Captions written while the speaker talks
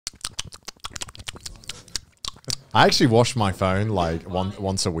I actually wash my phone like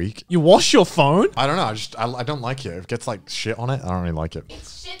once a week. You wash your phone? I don't know. I don't like it. It gets like shit on it. I don't really like it.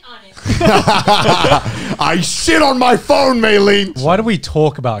 It's shit on it. I shit on my phone, Maylene. Why do we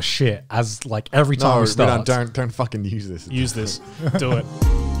talk about shit as like every time we start? Don't fucking use this. Use this. Do it.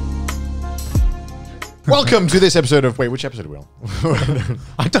 Welcome to this episode of... Wait, which episode are we on?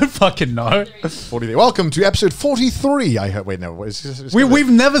 I don't fucking know. 43. Welcome to episode 43. I hope... Wait, no. We've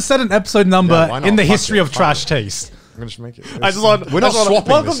never said an episode number Yeah, why not? in the Fuck history it. of Trash Taste. I'm going to just make it. I just want. We're not swapping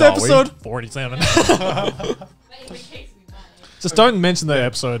Welcome this, to are we? episode 47. But in the case we buy it. Just don't mention the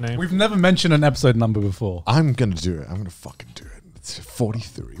episode name. We've never mentioned an episode number before. I'm going to do it. I'm going to fucking do it. It's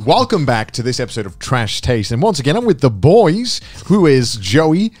 43. Welcome back to this episode of Trash Taste. And once again, I'm with the boys, who is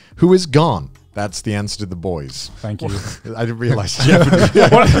Joey, who is gone. That's the answer to the boys. Thank you. I didn't realize Jeopardy.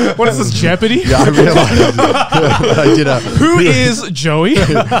 What is this, Jeopardy? Yeah, I realized. I did a... Who is Joey?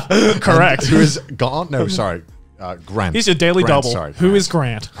 Correct. Who is gone? No, sorry. Grant. He's your daily Grant, double. Sorry. Who is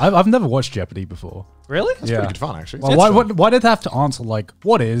Grant? I've never watched Jeopardy before. Really? It's pretty good fun, actually. Well, why did they have to answer like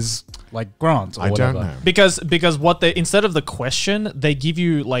what is like Grant or I whatever? don't know. Because what they, instead of the question, they give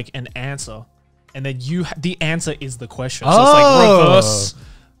you like an answer, and then the answer is the question. So it's like reverse,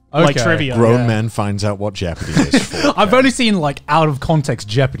 like Okay. trivia. Grown man finds out what Jeopardy is for. I've only seen like out of context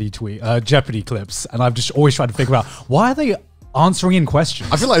Jeopardy Jeopardy clips, and I've just always tried to figure out why are they answering in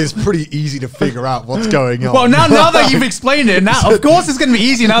questions. I feel like it's pretty easy to figure out what's going on. Well, now that you've explained it, now of course it's going to be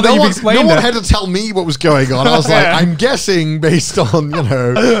easy now that you've explained no one it. had to tell me what was going on. I was like, I'm guessing based on,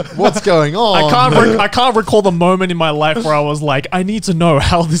 what's going on. I can't recall the moment in my life where I was like, I need to know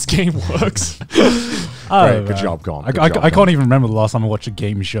how this game works. Great, good job, Gone. I can't even remember the last time I watched a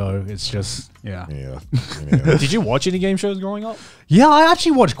game show. It's just, yeah. Did you watch any game shows growing up? Yeah, I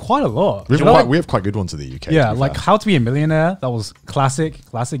actually watched quite a lot. We have quite good ones in the UK. Yeah, like How to Be a Millionaire. That was classic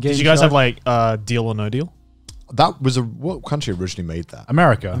game Did you guys show. have like Deal or No Deal? That was what country originally made that?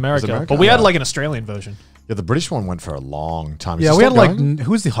 America. America. But we had like an Australian version. Yeah, the British one went for a long time. Yeah, we had like,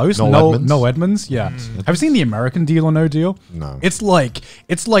 who's the host? Noel Edmonds. Yeah. Have you seen the American Deal or No Deal? No. It's like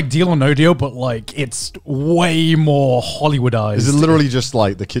Deal or No Deal, but like it's way more Hollywoodized. Is it literally just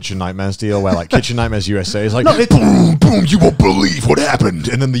like the Kitchen Nightmares deal where like Kitchen Nightmares USA is like, boom, boom, you won't believe what happened.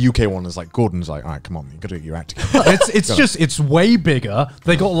 And then the UK one is like, Gordon's like, all right, come on, you gotta get your act together. It's way bigger.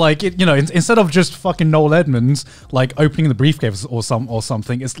 They got like instead of just fucking Noel Edmonds like opening the briefcase or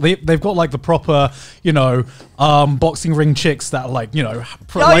something, they've got like the proper boxing ring chicks that are like yeah,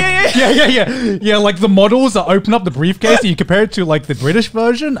 like the models that open up the briefcase and you compare it to like the British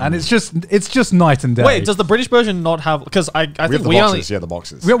version and it's just night and day. Wait, does the British version not have? Because I think we only the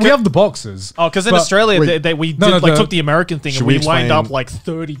boxes. we have the boxes. Oh, because in Australia we took the American thing and we lined up like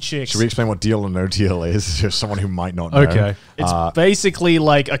 30 chicks. Should we explain what Deal or No Deal is? Just someone who might not know. Okay. It's basically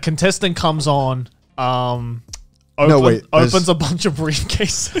like a contestant comes on, opens a bunch of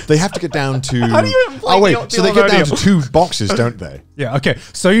briefcases. They have to get down to... How do you even play so they get down to 2 boxes, don't they? Yeah, okay.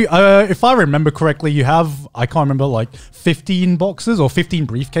 So if I remember correctly, you have, I can't remember, like 15 boxes or 15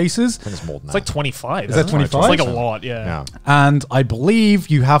 briefcases. I think it's more than It's that. like 25. Is that 25? It's like a lot, yeah. And I believe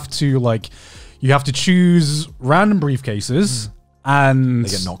you have to choose random briefcases and they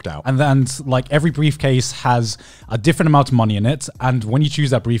get knocked out. And then like every briefcase has a different amount of money in it. And when you choose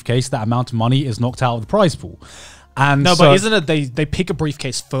that briefcase, that amount of money is knocked out of the prize pool. And no, but isn't it they pick a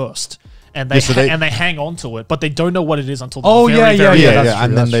briefcase first and they hang on to it, but they don't know what it is until the very yeah.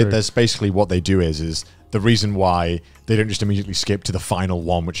 And then there's basically what they do is the reason why they don't just immediately skip to the final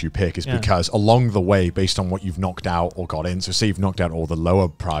one which you pick is because along the way, based on what you've knocked out or got in, so say you've knocked out all the lower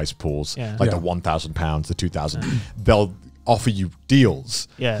prize pools, the £1,000, the 2,000, they'll offer you deals.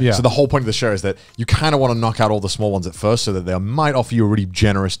 Yeah. So the whole point of the show is that you kind of want to knock out all the small ones at first so that they might offer you a really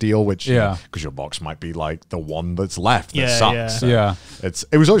generous deal, which because your box might be like the one that's left that sucks. So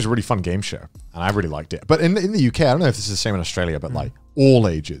it was always a really fun game show and I really liked it. But in the UK, I don't know if this is the same in Australia, but like all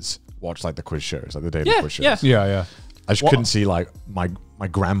ages watch like the quiz shows, like the daily quiz shows. Yeah. I just couldn't see like my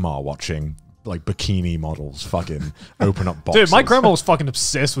grandma watching like bikini models fucking open up boxes. Dude, my grandma was fucking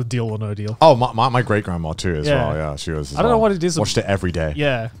obsessed with Deal or No Deal. Oh, my great grandma too as well. Yeah, she was. I don't know what it is. Watched it every day.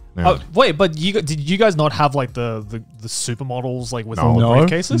 Yeah. Oh, wait, but did you guys not have like the supermodels like with all the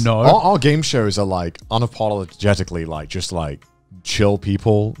briefcases? No. Our game shows are like unapologetically like just like chill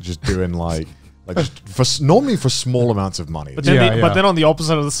people just doing like just normally for small amounts of money. But then on the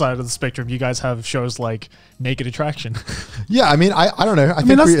opposite of the side of the spectrum, you guys have shows like Naked Attraction. Yeah, I mean, I don't know. I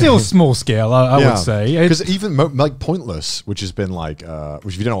think that's still small scale, I would say. Because even like Pointless, which has been like,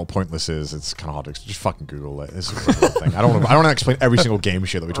 which if you don't know what Pointless is, it's kind of hard to just fucking Google it. It's a thing. I don't want to explain every single game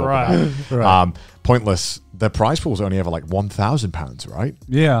show that we talk about. pointless. Their prize pool was only ever like £1,000, right?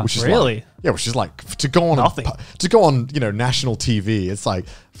 Yeah, which is really? Like, yeah, which is like to go on nothing. To go on, you know, national TV. It's like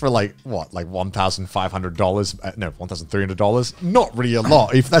for like what, like $1,500? No, $1,300. Not really a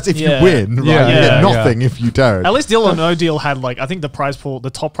lot. If you win, right? Yeah, you get nothing if you don't. At least Deal or No Deal had like I think the prize pool,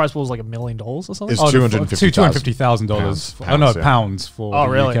 the top prize pool was like $1 million or something. It's $250,000. Oh no, pounds for the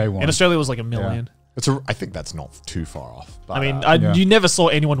really? UK one. In Australia, it was like $1 million. I think that's not too far off. But, I mean, you never saw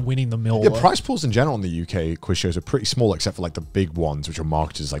anyone winning the mill. Yeah, prize pools in general in the UK quiz shows are pretty small, except for like the big ones, which are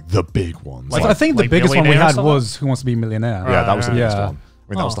marketed as like the big ones. I think the biggest one we had was Who Wants to Be a Millionaire. Yeah, that was the biggest one. I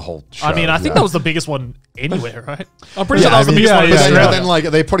mean, that was the whole show. I mean, I think that was the biggest one anywhere, right? I'm pretty sure that was the biggest one in But Australia. then, like,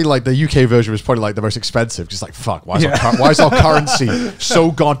 they probably like the UK version was probably like the most expensive. Just like, fuck, why is our currency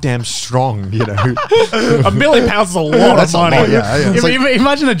so goddamn strong? You know, £1 million is a lot of money.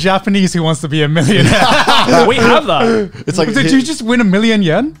 Imagine a Japanese who wants to be a millionaire. We have that. It's like, did you just win $1 million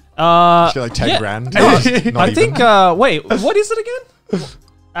yen? Like 10 grand. I think. Wait, what is it again?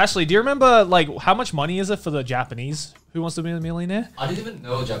 Ashley, do you remember like how much money is it for the Japanese Who Wants to Be a Millionaire? I didn't even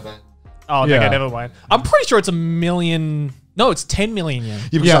know Japan. Oh, okay, never mind. I'm pretty sure it's $1 million. No, it's 10 million yen.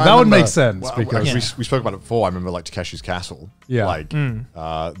 Yeah, that would make sense. Well, because we spoke about it before. I remember like Takeshi's Castle. Yeah. Like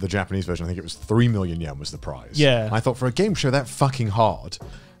the Japanese version, I think it was 3 million yen was the prize. Yeah. And I thought for a game show that fucking hard,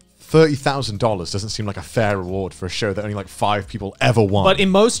 $30,000 doesn't seem like a fair reward for a show that only like 5 people ever won. But in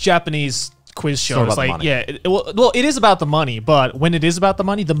most Japanese quiz shows, like, it is about the money, but when it is about the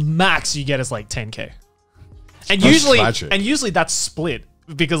money, the max you get is like 10K. And usually that's split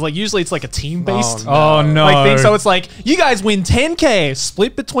because like usually it's like a team based thing. So it's like you guys win 10K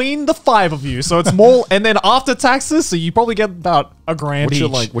split between the 5 of you. So it's more, and then after taxes, so you probably get about $1 grand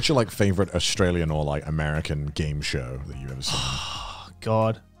each. What's your like favorite Australian or like American game show that you've ever seen?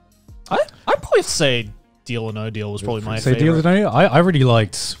 God, I'd probably say Deal or No Deal was probably my favorite. Deal or No Deal? I really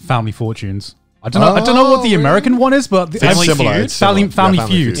liked Family Fortunes. I don't know what the American one is, but Family Feud. Family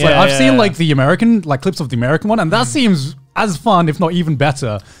Feud. Yeah, I've seen like the American, like clips of the American one, and that seems as fun, if not even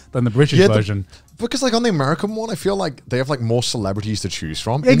better, than the British version. Because like on the American one, I feel like they have like more celebrities to choose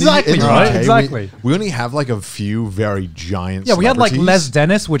from. Exactly, right? Exactly. We only have like a few very giant. Yeah, we had like Les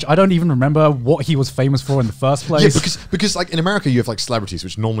Dennis, which I don't even remember what he was famous for in the first place. Yeah, because like in America you have like celebrities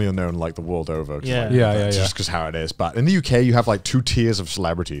which normally are known like the world over. Just because how it is. But in the UK you have like 2 tiers of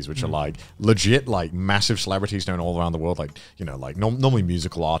celebrities which are like legit like massive celebrities known all around the world, like you know like normally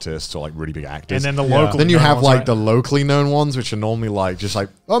musical artists or like really big actors. And then the local. Then you have like the locally known ones which are normally like just like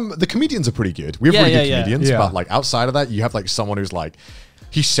the comedians are pretty good. We have really good comedians, but like outside of that, you have like someone who's like,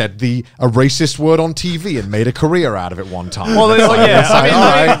 he said a racist word on TV and made a career out of it one time. Well, okay.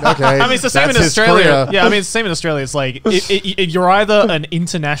 I mean, it's the same in Australia. Career. Yeah, I mean, it's the same in Australia. It's like you're either an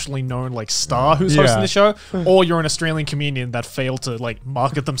internationally known like star who's hosting the show, or you're an Australian comedian that failed to like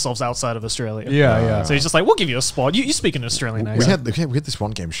market themselves outside of Australia. Yeah. So he's just like, we'll give you a spot. You speak an Australian accent. We had this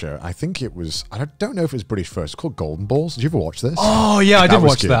one game show. I think it was. I don't know if it was British first. It's called Golden Balls. Did you ever watch this? Oh yeah, I did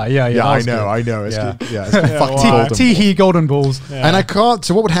watch that. Yeah. I know. It's good. Yeah, it's Tee Golden Balls. And I can't.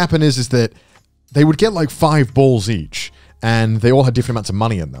 So what would happen is that they would get like 5 balls each, and they all had different amounts of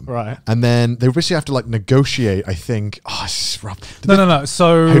money in them. Right. And then they basically have to like negotiate. I think. Oh, this is rough. No.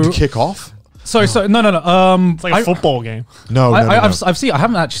 So how to kick off? No. It's like a football game. No. I've seen. I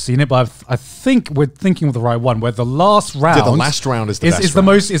haven't actually seen it, but I think we're thinking of the right one. Where the last round, the last round is the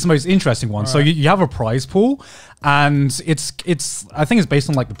most interesting one. Right. So you have a prize pool, and it's I think it's based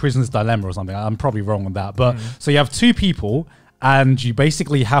on like the Prisoner's Dilemma or something. I'm probably wrong on that, but so you have 2 people, and you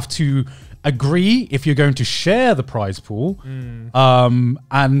basically have to agree if you're going to share the prize pool,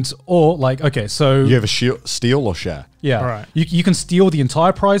 or like so you have a steal or share. Yeah, right. You can steal the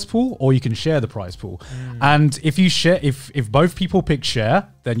entire prize pool, or you can share the prize pool. And if you share, if both people pick share,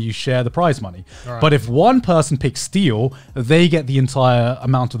 then you share the prize money. Right. But if one person picks steal, they get the entire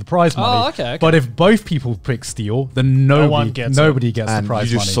amount of the prize money. Okay. But if both people pick steal, then nobody gets the prize money.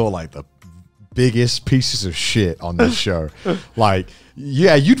 You just saw like the biggest pieces of shit on this show. Like,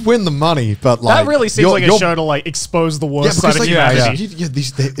 yeah, you'd win the money, but like that really seems like a show to like expose the worst side of humanity.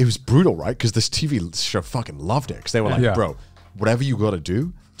 It was brutal, right? Because this TV show fucking loved it because they were like, bro, whatever you got to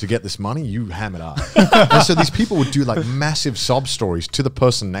do to get this money, you ham it up. And so these people would do like massive sob stories to the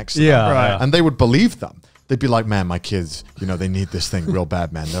person next to them, and they would believe them. They'd be like, man, my kids, they need this thing real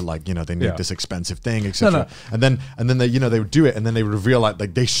bad, man. They're like, they need this expensive thing, etc. And then they, they would do it, and then they would reveal like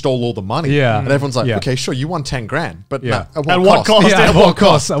they stole all the money. Yeah. And everyone's like, okay, sure, you won 10 grand, but at what cost? At what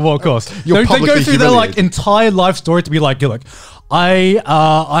cost? Don't go through their like entire life story to be like,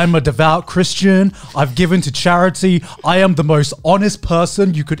 I'm a devout Christian. I've given to charity. I am the most honest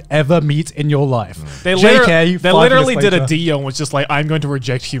person you could ever meet in your life. They literally did a deal and was just like, I'm going to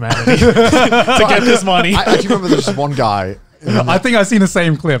reject humanity to get this money. I actually remember there's one guy. I think I've seen the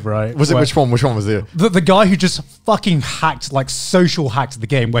same clip, right? Was it which one? Which one was it? The guy who just fucking hacked, like social hacked the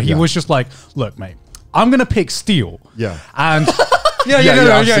game, where he was just like, look, mate, I'm gonna pick steal. Yeah. And yeah.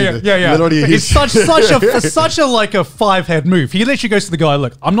 It's such a like a 5-head move. He literally goes to the guy,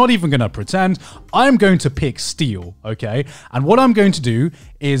 look, I'm not even gonna pretend. I'm going to pick steal, okay? And what I'm going to do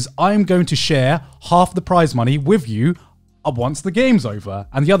is I'm going to share half the prize money with you once the game's over.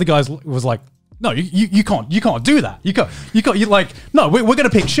 And the other guy was like, no, you can't do that. You're like, no, we're going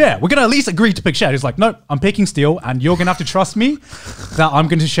to pick share. We're going to at least agree to pick share. He's like, no, I'm picking steal, and you're going to have to trust me that I'm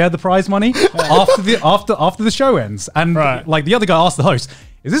going to share the prize money after the show ends. And like the other guy asked the host,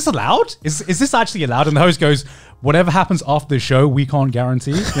 is this allowed? Is this actually allowed? And the host goes, whatever happens after the show, we can't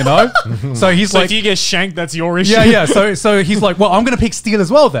guarantee, you know? So he's like, if you get shanked, that's your issue. Yeah. So he's like, well, I'm going to pick steal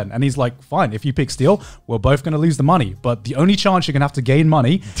as well then. And he's like, fine, if you pick steal, we're both going to lose the money. But the only chance you're going to have to gain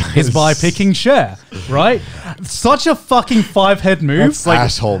money is by picking share, right? Such a fucking 5-head move. That's like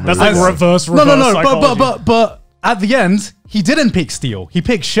asshole move. That's like reverse but at the end, he didn't pick steal. He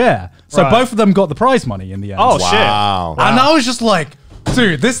picked share. So both of them got the prize money in the end. Oh, shit. And I was just like,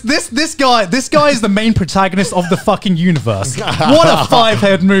 dude, this guy is the main protagonist of the fucking universe. What a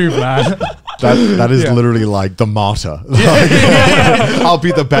 5-head move, man. That is literally like the martyr. I'll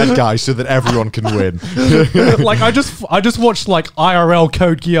be the bad guy so that everyone can win. Like I just watched like IRL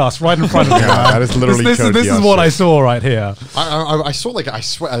Code Geass right in front of me. That is literally this is what I saw right here. I saw like, I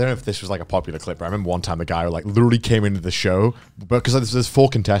swear, I don't know if this was like a popular clip, but I remember one time a guy like literally came into the show because there's 4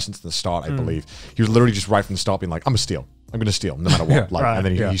 contestants at the start, I believe. He was literally just right from the start being like, I'm going to steal no matter what. And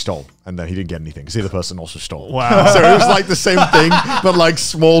then he stole, and then he didn't get anything because the other person also stole. Wow. So it was like the same thing, but like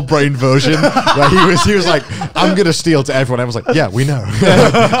small brain version. Where he was like, I'm going to steal to everyone. I was like, yeah, we know.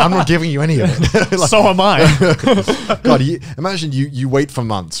 I'm not giving you any of it. Like, so am I. God, imagine you wait for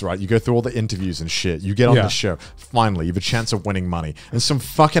months, right? You go through all the interviews and shit. You get on the show. Finally, you have a chance of winning money. And some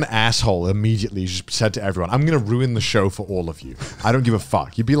fucking asshole immediately just said to everyone, I'm going to ruin the show for all of you. I don't give a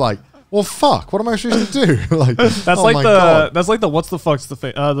fuck. You'd be like, well, fuck. What am I supposed to do? Like that's the what's the fuck's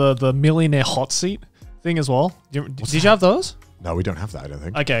the Millionaire Hot Seat thing as well. Did you have those? No, we don't have that. I don't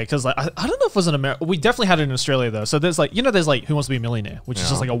think. Okay, because like, I don't know if it was in America. We definitely had it in Australia though. So there's like there's like Who Wants to Be a Millionaire, which is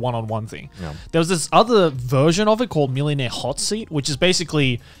just like a one-on-one thing. Yeah. There was this other version of it called Millionaire Hot Seat, which is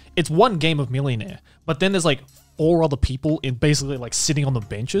basically it's one game of Millionaire, but then there's like 4 other people in basically like sitting on the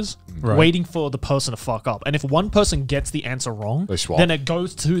benches waiting for the person to fuck up. And if one person gets the answer wrong, then it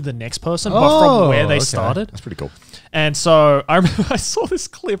goes to the next person, but from where they started. That's pretty cool. And so I remember I saw this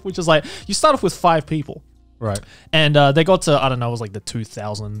clip, which is like, you start off with 5 people. Right. And they got to, I don't know, it was like the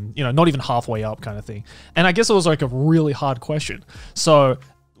 2000, not even halfway up kind of thing. And I guess it was like a really hard question. So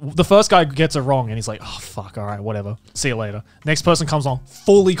the first guy gets it wrong and he's like, oh, fuck, all right, whatever. See you later. Next person comes on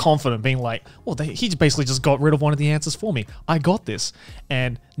fully confident, being like, well, he basically just got rid of one of the answers for me. I got this.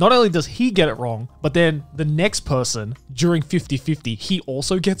 And not only does he get it wrong, but then the next person during 50-50, he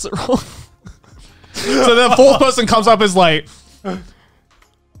also gets it wrong. So the 4th person comes up as like,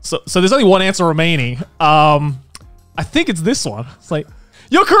 so there's only one answer remaining. I think it's this one. It's like,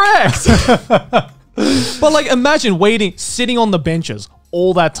 you're correct. But like, imagine sitting on the benches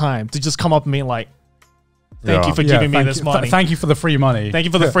all that time to just come up and be like, thank you for giving me this money. Thank you for the free money. Thank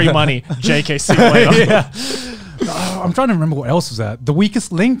you for the free money. JK, see you later. I'm trying to remember what else was that. The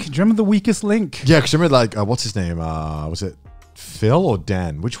Weakest Link? Do you remember The Weakest Link? Yeah, because I remember like, what's his name? Was it Phil or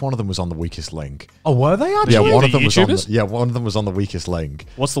Dan? Which one of them was on The Weakest Link? Oh, were they actually? Yeah, one of them was on one of them was on The Weakest Link.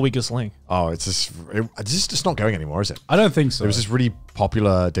 What's The Weakest Link? Oh, it's just not going anymore, is it? I don't think so. There was this really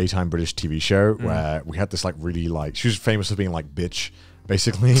popular daytime British TV show where we had this like really like, she was famous for being like bitch,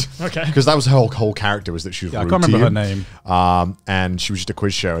 basically. Okay. Because that was her whole character, was that she was rude. I can't remember her name. And she was just a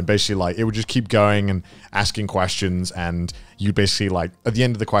quiz show, and basically like it would just keep going and asking questions, and you basically like at the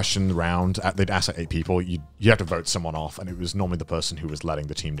end of the question round, they'd ask like 8 people, you had to vote someone off, and it was normally the person who was letting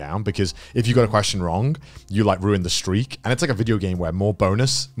the team down, because if you got a question wrong, you like ruin the streak, and it's like a video game where more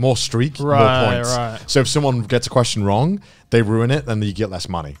streak, more points. Right. So if someone gets a question wrong, they ruin it, then you get less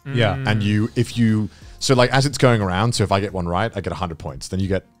money. Yeah. And so like as it's going around, so if I get one right, I get 100 points. Then you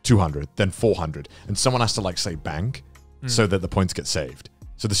get 200, then 400. And someone has to like say bank so that the points get saved.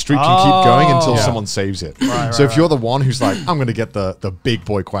 So the streak can keep going until someone saves it. So if you're the one who's like, I'm going to get the big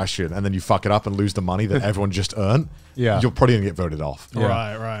boy question, and then you fuck it up and lose the money that everyone just earned, you're probably going to get voted off.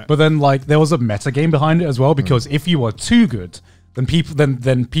 Right. But then like there was a meta game behind it as well, because if you were too good,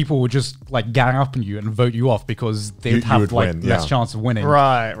 then people would just like gang up on you and vote you off because they'd have like win, less chance of winning.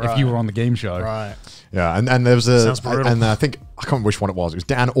 Right. If you were on the game show. Right. Yeah, and there was and I think I can't remember which one it was. It was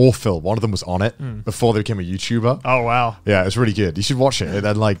Dan or Phil. One of them was on it before they became a YouTuber. Oh wow. Yeah, it's really good. You should watch it. And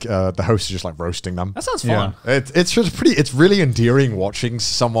then like the host is just like roasting them. That sounds fun. It's just pretty. It's really endearing watching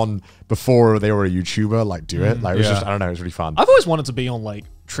someone before they were a YouTuber like do it. Like it was just I don't know. It was really fun. I've always wanted to be on like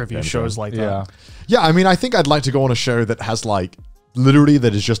trivia shows like that. Yeah, I mean, I think I'd like to go on a show that has like literally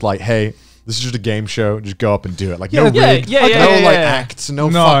that is just like, hey, this is just a game show. Just go up and do it. Like no acts, no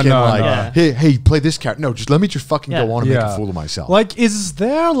fucking hey, play this character. No, just let me just fucking go on and make a fool of myself. Like, is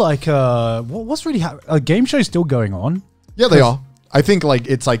there like what's really a game show still going on? Yeah, they are. I think like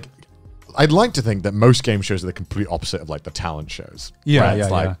it's like I'd like to think that most game shows are the complete opposite of like the talent shows. Yeah,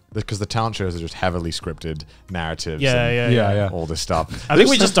 it's like because the talent shows are just heavily scripted narratives. Yeah. All this stuff. I think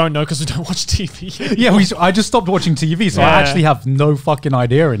we just don't know because we don't watch TV. I just stopped watching TV, so I actually have no fucking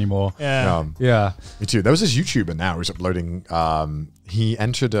idea anymore. Yeah. Me too. There was this YouTuber now who's uploading. He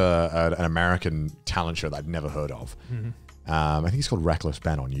entered an American talent show that I'd never heard of. I think he's called Reckless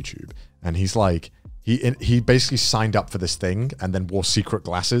Ben on YouTube, and he's like he basically signed up for this thing and then wore secret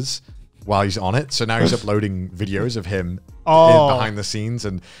glasses while he's on it. So now he's uploading videos of him behind the scenes,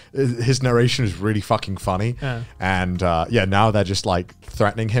 and his narration is really fucking funny. And now they're just like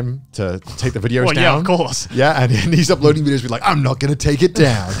threatening him to take the videos down. Yeah, of course. Yeah, and he's uploading videos. Be like, I'm not gonna take it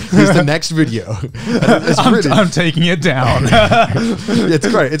down. Here's the next video. I'm taking it down. It's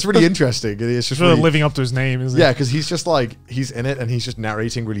great. It's really interesting. It's just really living up to his name, isn't it? Yeah, because he's just like he's in it and he's just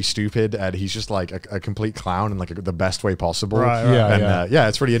narrating really stupid, and he's just like a complete clown in like the best way possible. Right.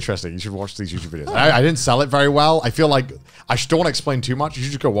 It's really interesting. You should watch these YouTube videos. I didn't sell it very well. I feel like I don't want to explain too much. You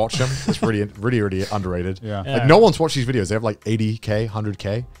should just go watch them. It's really, really, really underrated. Like no one's watched these videos. They have like 80K,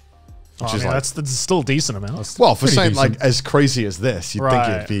 100K. Which is like, that's still a decent amount. Well, for something like as crazy as this, you'd think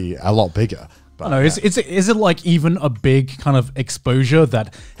it'd be a lot bigger. But, I don't know. Is it like even a big kind of exposure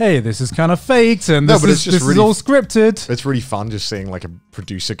that, hey, this is kind of faked and this is all scripted? It's really fun just seeing like a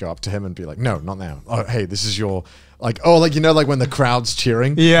producer go up to him and be like, no, not now. Oh, hey, this is your... Like, like when the crowd's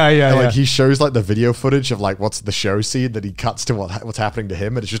cheering. Like he shows like the video footage of like what's the show scene that he cuts to what's happening to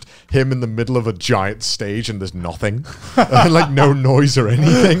him, and it's just him in the middle of a giant stage and there's nothing, like no noise or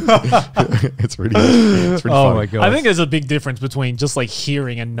anything. It's really funny. My god! I think there's a big difference between just like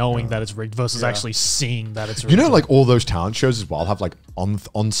hearing and knowing that it's rigged versus actually seeing that it's rigged. You know, like all those talent shows as well have like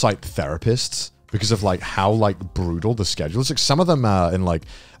on-site therapists. Because of like how like brutal the schedule is. Like some of them in like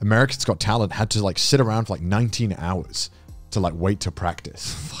America's Got Talent had to like sit around for like 19 hours to like wait to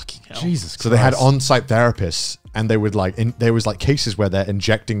practice. Fucking hell. Jesus Christ. So they had on-site therapists, and they would like there was like cases where they're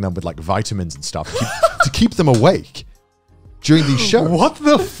injecting them with like vitamins and stuff to keep them awake during these shows. What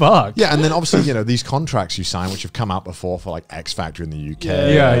the fuck? Yeah, and then obviously, these contracts you sign, which have come out before for like X Factor in the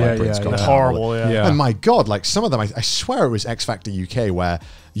UK. Horrible, And my God, like some of them, I swear it was X Factor UK, where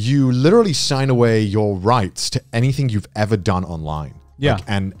you literally sign away your rights to anything you've ever done online. Yeah. Like,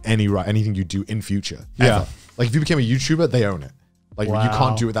 and anything you do in future. Ever. Like if you became a YouTuber, they own it. Like you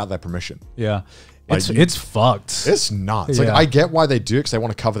can't do it without their permission. Yeah. Like, it's fucked. It's nuts. Like I get why they do it because they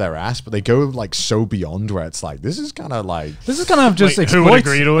want to cover their ass, but they go like so beyond where it's like this is kind of just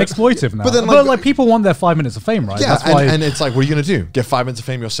exploitive now. But then like people want their 5 minutes of fame, right? Yeah, and it's like, what are you gonna do? Get 5 minutes of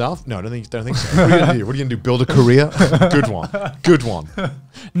fame yourself? No, I don't think so. What are you gonna do? What are you gonna do? Build a career? Good one.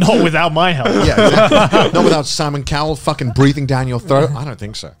 Not without my help. Yeah, exactly. Not without Simon Cowell fucking breathing down your throat. I don't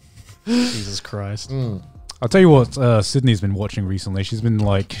think so. Jesus Christ. I'll tell you what Sydney's been watching recently. She's been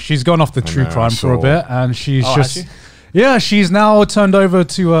like, she's gone off the true crime for a bit, and she's she's now turned over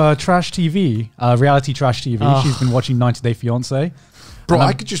to trash TV, reality trash TV. She's been watching 90 Day Fiancé. Bro,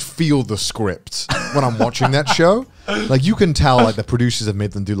 I could just feel the script when I'm watching that show. Like you can tell, like the producers have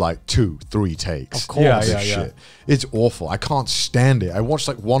made them do like 2-3 takes. Of course, shit. It's awful. I can't stand it. I watched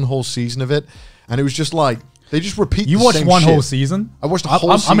like one whole season of it, and it was just like. They just repeat. You watched one whole season? I watched a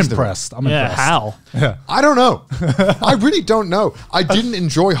whole season. I'm impressed. I'm impressed. How? Yeah. I don't know. I really don't know. I didn't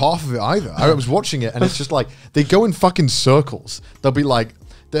enjoy half of it either. I was watching it, and it's just like they go in fucking circles. They'll be like,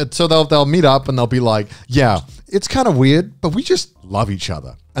 they'll meet up, and they'll be like, yeah, it's kind of weird, but we just love each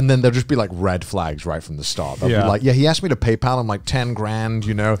other. And then there'll just be like red flags right from the start. They'll be like, yeah, he asked me to PayPal him like 10 grand,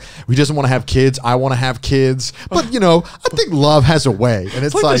 He doesn't want to have kids. I want to have kids. But, I think love has a way. And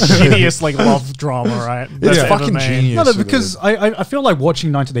it's like the shittiest like love drama, right? It's fucking genius. No, because I feel like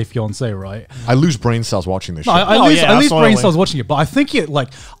watching 90 Day Fiancé, right? I lose brain cells watching this shit. I lose brain cells watching it. But I think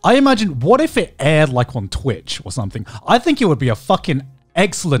I imagine, what if it aired like on Twitch or something? I think it would be a fucking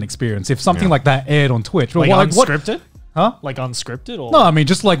excellent experience if something like that aired on Twitch. Like unscripted? Huh? Like unscripted? Or? No, I mean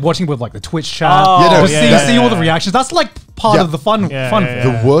just like watching with like the Twitch chat. Oh, seeing all the reactions. That's like part of the fun.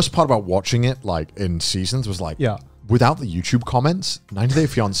 The worst part about watching it, like in seasons, was like, without the YouTube comments, 90 Day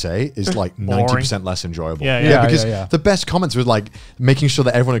Fiancé is like 90% less enjoyable. Because the best comments were like making sure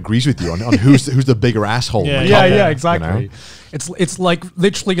that everyone agrees with you on who's the bigger asshole. Exactly. You know? It's like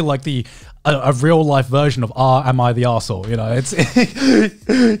literally like a real life version of am I the arsehole? You know, it's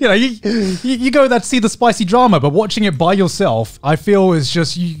you go there to see the spicy drama, but watching it by yourself, I feel is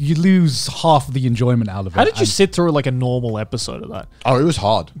just you lose half of the enjoyment out of it. How did you sit through like a normal episode of that? Oh, it was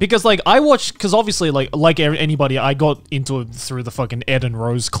hard because like I watched obviously like anybody I got into it through the fucking Ed and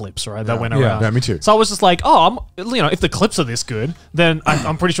Rose clips, right? That went around. Yeah, me too. So I was just like, if the clips are this good, then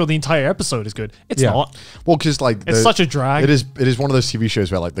I'm pretty sure the entire episode is good. It's not. Well, because like it's such a drag. It is one of those TV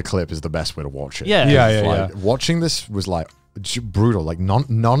shows where like the clip is the best way to watch it. Watching this was like brutal. Like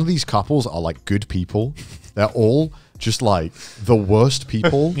none of these couples are like good people. They're all just like the worst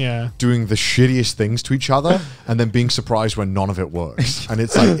people doing the shittiest things to each other and then being surprised when none of it works. And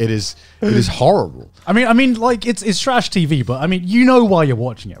it's like it is horrible. I mean, like it's trash TV, but I mean, you know why you're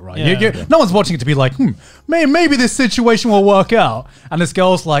watching it, right? No one's watching it to be like, maybe this situation will work out. And this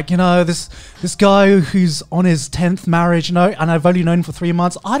girl's like, this guy who's on his 10th marriage, and I've only known him for 3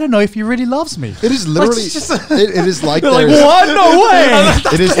 months. I don't know if he really loves me. It is literally. It is like like what? No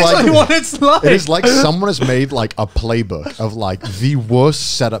way. It is like what it's like. It is like someone has made like a playbook of like the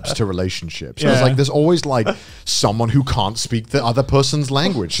worst setups to relationships. It's like there's always like someone who can't speak the other person's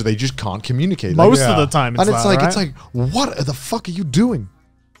language, so they just can't communicate. Most of the time, it's like, what the fuck are you doing?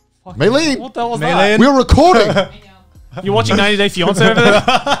 Melee, what the hell was that? We're recording. You're watching 90 Day Fiancé over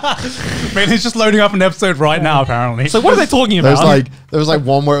there? Man, he's just loading up an episode right now, apparently. So what are they talking about? There was like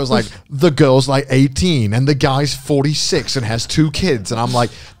one where it was like the girl's like 18 and the guy's 46 and has 2 kids, and I'm like,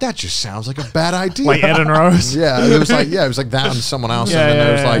 that just sounds like a bad idea. Like Ed and Rose. It was like that and someone else, and then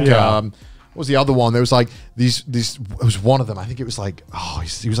there was like what was the other one? There was like these. It was one of them. I think it was like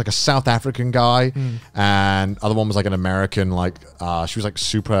he was like a South African guy, and other one was like an American. Like she was like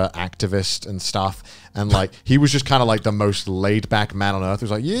super activist and stuff, and like he was just kind of like the most laid back man on earth. He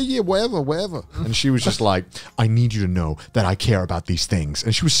was like whatever, and she was just like, I need you to know that I care about these things,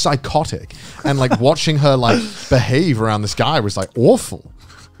 and she was psychotic, and like watching her like behave around this guy was like awful.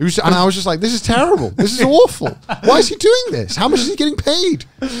 And I was just like, this is terrible. This is awful. Why is he doing this? How much is he getting paid?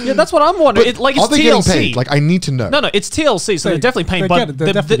 Yeah, that's what I'm wondering. It's are they TLC. Getting paid? Like, I need to know. No, it's TLC, so they're definitely paying. They're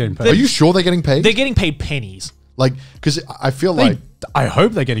definitely getting paid. Are you sure they're getting paid? They're getting paid pennies. Like, because I feel like... I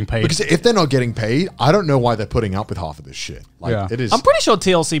hope they're getting paid. Because if they're not getting paid, I don't know why they're putting up with half of this shit. Like, it is... I'm pretty sure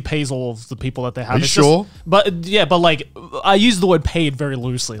TLC pays all of the people that they have. Are you sure? But like, I use the word paid very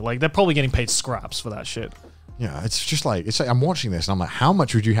loosely. Like, they're probably getting paid scraps for that shit. Yeah, it's like I'm watching this and I'm like, how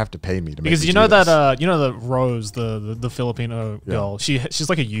much would you have to pay me to make because you know that the Rose, the Filipino girl, she's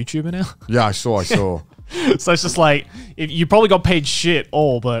like a YouTuber now. Yeah, I saw. So it's just like you probably got paid shit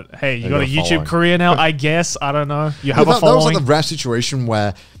but hey, you got a YouTube career now, I guess. I don't know. You have a following. That was like a rare situation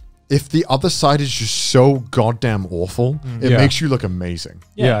where if the other side is just so goddamn awful, it makes you look amazing.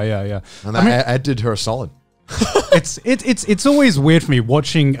 Yeah. And Ed did her a solid. It's always weird for me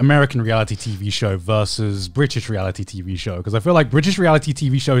watching American reality TV show versus British reality TV show, because I feel like British reality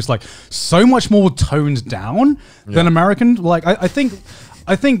TV show is like so much more toned down than American. Like I think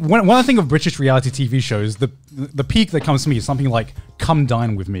when I think of British reality TV shows, the peak that comes to me is something like Come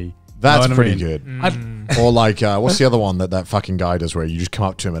Dine With Me. That's pretty good. Or like, what's the other one that fucking guy does where you just come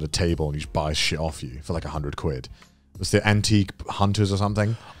up to him at a table and he just buys shit off you for like £100? Was the Antique Hunters or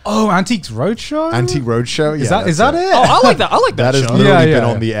something? Oh, Antiques Roadshow? Antique Roadshow? Yeah. Is that it? Oh, I like that. I like that show. That has literally been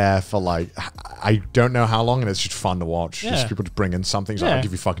on the air for like, I don't know how long, and it's just fun to watch. Just people just bring in something. So I'll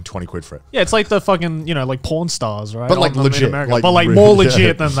give you fucking 20 quid for it. Yeah, it's like the fucking, like porn stars, right? But like legit. But like more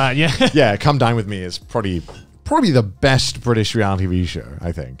legit than that, Yeah, Come Dine With Me is probably the best British reality TV show,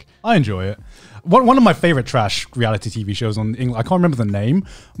 I think. I enjoy it. One of my favorite trash reality TV shows on England, I can't remember the name,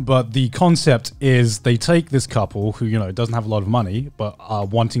 but the concept is they take this couple who doesn't have a lot of money, but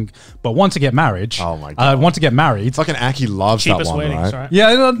want to get married. Oh my god! Want to get married. Fucking Aki loves Cheapest that one, weddings, right?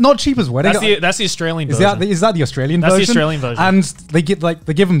 Yeah, not Cheapest Wedding. That's the Australian version. Is that the Australian version? That's the Australian version. And they give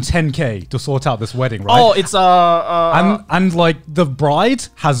them 10K to sort out this wedding, right? Oh, it's and like the bride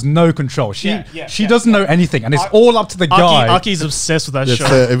has no control. She doesn't know anything, and it's all up to the guy. Aki's obsessed with that show.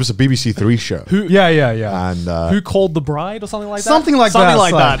 It was a BBC Three show. Yeah. And Who Called the Bride or something like that? Something like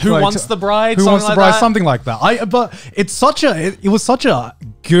that. Who Wants the Bride? Who Wants the Bride? Something like that. But it was such a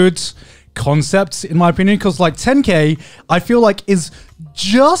good concept in my opinion, because like 10K I feel like is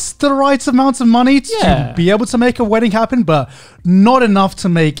just the right amount of money to be able to make a wedding happen, but not enough to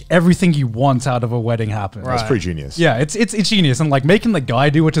make everything you want out of a wedding happen. That's pretty genius. Yeah, it's genius, and like making the guy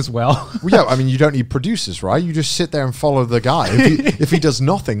do it as well. Well, yeah, I mean, you don't need producers, right? You just sit there and follow the guy. If he does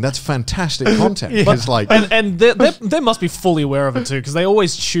nothing, that's fantastic content. It's like, and they must be fully aware of it too, because they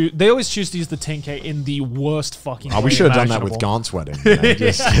always choose to use the 10K in the worst fucking. We should have done that with Gaunt's wedding. You know,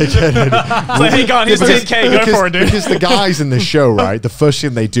 hey, Gaunt, here's 10K, go for it, dude. Because the guys in the show, right? The first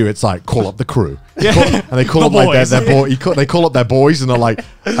thing they do, it's like call up the crew. And they call up like their boy. They call up their boys, and they're like,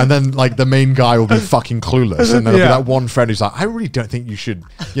 and then like the main guy will be fucking clueless, and there'll be that one friend who's like, I really don't think you should,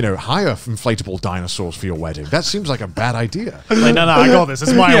 hire inflatable dinosaurs for your wedding. That seems like a bad idea. Like, no, I got this.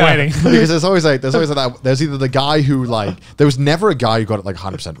 It's my wedding. Because there's either the guy who like, there was never a guy who got it like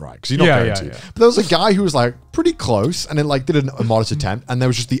 100% right, because you're not guaranteed. But there was a guy who was like pretty close, and then like did a modest attempt, and there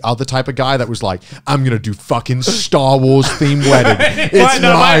was just the other type of guy that was like, I'm gonna do fucking Star Wars themed wedding. It's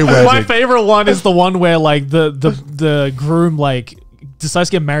my wedding. My favorite one is the one where like the groom like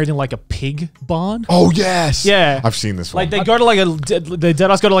decides to get married in like a pig barn. Oh yes, yeah, I've seen this one. Like they go to like the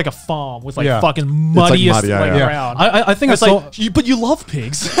Deadites go to like a farm with like fucking muddiest ground. I think it's like, but you love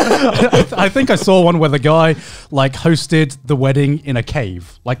pigs. I think I saw one where the guy like hosted the wedding in a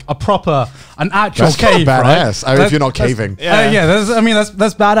cave, like an actual cave. Badass. Right? If you're not caving,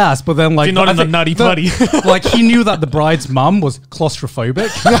 that's badass. But then like, if you're not in the nutty putty. Like he knew that the bride's mum was claustrophobic.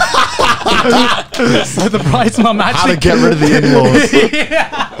 So the bride's mum actually how to get rid of the in-laws.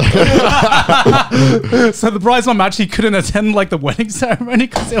 So the bride's mum actually couldn't attend like the wedding ceremony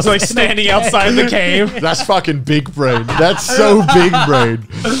because it was like standing outside the cave. That's fucking big brain. That's so big brain.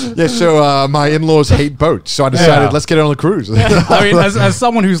 Yeah. So my in-laws hate boats, so I decided let's get on the cruise. I mean, as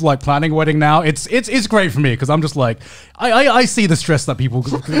someone who's like planning a wedding now, it's great for me because I'm just like I see the stress that people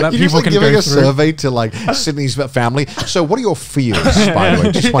can like go giving a through. survey to like Sydney's family. So what are your fears, by the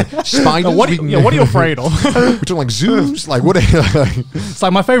way? Just one. Spiders. What are you afraid of? We're talking like zoos. Like what? It's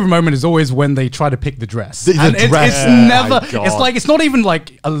like my favorite moment is always when they try to pick the dress. And it's never. It's like it's not even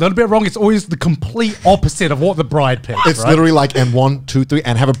like a little bit wrong. It's always the complete opposite of what the bride picked. It's literally like, and 1, 2, 3,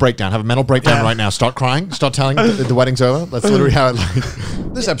 and have a breakdown. Have a mental breakdown right now. Start crying. Start telling the wedding's over. That's literally how it. Like.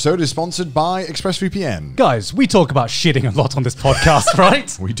 This episode is sponsored by ExpressVPN. Guys, we talk about shitting a lot on this podcast,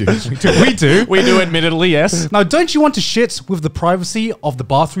 right? We do. We do, admittedly, yes. Now, don't you want to shit with the privacy of the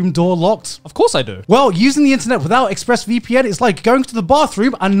bathroom door locked? Of course I do. Well, using the internet without ExpressVPN is like going to the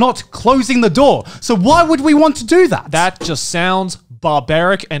bathroom and not closing the door. So why would we want to do that? That just sounds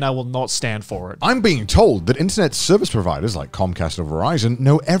barbaric, and I will not stand for it. I'm being told that internet service providers like Comcast or Verizon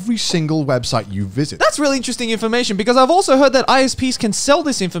know every single website you visit. That's really interesting information, because I've also heard that ISPs can sell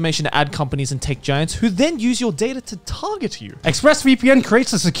this information to ad companies and tech giants who then use your data to target you. ExpressVPN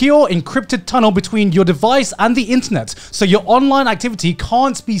creates a secure, encrypted tunnel between your device and the internet, so your online activity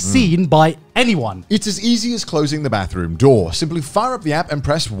can't be seen by anyone. It's as easy as closing the bathroom door. Simply fire up the app and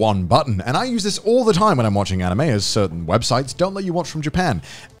press one button. And I use this all the time when I'm watching anime, as certain websites don't let you watch from Japan.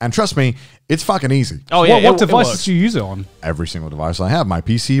 And trust me, it's fucking easy. Oh yeah, what devices do you use it on? Every single device I have. My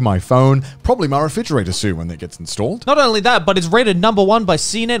PC, my phone, probably my refrigerator soon when it gets installed. Not only that, but it's rated #1 by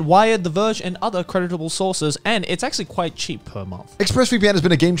CNET, Wired, The Verge, and other creditable sources, and it's actually quite cheap per month. ExpressVPN has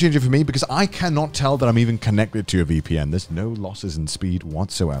been a game changer for me because I cannot tell that I'm even connected to a VPN. There's no losses in speed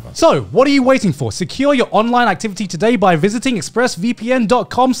whatsoever. So, what are you waiting for? Secure your online activity today by visiting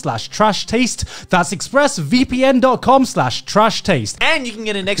expressvpn.com/trashtaste. That's expressvpn.com/trashtaste. And you can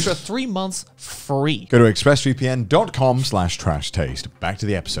get an extra 3 months free. Go to expressvpn.com/trashtaste. Back to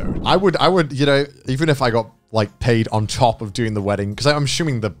the episode. I would, even if I got like paid on top of doing the wedding, because I'm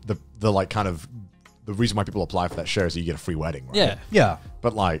assuming the like kind of the reason why people apply for that share is that you get a free wedding, right? Yeah.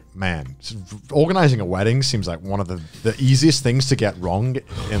 But like, man, organizing a wedding seems like one of the easiest things to get wrong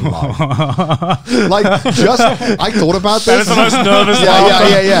in life. I thought about this. That is the most nervous.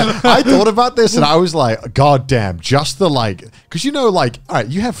 Yeah. I thought about this and I was like, God damn, just the because all right,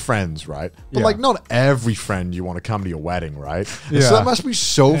 you have friends, right? But like, not every friend you want to come to your wedding, right? Yeah. So that must be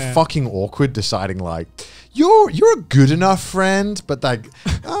so fucking awkward deciding like, you're a good enough friend, but like,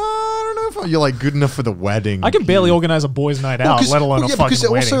 I don't know if you're like good enough for the wedding. I can barely organize a boys' night out, let alone a fucking because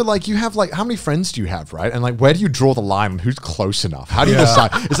wedding. Also, like, you have like, how many friends do you have, right? And like, where do you draw the line on who's close enough? How do you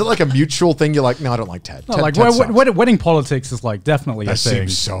decide? Is it like a mutual thing? You're like, no, I don't like Ted. No, Ted, wedding politics is like definitely a thing. That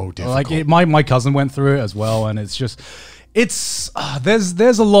seems so difficult. Like my cousin went through it as well, and it's just. There's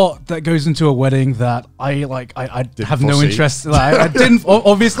a lot that goes into a wedding that I have no interest. I didn't.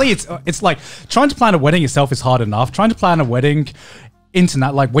 Obviously, it's like trying to plan a wedding itself is hard enough. Trying to plan a wedding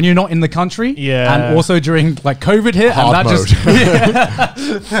internet, like when you're not in the country, and also during like COVID hit, hard and that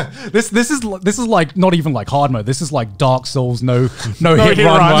mode. just this is like not even like hard mode. This is like Dark Souls, no hit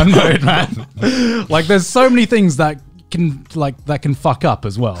run mode, man. Like there's so many things that can fuck up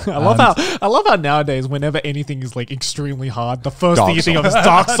as well. I love how nowadays whenever anything is like extremely hard, the first thing you think of is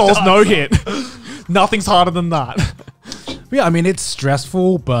Dark Souls no hit. Nothing's harder than that. Yeah, I mean it's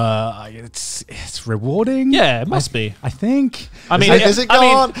stressful, but it's rewarding. Yeah, it must be. I think. I mean, is it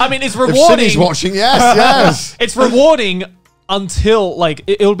gone? I mean, it's rewarding. If Cindy's watching, yes. It's rewarding until like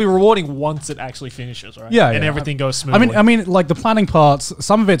it'll be rewarding once it actually finishes, right? Yeah, and everything goes smoothly. I mean, like the planning parts,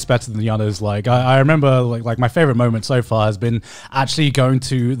 some of it's better than the others. Like I remember, like my favorite moment so far has been actually going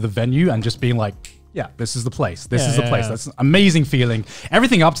to the venue and just being like, yeah, this is the place. This is the place. That's an amazing feeling.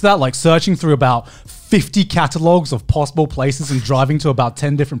 Everything up to that, like searching through about 50 catalogs of possible places and driving to about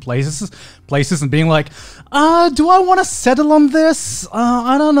 10 different places and being like, do I want to settle on this?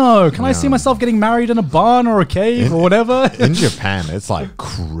 I don't know. Can I see myself getting married in a barn or a cave or whatever? In Japan, it's like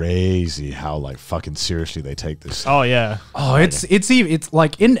crazy how like fucking seriously they take this. Oh yeah. Oh, it's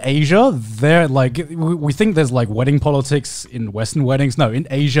like in Asia, they're like we think there's like wedding politics in Western weddings. No, in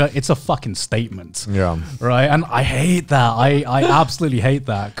Asia, it's a fucking statement. Yeah. Right. And I hate that. I absolutely hate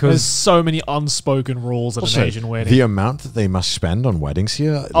that because there's so many unspoken rules at an Asian wedding. The amount that they must spend on weddings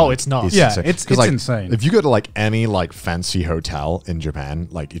here. It's nuts. Yeah, it's like, insane. If you go to like any like fancy hotel in Japan,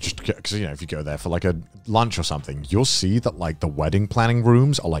 like you just because if you go there for like a lunch or something, you'll see that like the wedding planning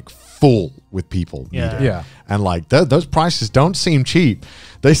rooms are like full with people. Yeah. And like those prices don't seem cheap.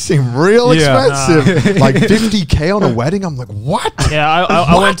 They seem real expensive. Like 50K on a wedding. I'm like, what? Yeah,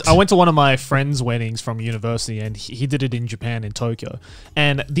 I went to one of my friends' weddings from university, and he did it in Japan, in Tokyo.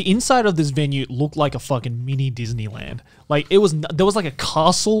 And the inside of this venue looked like a fucking mini Disneyland. Like there was like a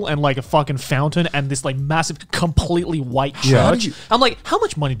castle and like a fucking fountain and this like massive, completely white church. I'm like, how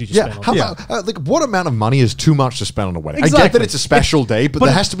much money did you spend on that? Like what amount of money is too much to spend on a wedding? Exactly. I get that it's a special day, but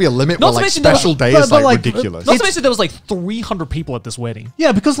there has to be a limit where like special day is like ridiculous. Not to mention there was like 300 people at this wedding.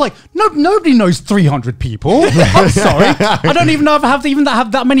 Yeah, because like nobody knows 300 people. I'm sorry, I don't even know if I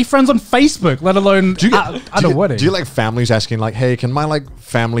have that many friends on Facebook, let alone at a wedding. Do you like families asking like, hey, can my like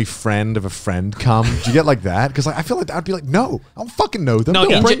family friend of a friend come? Do you get like that? Because like I feel like that would be like, no, I don't fucking know them. No,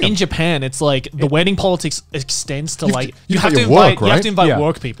 in Japan, it's like the wedding politics extends to like you have to invite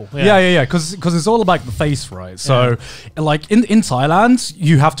work people. Yeah, because it's all about the face, right? So like in Thailand,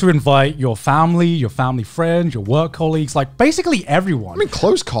 you have to invite your family friend, your work colleagues, like basically everyone. I mean,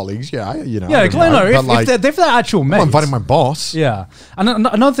 close colleagues, if they're actual mates. I'm inviting my boss. Yeah, and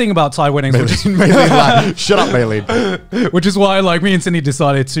another thing about Thai weddings, shut up, Maylene. Which is why like me and Cindy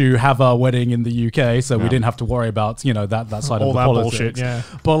decided to have our wedding in the UK, so we didn't have to worry about that side of the politics. Bullshit, yeah.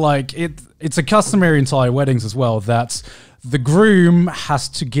 But like it's a customary in Thai weddings as well that the groom has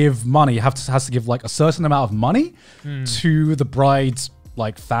to give money, has to give like a certain amount of money to the bride's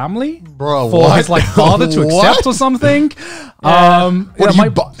like family, for his like father to accept or something. What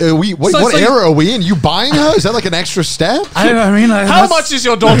era are we in? You buying her? Is that like an extra step? How much is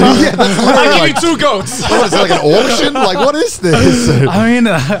your daughter? I give you 2 goats. What is it, like an auction? Like what is this?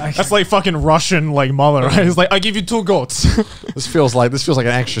 That's like fucking Russian like mother, right? It's like I give you 2 goats. This feels like an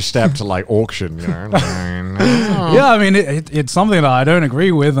extra step to like auction, you know? Yeah, I mean it's something that I don't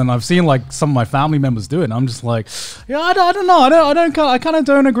agree with, and I've seen like some of my family members do it. And I'm just like, I don't know. I kind of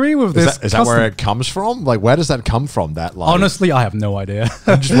don't agree with this. Is that where it comes from? Like, where does that come from? That like, honestly, I have no idea.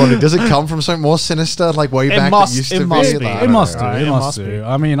 I'm just wondering, does it come from something more sinister, like way back? It must be. It must do.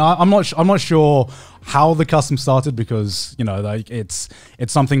 I mean, I'm not sure how the custom started because like it's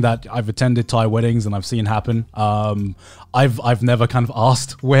something that I've attended Thai weddings and I've seen happen. I've never kind of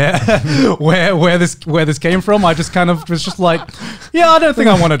asked where this came from. I just kind of was just like, I don't think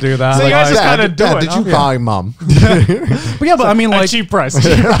I want to do that. So you guys just kind of do it. Did you buy, Mum? But I mean, like cheap price.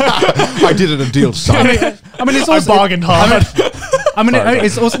 I did it a deal, son. I mean, it's also bargained hard.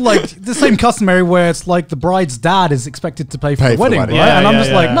 It's also like the same customary where it's like the bride's dad is expected to pay for the wedding, right? Yeah, and I'm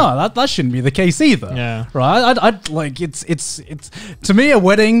just like, no, that shouldn't be the case either. Yeah. Right. I'd like it's to me a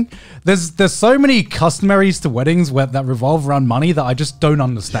wedding. There's so many customaries to weddings that revolve around money that I just don't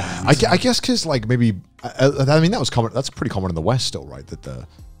understand. I guess because like maybe I mean that was common. That's pretty common in the West still, right? That the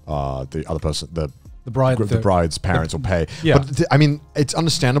other person, the the bride's parents will pay. Yeah. But I mean, it's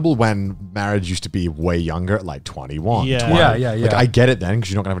understandable when marriage used to be way younger, like 21, 20. Yeah. Like, I get it then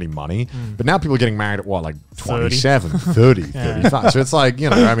because you're not going to have any money. But now people are getting married at what, like 27, 30, 35. So it's like, you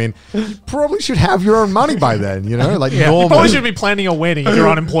know, I mean, you probably should have your own money by then, you know? Like you probably should be planning a wedding if you're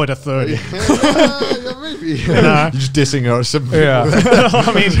unemployed at 30. Maybe. You're just dissing us. I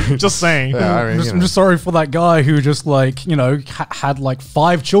mean, just saying. Yeah, I mean, I'm just sorry for that guy who just like, you know, had like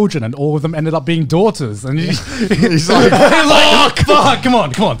 5 children and all of them ended up being daughters. And he's like, fuck, come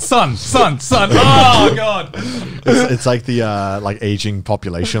on, son. Oh, God. It's like the like aging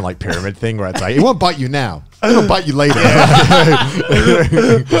population, like pyramid thing where it's like, it won't bite you now. It'll bite you later.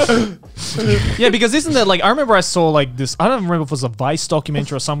 Yeah, because isn't there like, I remember I saw like this, I don't remember if it was a Vice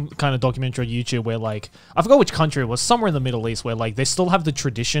documentary or some kind of documentary on YouTube where like, I forgot which country it was, somewhere in the Middle East where like they still have the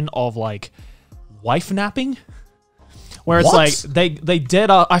tradition of like wife napping. Where it's like they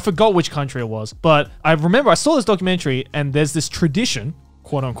dead I forgot which country it was, but I remember I saw this documentary and there's this tradition,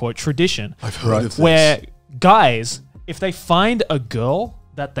 quote unquote tradition, I've heard of this, where guys, if they find a girl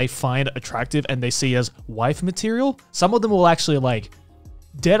that they find attractive and they see as wife material, some of them will actually like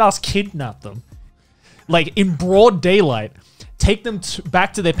dead ass kidnap them, like in broad daylight, take them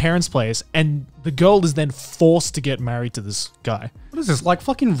back to their parents' place, and the girl is then forced to get married to this guy. What is this, like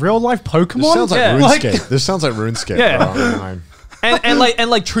fucking real life Pokemon? This sounds like RuneScape. This sounds like RuneScape. Yeah. and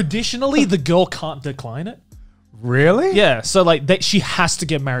like traditionally, the girl can't decline it. Really? Yeah. So like she has to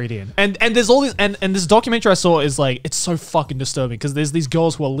get married in, and there's all these, and this documentary I saw is like, it's so fucking disturbing because there's these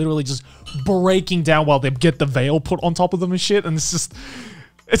girls who are literally just breaking down while they get the veil put on top of them and shit, and it's just.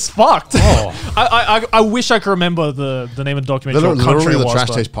 It's fucked. Oh. I wish I could remember the name of the documentary. Literally, the Trash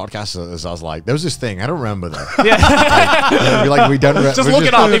Taste podcast. As I was like, there was this thing. I don't remember that. Yeah, like we don't. Just look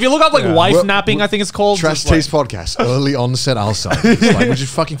it up. If you look up like wife napping, I think it's called Trash Taste podcast. Early onset Alzheimer's. Like, we're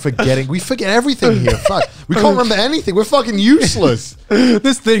just fucking forgetting. We forget everything here. Fuck. We can't remember anything. We're fucking useless.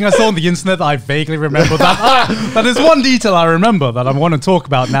 This thing I saw on the internet that I vaguely remember. That is one detail I remember that I want to talk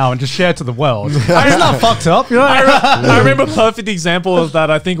about now and just share to the world. Isn't that fucked up? You know? I remember a perfect example of that.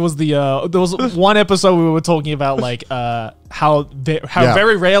 I think was there was one episode we were talking about like how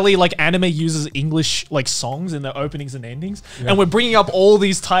very rarely like anime uses English like songs in their openings and endings, and we're bringing up all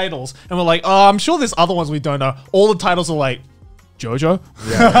these titles, and we're like, oh, I'm sure there's other ones we don't know. All the titles are like JoJo.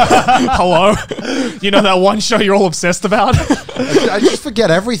 Yeah. Hello. You know that one show you're all obsessed about? I just forget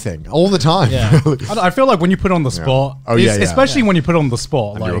everything all the time. Yeah. I feel like when you put on the spot, especially when you put on the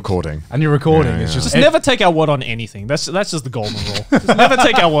spot, and like, you're recording. It's just never take our word on anything. That's just the golden rule. Just never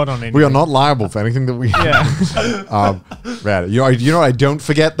take our word on anything. We are not liable for anything that we. You know what I don't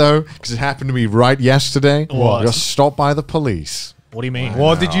forget though, because it happened to me right yesterday. What? I got stopped by the police. What do you mean?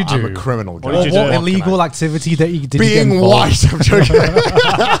 What did you do? I'm a criminal. What did you do? What illegal activity that you did? Being white. I'm joking.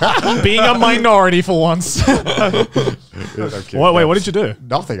 Being a minority for once. Okay, wait, what did you do?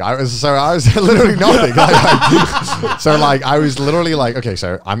 Nothing. I was literally nothing. I was literally like, okay,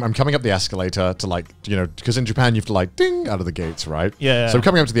 so I'm coming up the escalator to like, you know, because in Japan you have to like ding out of the gates, right? Yeah. So I'm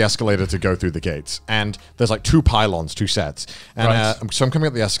coming up to the escalator to go through the gates, and there's like 2 pylons, 2 sets, and so I'm coming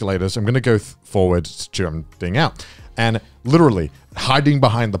up the escalators. I'm going to go forward to ding out. And literally hiding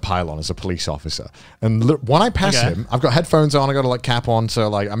behind the pylon is a police officer. And when I pass him, I've got headphones on, I got a like cap on, so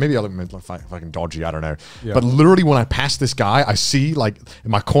like maybe I look fucking dodgy, I don't know. Yeah. But literally when I pass this guy, I see like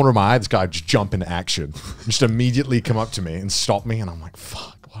in my corner of my eye, this guy just jump into action, just immediately come up to me and stop me, and I'm like,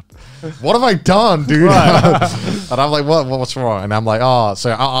 fuck. What have I done, dude? And I'm like, what's wrong? And I'm like, oh, so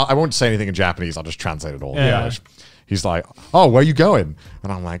I won't say anything in Japanese. I'll just translate it all in English. He's like, oh, where are you going?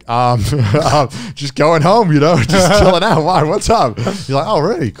 And I'm like, just going home, you know, just chilling out. Why? What's up? He's like, oh,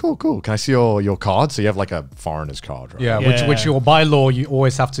 really? Cool. Can I see your card? So you have like a foreigner's card, right? Yeah. Which your by law, you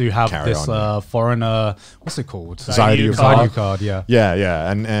always have to have this foreigner, what's it called? Zairyu card. Yeah.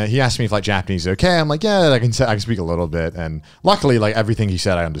 Yeah. And he asked me if like Japanese is okay. I'm like, yeah, I can speak a little bit. And luckily, like everything he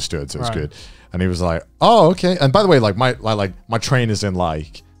said, I understood. So it's good. And he was like, oh, okay. And by the way, like my train is in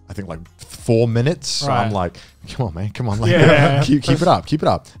like, I think like 4 minutes. So I'm like, come on, man, come on. Like, keep it up.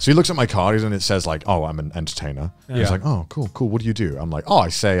 So he looks at my card and it says like, oh, I'm an entertainer. Yeah. He's like, oh, cool. What do you do? I'm like, oh, I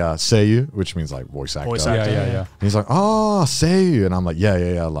say you, which means like voice actor. Yeah. And he's like, oh, you. And I'm like,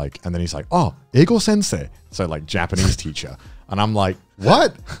 yeah. Like, and then he's like, oh, Eigo sensei. So like Japanese teacher. And I'm like,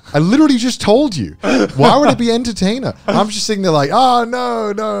 what? I literally just told you. Why would it be entertainer? I'm just sitting there like, oh,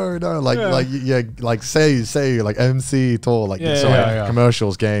 no. Like say, like MC, tour, like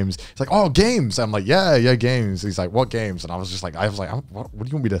commercials, games. It's like, oh, games. I'm like, yeah, games. He's like, what games? And I was like, what do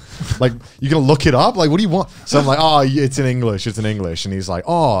you want me to, like, you gonna look it up? Like, what do you want? So I'm like, oh, it's in English. And he's like,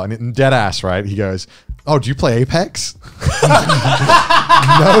 oh, and in dead ass, right? He goes, oh, do you play Apex?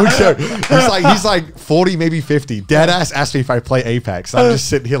 No joke. He's like 40, maybe 50. Deadass asked me if I play Apex. I'm just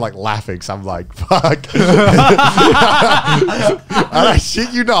sitting here like laughing. So I'm like, fuck. And I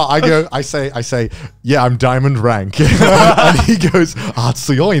shit you not. I say, yeah, I'm diamond rank. And he goes,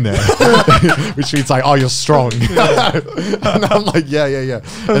 which means like, oh, you're strong. And I'm like, yeah.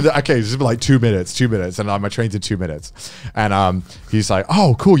 And okay, this has been like 2 minutes. And my train's in 2 minutes. And he's like,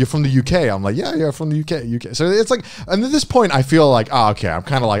 oh, cool, you're from the UK. I'm like, yeah, from the UK. So it's like, and at this point, I feel like, oh, okay, I'm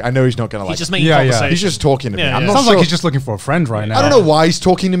kind of like, I know he's not going to like. He's just making conversation. He's just talking to me. I'm not Sounds sure. like he's just looking for a friend right now. I don't know why he's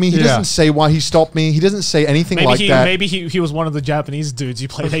talking to me. He doesn't say why he stopped me. He doesn't say anything like that. Maybe he was one of the Japanese dudes you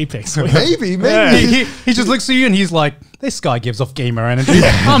played Apex with. maybe. Yeah. He just looks at you and he's like, this guy gives off gamer energy.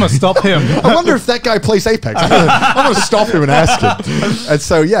 I'm going to stop him. I wonder if that guy plays Apex. I'm gonna stop him and ask him. And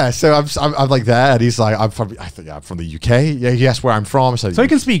so I'm like that. And he's like, I'm from the UK. Yeah, he asked where I'm from. So he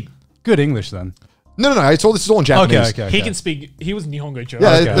can speak good English then. No. This is all in Japanese. Okay. He can speak. He was Nihongo Joe.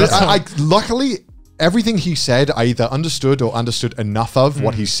 Yeah, I luckily everything he said, I either understood or understood enough of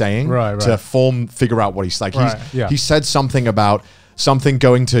what he's saying to figure out what he's like. He said something about something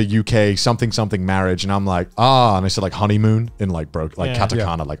going to UK, something marriage, and I'm like, and I said like honeymoon in like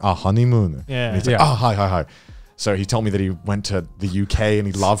katakana, like honeymoon. Yeah. And he's like, hi. So he told me that he went to the UK and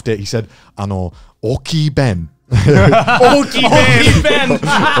he loved it. He said, Oki Ben. Oki Ben.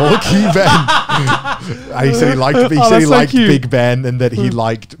 And he said he liked Big Ben and that he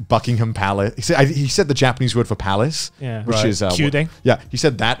liked Buckingham Palace. He said the Japanese word for palace, which is Kyuden. He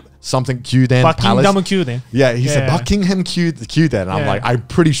said that something Kyuden Buckingham Palace. Kyuden. Yeah, he said Buckingham Kyuden. And I'm like, I'm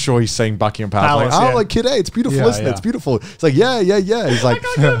pretty sure he's saying Buckingham Palace. Like Kyuden, it's beautiful, isn't it? It's beautiful. It's like, yeah. He's like,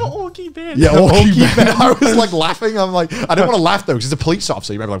 I got Oki Ben. Yeah, Oki Ben. I was like laughing. I'm like, I don't want to laugh though because he's a police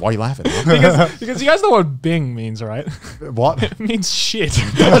officer. You're like, why are you laughing? because you guys know what Bing means, right? What? It means shit. So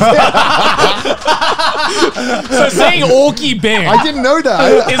saying Oki Bing, I didn't know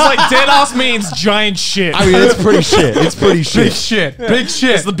that. It's like deadass means giant shit. I mean, it's pretty shit. It's pretty shit. Big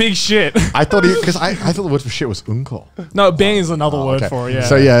shit. It's the big shit. I thought because I thought the word for shit was unko. No, Bing is another word for it. Yeah.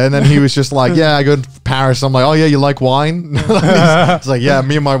 So and then he was just like, yeah, I go to Paris. I'm like, oh yeah, you like wine? It's like, yeah,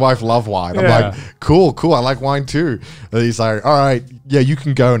 me and my wife love wine. I'm like, cool. I like wine too. And he's like, all right, yeah, you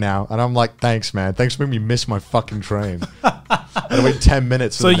can go now. And I'm like, thanks, man. Thanks for making me miss my fucking train. And I wait 10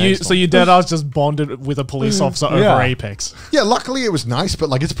 minutes. So you deadass just bonded with a police officer over Apex. Yeah, luckily it was nice, but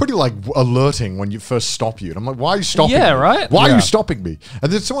like it's pretty like alerting when you first stop you. And I'm like, why are you stopping me? Right? Why are you stopping me?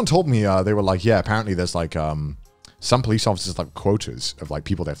 And then someone told me they were like, yeah, apparently there's like some police officers like quotas of like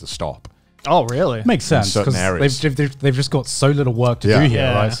people they have to stop. Oh, really? Makes sense because they've just got so little work to do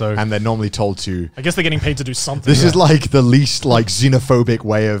here, right? So and they're normally told to. I guess they're getting paid to do something. This is like the least like xenophobic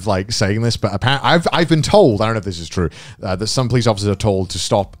way of like saying this, but apparently I've been told, I don't know if this is true, that some police officers are told to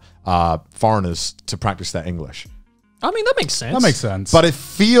stop foreigners to practice their English. I mean, that makes sense. But it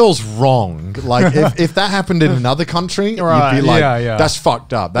feels wrong. Like if that happened in another country, you'd be like, that's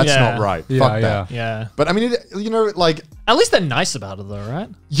fucked up. That's not right. Fuck that. Yeah. But I mean, like. At least they're nice about it though, right?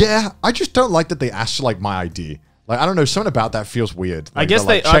 Yeah. I just don't like that they asked for like my ID. Like, I don't know, something about that feels weird. Like, I guess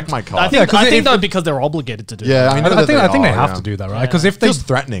they check my card. I think though because they're obligated to do that. I think they have to do that, right? Because if they feels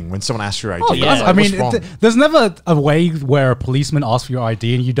threatening when someone asks your ID. Oh, yeah. I mean, there's never a way where a policeman asks for your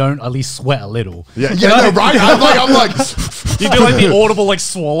ID and you don't at least sweat a little. Yeah, no, right? I'm like you do like the audible like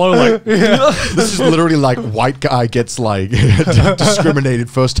swallow, like this is literally like white guy gets like discriminated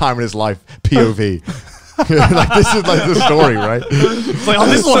first time in his life, POV. Like this is like the story, right? It's like,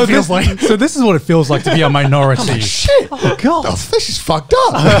 this is what it feels like. So this is what it feels like to be a minority. I'm like, shit! Oh god, this is fucked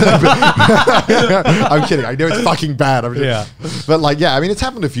up. I'm kidding. I know it's fucking bad. But like, I mean, it's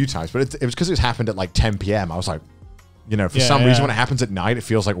happened a few times, but it was because it's happened at like 10 p.m. I was like, for some reason when it happens at night, it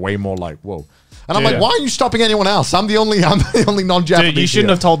feels like way more like whoa. And I'm like, why are you stopping anyone else? I'm the only non-Japanese. Dude, you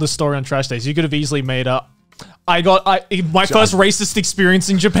shouldn't have told this story on Trash Days. You could have easily made up. My first racist experience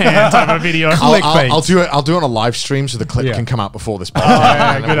in Japan type of video. I'll do it on a live stream so the clip can come out before this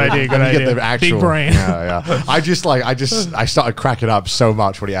podcast. Good idea. Get the actual, big brain. I started cracking up so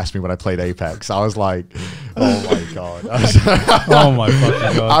much when he asked me when I played Apex. I was like, oh my god. Oh my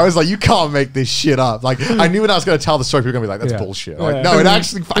fucking god. I was like, you can't make this shit up. Like, I knew when I was going to tell the story, people were going to be like, that's bullshit. Like, no, it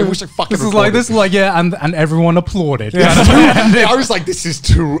actually, I wish I fucking This is like, and everyone applauded. I was like, this is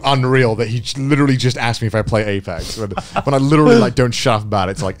too unreal that he literally just asked me if I play Apex when I literally like don't shut up about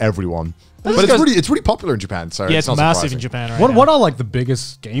it to like everyone. But it's really popular in Japan. So it's massive in Japan right now. What are like the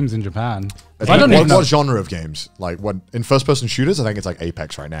biggest games in Japan? I don't know what genre of games. Like what in first person shooters, I think it's like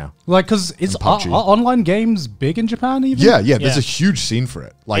Apex right now. Like because it's are online games big in Japan even? Yeah. There's a huge scene for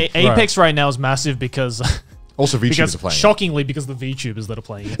it. Like Apex right now is massive because Also, VTubers are playing shockingly, because the VTubers that are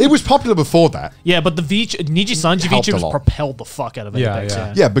playing it. It was popular before that. Yeah, but the Niji-Sanji VTubers propelled the fuck out of Apex.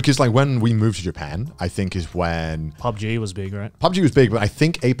 Yeah, because like when we moved to Japan, I think is when PUBG was big, right? PUBG was big, but I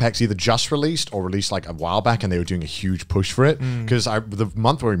think Apex either just released or released like a while back, and they were doing a huge push for it. Because the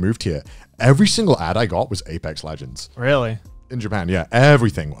month where we moved here, every single ad I got was Apex Legends. Really? In Japan, yeah,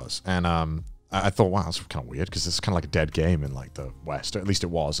 everything was. And I thought, wow, that's kind of weird because it's kind of like a dead game in like the West, or at least it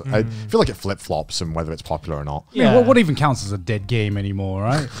was. I feel like it flip-flops and whether it's popular or not. Yeah, what even counts as a dead game anymore,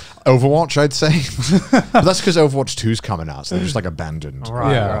 right? Overwatch, I'd say. But that's because Overwatch 2's coming out, so they're just like abandoned.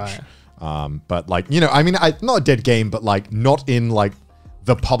 Right. But like, you know, I mean, not a dead game, but like not in like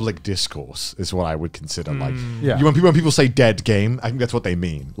the public discourse is what I would consider. Like, when people say dead game, I think that's what they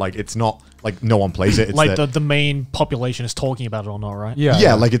mean. Like, it's not like no one plays it. It's like the main population is talking about it or not, right?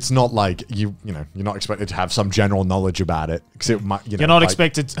 Yeah. Like it's not like you know, you're not expected to have some general knowledge about it because it might. You know, you're not like,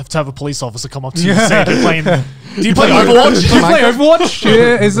 expected to have a police officer come up to you and say, "Do you play Overwatch? Do you play Overwatch?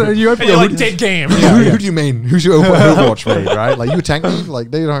 Yeah, you're like dead game." Who do you mean? Who's your Overwatch main? Right? Like you attack me? Like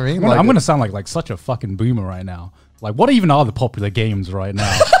they know what I mean? Like, I'm gonna sound like such a fucking boomer right now. Like, what even are the popular games right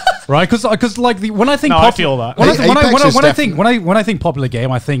now? Right? Because like when I think I feel that when I think popular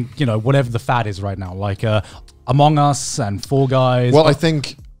game, I think, you know, whatever the fad is right now, like Among Us and Fall Guys. Well, I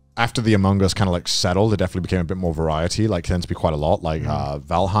think after the Among Us kind of like settled, it definitely became a bit more variety. Like tends to be quite a lot. Like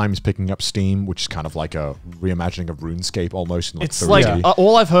Valheim's picking up steam, which is kind of like a reimagining of RuneScape almost. In, like, it's like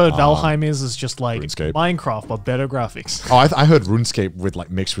all I've heard Valheim is just like RuneScape. Minecraft but better graphics. Oh, I heard RuneScape with like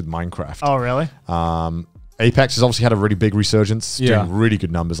mixed with Minecraft. Oh, really? Apex has obviously had a really big resurgence, doing really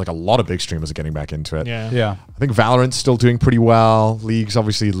good numbers. Like a lot of big streamers are getting back into it. Yeah. I think Valorant's still doing pretty well. League's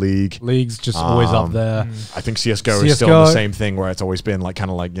obviously League. League's just always up there. I think CSGO is still the same thing where it's always been like kind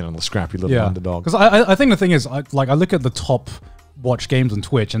of like, you know, the scrappy little underdog. Because I think the thing is, I look at the top watch games on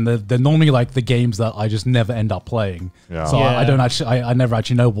Twitch, and they're normally like the games that I just never end up playing. Yeah. So I never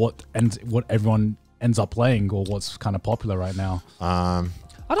actually know what everyone ends up playing or what's kind of popular right now.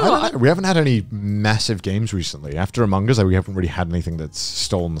 I don't know. We haven't had any massive games recently. After Among Us, we haven't really had anything that's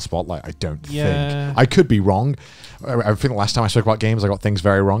stolen the spotlight, I don't think. I could be wrong. I think the last time I spoke about games, I got things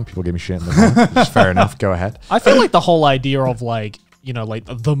very wrong. People gave me shit in the wrong. Which is fair enough. Go ahead. I feel like the whole idea of like, you know, like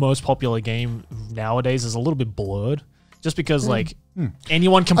the most popular game nowadays is a little bit blurred. Just because like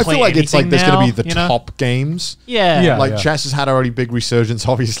anyone can play anything. I feel like it's like there's going to be the top games. Like chess has had a already big resurgence,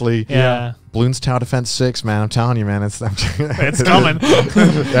 obviously. Bloons Tower Defense 6, man. I'm telling you, man. It's coming.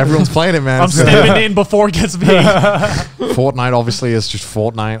 Everyone's playing it, man. I'm stepping in before it gets big. Fortnite obviously is just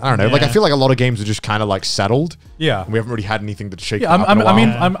Fortnite. I don't know. Like I feel like a lot of games are just kind of like settled. Yeah. And we haven't really had anything to shake I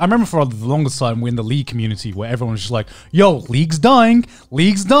remember for the longest time we're in the League community where everyone was just like, yo, League's dying.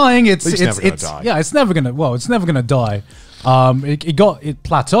 League's dying. It's never gonna die. Yeah, it's never gonna die. It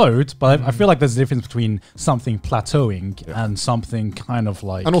plateaued, but I feel like there's a difference between something plateauing and something kind of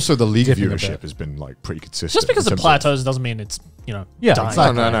like. And also, the League viewership has been like pretty consistent. Just because it plateaus doesn't mean it's, you know, dying.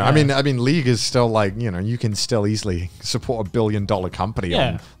 Exactly. No. I mean, League is still like, you know, you can still easily support $1 billion company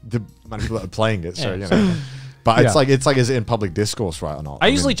on the amount of people that are playing it. So you know. But it's like is it in public discourse, right or not? I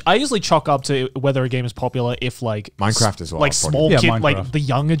usually chalk up to whether a game is popular if like Minecraft as well, like small kid, like the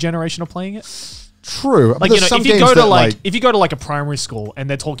younger generation are playing it. True. Like, you know, if you go to like a primary school and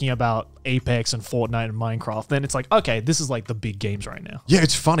they're talking about Apex and Fortnite and Minecraft, then it's like, okay, this is like the big games right now. Yeah,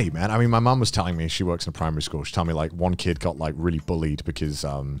 it's funny, man. I mean, my mum was telling me, she works in a primary school. She told me like one kid got like really bullied because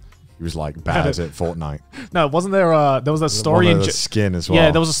he was like bad at Fortnite. No, wasn't there there was a story in skin as well.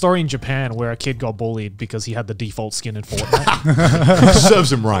 Yeah, there was a story in Japan where a kid got bullied because he had the default skin in Fortnite.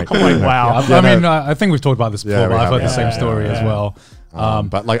 Serves him right. I'm like, wow. I think we've talked about this before, but I've heard the same story as well.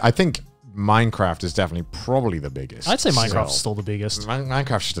 But like, I think Minecraft is definitely probably the biggest. I'd say Minecraft's still the biggest.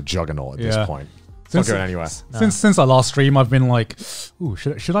 Minecraft's just a juggernaut at this point. It's not going anywhere. Since our last stream, I've been like, "Ooh,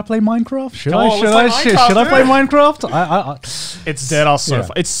 should I play Minecraft? Should I play Minecraft?" It's dead off so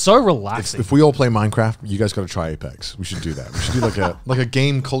far. It's so relaxing. If we all play Minecraft, you guys got to try Apex. We should do that. We should do like a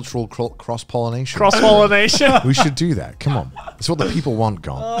game cultural cross pollination. Cross pollination. We should do that. Come on, it's what the people want.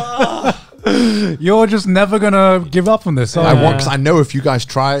 Gone. You're just never gonna give up on this. I want, because I know if you guys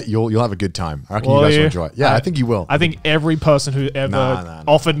try it, you'll have a good time. I reckon you guys will enjoy it. Yeah, I think you will. I think every person who ever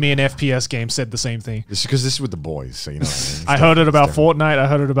offered me an FPS game said the same thing. It's because this is with the boys, so you know. What I mean? I heard it about Fortnite. I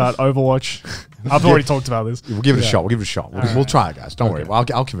heard it about Overwatch. I've already talked about this. We'll give it a shot. We'll give it a shot. We'll try it, guys. Don't worry.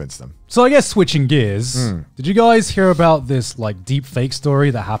 I'll convince them. So I guess switching gears. Did you guys hear about this like deep fake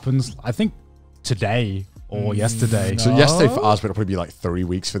story that happens? I think today. Or yesterday. So yesterday for us, but it'll probably be like 3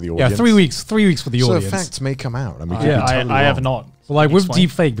 weeks for the audience. Yeah, 3 weeks. 3 weeks for the audience. So facts may come out. I mean, I have not. Well, like with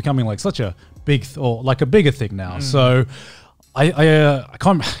deepfake becoming like such a big, or like a bigger thing now. So I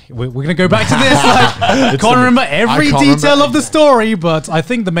can't. We're gonna go back to this. I can't remember every detail of the story, but I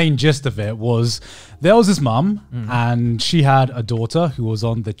think the main gist of it was there was his mum, and she had a daughter who was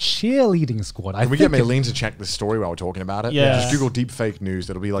on the cheerleading squad. Can we get Maylene to check this story while we're talking about it? Yeah. Just Google deepfake news.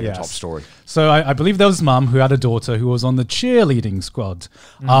 That'll be like a top story. So I believe there was his mum who had a daughter who was on the cheerleading squad,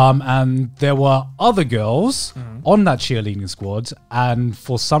 and there were other girls on that cheerleading squad, and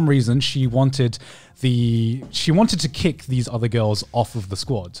for some reason she wanted to kick these other girls off of the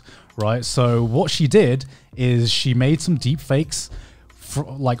squad, right? So what she did is she made some deep fakes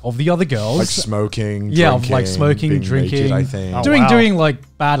of the other girls, like smoking, drinking, naked, I think. doing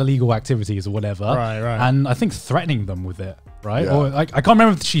like bad illegal activities or whatever, right, and I think threatening them with it, right? Or I can't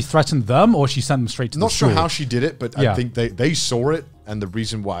remember if she threatened them or she sent them straight to the school. Not sure how she did it, but I think they saw it, and the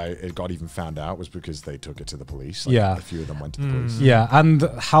reason why it got even found out was because they took it to the police. A few of them went to the police. Yeah, and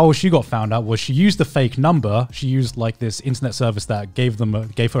how she got found out was she used a fake number. She used like this internet service that gave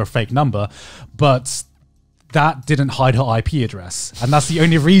her a fake number, but that didn't hide her IP address, and that's the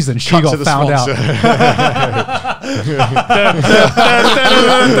only reason she got found out.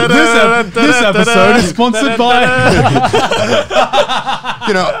 This episode is sponsored by.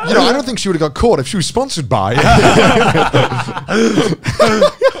 you know, I don't think she would have got caught if she was sponsored by. I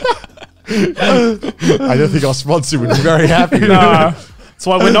don't think our sponsor would be very happy. No. That's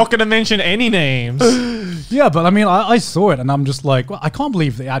why we're not going to mention any names. Yeah, but I mean, I saw it and I'm just like, well, I can't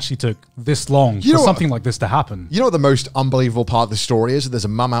believe they actually took this long for something like this to happen. You know what the most unbelievable part of the story is? There's a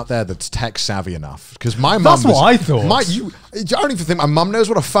mum out there that's tech savvy enough. Because my mum. That's what I thought. I don't even think my mum knows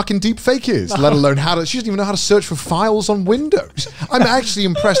what a fucking deep fake is, let alone she doesn't even know how to search for files on Windows. I'm actually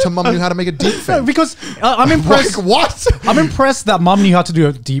impressed her mum knew how to make a deep fake. No, because I'm impressed. Like, what? I'm impressed that mum knew how to do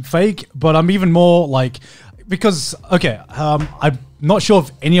a deep fake, but I'm even more like, because, okay, I'm not sure if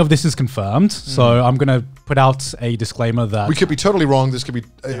any of this is confirmed, so I'm going to put out a disclaimer that we could be totally wrong. This could be.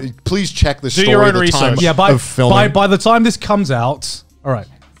 Please check the story. Do your own research. Yeah, by the time this comes out, all right.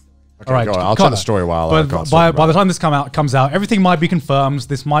 Okay, all right, I'll tell the story while. By the time this comes out, everything might be confirmed.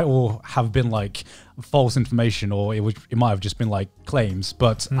 This might all have been like false information, or it might have just been like claims.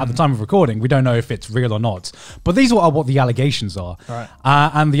 But at the time of recording, we don't know if it's real or not. But these are what the allegations are. Right.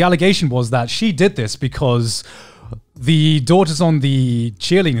 And the allegation was that she did this because the daughters on the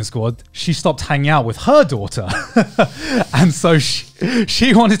cheerleading squad, she stopped hanging out with her daughter. And so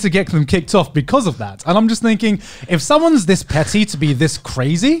she wanted to get them kicked off because of that. And I'm just thinking, if someone's this petty to be this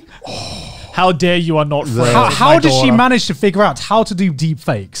crazy, how dare you are not friends how did she manage to figure out how to do deep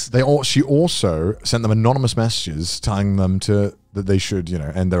fakes? She also sent them anonymous messages telling them that they should,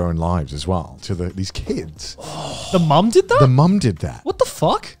 end their own lives as well to these kids. The mum did that? The mum did that. What the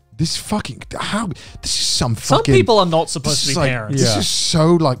fuck? This is some people are not supposed to be parents. This is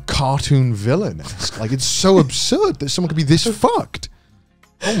so like cartoon villain-esque. Like it's so absurd that someone could be this fucked.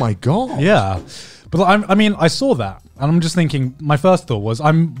 Oh my God. Yeah. But I mean, I saw that and I'm just thinking, my first thought was,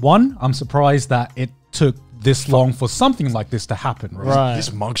 I'm surprised that it took this long for something like this to happen. Right. This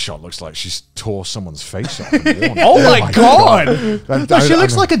mugshot looks like she's tore someone's face off. Oh my God. She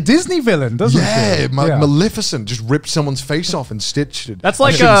looks like a Disney villain, doesn't she? Yeah, Maleficent just ripped someone's face off and stitched it. That's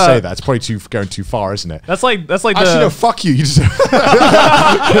like I shouldn't say that. It's probably going too far, isn't it? That's like actually, no, fuck you. You just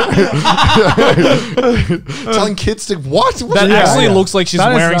telling kids to what? That actually looks like she's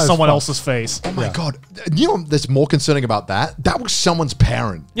wearing someone else's face. Oh my God. You know what's more concerning about that? That was someone's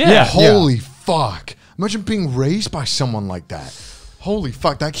parent. Yeah. Holy fuck. Imagine being raised by someone like that. Holy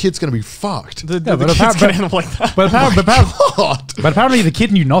fuck, that kid's gonna be fucked. The kid's gonna end up like that. But apparently the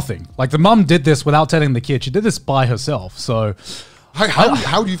kid knew nothing. Like the mum did this without telling the kid. She did this by herself. So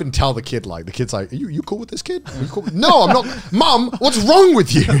how do you even tell the kid? Like the kid's like, you cool with this kid? Are you cool? No, I'm not. Mum, what's wrong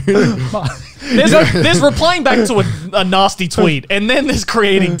with you? There's replying back to a nasty tweet, and then there's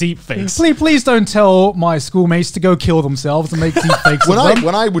creating deep fakes. Please don't tell my schoolmates to go kill themselves and make deep fakes. When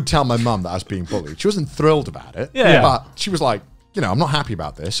I would tell my mum that I was being bullied, she wasn't thrilled about it. Yeah. But she was like, I'm not happy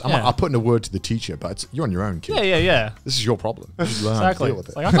about this. I'll put in a word to the teacher, but you're on your own, kid. Yeah. This is your problem. You just learn how to deal with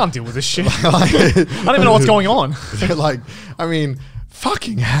it. Like, I can't deal with this shit. I don't even know what's going on.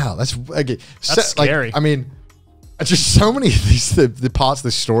 Fucking hell. That's okay. That's scary. Just so many of these the parts of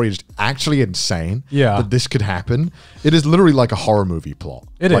this story are just actually insane. Yeah. That this could happen. It is literally like a horror movie plot.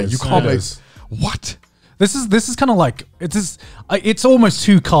 It is. You can't make what? This is kind of like it's almost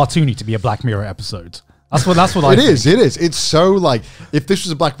too cartoony to be a Black Mirror episode. That's what I think. It is. It's so like, if this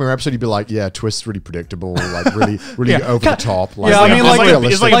was a Black Mirror episode, you'd be like, yeah, twist's really predictable, like really over the top. Like,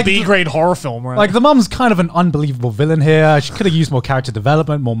 it's like a B-grade horror film, right? Like the mum's kind of an unbelievable villain here. She could have used more character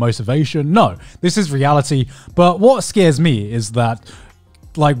development, more motivation. No, this is reality. But what scares me is that,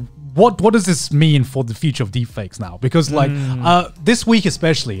 like, what does this mean for the future of deepfakes now? Because like this week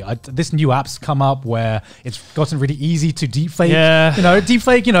especially, this new app's come up where it's gotten really easy to deepfake. Yeah.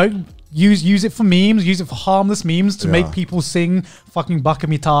 Deepfake. Use it for memes, use it for harmless memes to make people sing fucking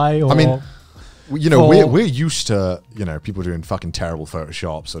Bakamitai. Or I mean, we're used to people doing fucking terrible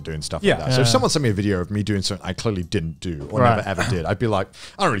photoshops or doing stuff like that. So if someone sent me a video of me doing something I clearly didn't do or never ever did, I'd be like,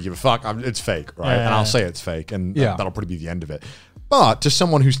 I don't really give a fuck. It's fake, right? And I'll say it's fake, and that'll probably be the end of it. But to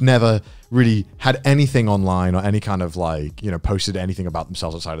someone who's never really had anything online or any kind of posted anything about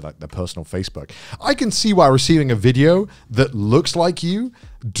themselves outside of their personal Facebook, I can see why receiving a video that looks like you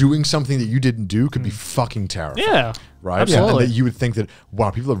doing something that you didn't do could be fucking terrifying. Yeah. Right? Absolutely. And that you would think that, wow,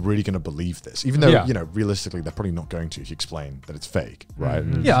 people are really going to believe this. Even though, realistically, they're probably not going to if you explain that it's fake, right?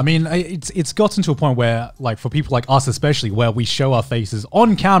 Yeah, I mean, it's gotten to a point where, like, for people like us especially, where we show our faces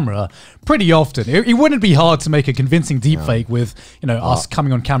on camera pretty often. It wouldn't be hard to make a convincing deepfake with, us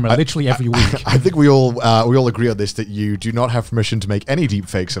coming on camera literally every week. I think we all agree on this, that you do not have permission to make any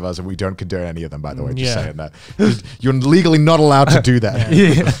deepfakes of us, and we don't condone any of them, by the way, just saying that. You're legally not allowed to do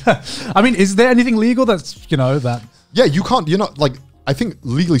that. I mean, is there anything legal that's, that... Yeah, you can't. You're not I think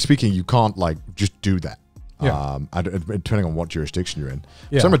legally speaking, you can't just do that. Yeah. Depending on what jurisdiction you're in.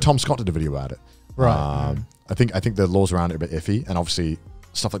 Yeah. So I remember Tom Scott did a video about it. Right. I think the laws around it are a bit iffy, and obviously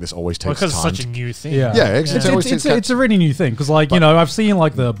stuff like this always takes because time. it's such a new thing. Yeah, it's a really new thing because, I've seen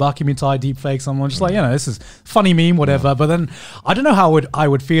the Bakamitai deepfakes. I'm just this is funny meme, whatever. But then I don't know how I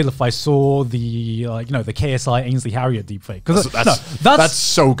would feel if I saw the the KSI Ainsley Harriet deepfake, because that's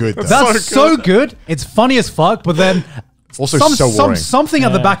so good. Though. That's so good. It's funny as fuck, but then. Also, something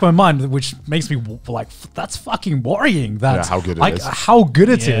at the back of my mind which makes me that's fucking worrying. That how good it is. How good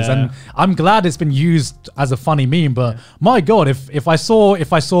it is, and I'm glad it's been used as a funny meme. But my God, if I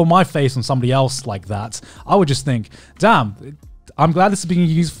saw my face on somebody else like that, I would just think, damn. I'm glad this is being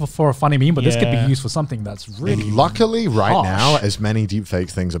used for a funny meme, but this could be used for something that's really luckily right harsh. now, as many deepfake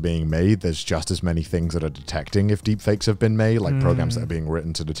things are being made, there's just as many things that are detecting if deepfakes have been made, like programs that are being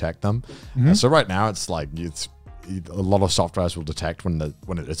written to detect them. So right now, it's a lot of softwares will detect when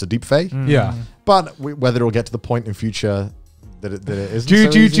it's a deep fake. But whether it'll get to the point in future that it isn't.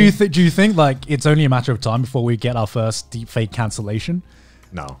 Do you think it's only a matter of time before we get our first deep fake cancellation?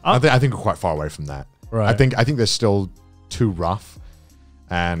 No, I think we're quite far away from that. Right. I think they're still too rough,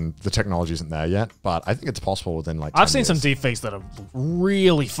 and the technology isn't there yet. But I think it's possible within I've seen some deep fakes that are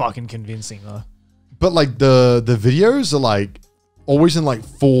really fucking convincing though. But the videos are always in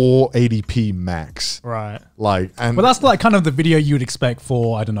 480p max, right? But that's kind of the video you would expect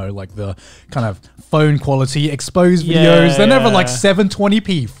for, I don't know, the kind of phone quality exposed videos. They're never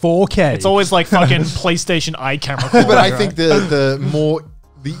 720p 4K. It's always fucking PlayStation eye camera. But I think the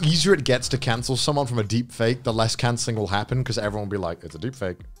easier it gets to cancel someone from a deep fake, the less canceling will happen, because everyone will be like, it's a deep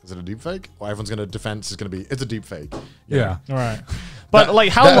fake. Is it a deep fake? Or everyone's going to defense is going to be, it's a deep fake. Yeah. All right. But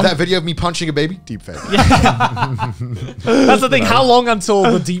how long? That video of me punching a baby? Deep fake. That's the thing. How long until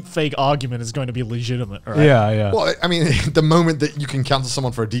the deep fake argument is going to be legitimate? Right? Yeah. Well, I mean, the moment that you can cancel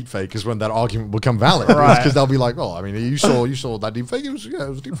someone for a deep fake is when that argument will become valid. Right. Because they'll be like, oh, I mean, you saw that deep fake? It was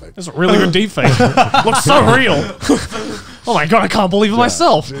a deep fake. It's a really good deep fake. Looks so real. Oh my God, I can't believe it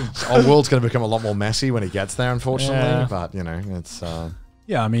myself. Our world's going to become a lot more messy when it gets there, unfortunately. But, it's...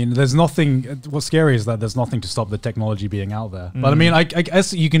 Yeah, I mean, there's nothing... What's scary is that there's nothing to stop the technology being out there. But I mean, I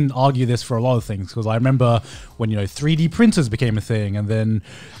guess you can argue this for a lot of things, because I remember when, 3D printers became a thing, and then...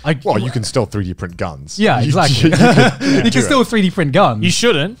 you can still 3D print guns. Yeah, exactly. You can still 3D print guns. You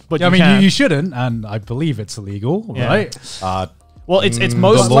shouldn't, but you shouldn't, and I believe it's illegal, right? Well, it's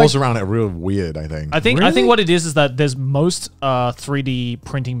most... The laws around it are real weird, I think. I think what it is that there's most 3D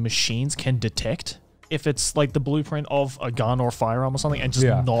printing machines can detect if it's the blueprint of a gun or firearm or something, and just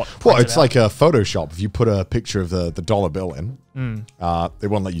not. Well, it's like a Photoshop. If you put a picture of the dollar bill in, they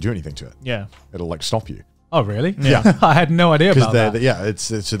won't let you do anything to it. Yeah, it'll stop you. Oh, really? Yeah. I had no idea about that.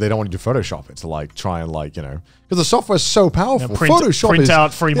 So they don't want you to Photoshop it to try and because the software is so powerful. Photoshop print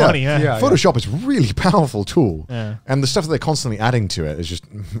out free money. Photoshop is a really powerful tool. Yeah. And the stuff that they're constantly adding to it is just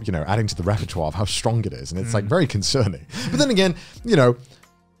adding to the repertoire of how strong it is, and it's very concerning. But then again,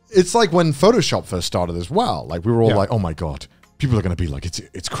 it's like when Photoshop first started as well. We were all like, oh my God, people are going to be like,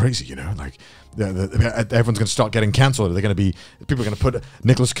 it's crazy, everyone's going to start getting cancelled. People are going to put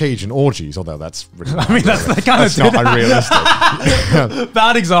Nicolas Cage in orgies, although that's really that's not unrealistic.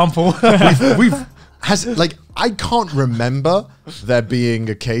 Bad example. I can't remember there being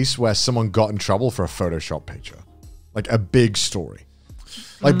a case where someone got in trouble for a Photoshop picture, a big story,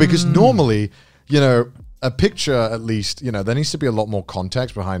 because normally, a picture, at least, there needs to be a lot more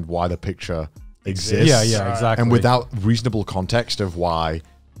context behind why the picture exists. Yeah, exactly. And without reasonable context of why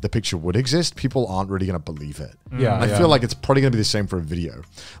the picture would exist, people aren't really going to believe it. Yeah, and I feel like it's probably going to be the same for a video.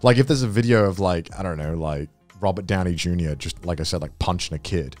 Like if there's a video of like, I don't know, like Robert Downey Jr. just, like I said, like punching a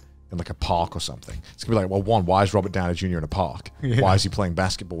kid in like a park or something. It's gonna be like, well, one, why is Robert Downey Jr. in a park? Why is he playing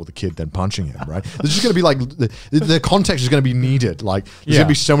basketball with a kid then punching him, right? There's just gonna be like, the context is gonna be needed. Like there's gonna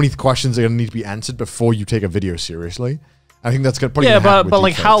be so many questions that are gonna need to be answered before you take a video seriously. I think that's gonna probably but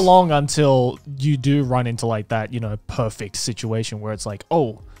like how long until you do run into like that, you know, perfect situation where it's like,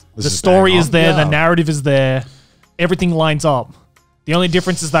 oh, the story is there, the narrative is there, everything lines up. The only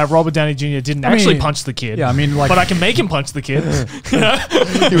difference is that Robert Downey Jr. didn't actually punch the kid. Yeah, I mean, like, but I can make him punch the kid.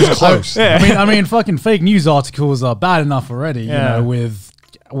 He was close. Yeah. I mean, fucking fake news articles are bad enough already. You know,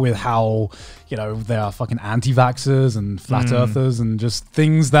 with how, you know, there are fucking anti-vaxxers and flat earthers and just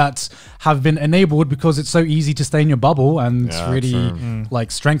things that have been enabled because it's so easy to stay in your bubble and really like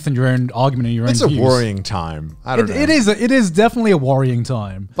strengthen your own argument and your own views. It's a worrying time. I don't know. It is definitely a worrying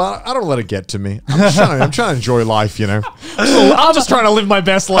time. But I don't let it get to me. I'm trying to enjoy life, you know. I'm just trying to live my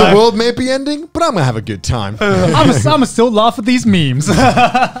best life. The world may be ending, but I'm going to have a good time. I'm still laugh at these memes.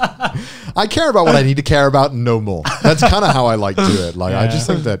 I care about what I need to care about, no more. That's kind of how I like to do it. Like I just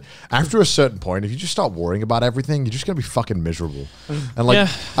think that after a certain point, if you just start worrying about everything, you're just gonna be fucking miserable. And like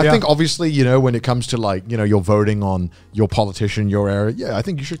I think obviously, you know, when it comes to like, you know, you're voting on your politician, your area, I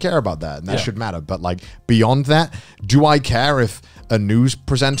think you should care about that and that should matter. But like beyond that, do I care if a news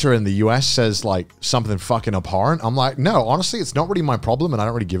presenter in the US says like something fucking abhorrent? I'm like, no, honestly, it's not really my problem and I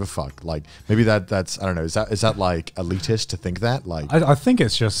don't really give a fuck. Like maybe that's I don't know, is that like elitist to think that? Like I think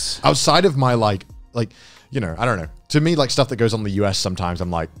it's just outside of my like you know, I don't know. To me, like stuff that goes on in the US sometimes I'm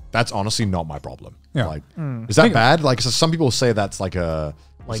like, that's honestly not my problem. Yeah. Like is that bad? Like so some people say that's like a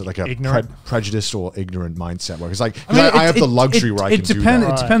prejudiced or ignorant mindset where it's like I have the luxury where I can do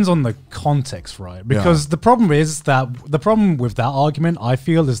that. It depends on the context, right? Because the problem with that argument, I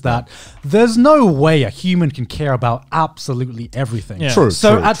feel, is that there's no way a human can care about absolutely everything. Yeah.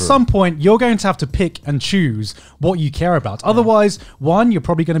 So at some point, you're going to have to pick and choose what you care about. Otherwise, one, you're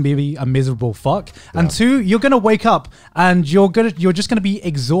probably going to be a miserable fuck, and two, you're going to wake up and you're just going to be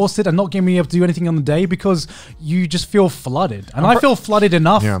exhausted and not going to be able to do anything on the day because you just feel flooded. And I feel flooded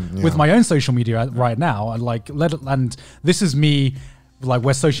enough with my own social media right now, and this is me, like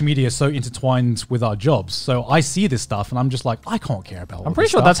where social media is so intertwined with our jobs. So I see this stuff and I'm just like, I can't care about. I'm pretty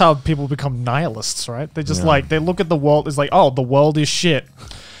sure that's how people become nihilists, right? They just like they look at the world as like, oh, the world is shit.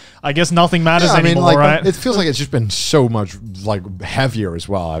 I guess nothing matters anymore, like, right? It feels like it's just been so much like heavier as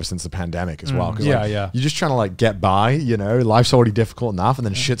well ever since the pandemic as well. You're just trying to like get by, you know, life's already difficult enough and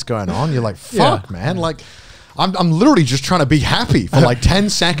then shit's going on. You're like, fuck, man, like. I'm literally just trying to be happy for like 10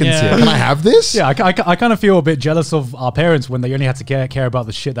 seconds here. Can I have this? Yeah, I kind of feel a bit jealous of our parents when they only had to care about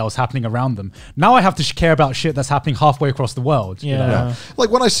the shit that was happening around them. Now I have to care about shit that's happening halfway across the world. Yeah. You know?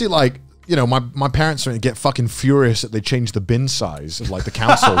 Like when I see like, you know, my parents are going to get fucking furious that they changed the bin size of like the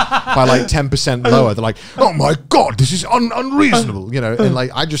council by like 10% lower. They're like, oh my God, this is unreasonable, you know? And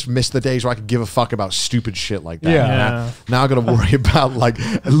like, I just miss the days where I could give a fuck about stupid shit like that. Yeah. Now I got to worry about like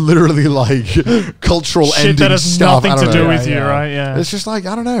literally like cultural shit ending that has stuff. nothing to do with you, right? Yeah. It's just like,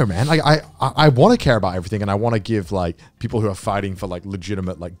 I don't know, man. Like I want to care about everything and I want to give like people who are fighting for like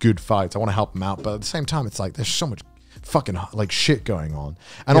legitimate, like good fights. I want to help them out. But at the same time, it's like, there's so much fucking like shit going on,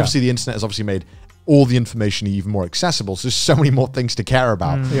 and obviously the internet has obviously made all the information even more accessible, so there's so many more things to care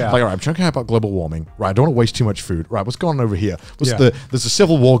about. Like, all right, I'm trying to care about global warming, right? I don't want to waste too much food, right? What's going on over here? There's a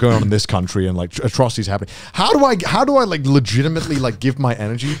civil war going on in this country and like atrocities happening. How do I like legitimately like give my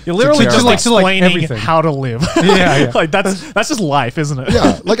energy? You're literally just like explaining everything. how to live. Yeah. Like that's just life, isn't it?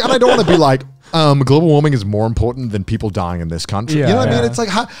 Yeah, like, and I don't want to be like, global warming is more important than people dying in this country. You know what I mean? It's like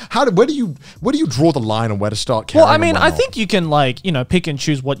where do you draw the line on where to start caring? Well, I mean, I think you can like, you know, pick and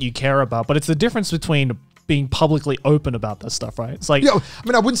choose what you care about, but it's the difference between being publicly open about this stuff, right? It's like, I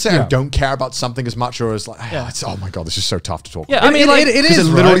mean, I wouldn't say I don't care about something as much, or as like, oh my God, this is so tough to talk about. I mean, like, it is,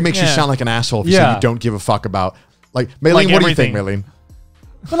 it literally makes you sound like an asshole if you say you don't give a fuck about, like, Maylene, what do you think, Maylene?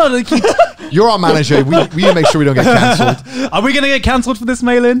 Well, no, you're our manager. We need to make sure we don't get cancelled. Are we going to get cancelled for this,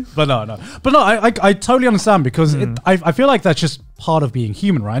 Maylin? But no. I totally understand because I feel like that's just part of being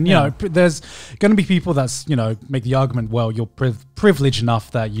human, right? And, you know, there's going to be people that's, you know, make the argument, well, you're privileged enough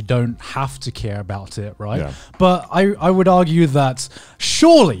that you don't have to care about it, right? Yeah. But I would argue that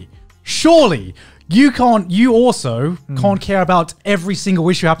surely you also can't care about every single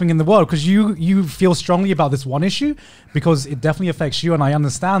issue happening in the world because you feel strongly about this one issue because it definitely affects you, and I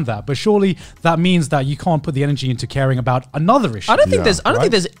understand that. But surely that means that you can't put the energy into caring about another issue. I don't think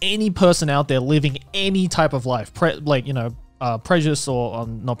there's any person out there living any type of life, prejudiced or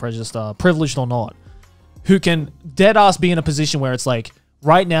not prejudiced, privileged or not, who can dead ass be in a position where it's like,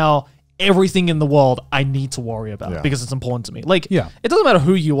 right now, everything in the world I need to worry about because it's important to me. Like, it doesn't matter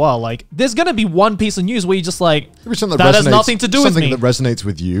who you are. Like, there's gonna be one piece of news where you just like that has nothing to do with me. Something that resonates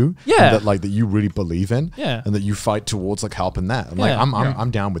with you, and that you really believe in, and that you fight towards like helping that. And like, I'm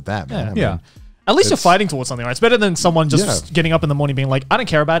down with that, man. I mean, at least you're fighting towards something, right? It's better than someone just getting up in the morning being like, I don't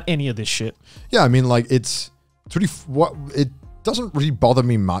care about any of this shit. Yeah, I mean, like it's really it doesn't really bother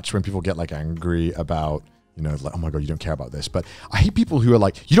me much when people get like angry about. You know, like, oh my God, you don't care about this. But I hate people who are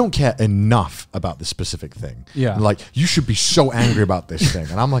like, you don't care enough about this specific thing. Yeah. And like, you should be so angry about this thing.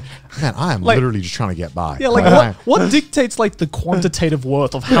 And I'm like, man, I am literally just trying to get by. Yeah, like what dictates like the quantitative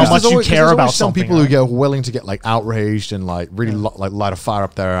worth of how much you care about something? Some people who get willing to get like outraged and like really like light a fire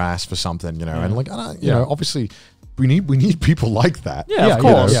up their ass for something, you know, and like, you know, obviously we need people like that. Yeah, of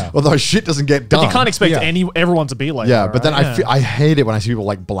course. You know? Although shit doesn't get done. But you can't expect everyone to be like that. Yeah, but then I hate it when I see people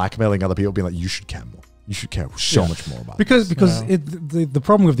like blackmailing other people being like, you should care more. You should care so much more about because the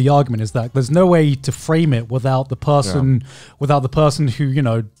problem with the argument is that there's no way to frame it without the person who, you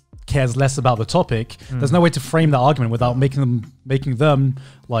know, cares less about the topic. There's no way to frame that argument without making them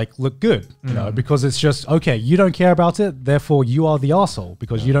like look good, you know, because it's just, okay, you don't care about it, therefore you are the arsehole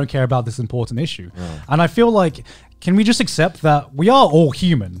because you don't care about this important issue. And I feel like, can we just accept that we are all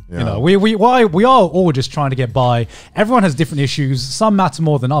human? You know, we are all just trying to get by. Everyone has different issues. Some matter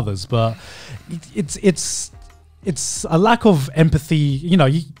more than others, but it's a lack of empathy. You know,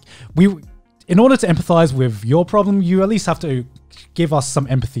 in order to empathize with your problem, you at least have to give us some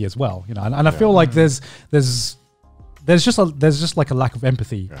empathy as well. You know, and I feel like there's just like a lack of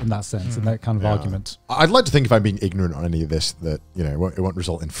empathy in that sense, in that kind of argument. I'd like to think if I'm being ignorant on any of this, that, you know, it won't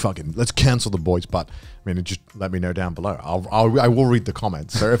result in fucking let's cancel the Boiis. But I mean, just let me know down below. I will read the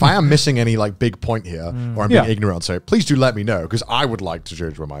comments. So if I am missing any like big point here, or I'm being ignorant, so please do let me know, because I would like to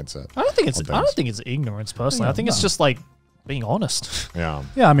judge your mindset. I don't think it's ignorance personally. I think it's just like being honest. Yeah.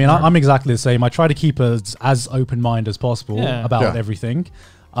 I mean, I'm exactly the same. I try to keep as open mind as possible about everything.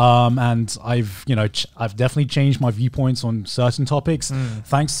 And I've definitely changed my viewpoints on certain topics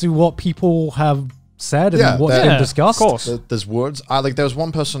thanks to what people have said and what's been discussed. Of course. There's words. There was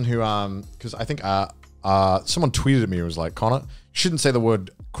one person who, because I think someone tweeted at me and was like, Connor, you shouldn't say the word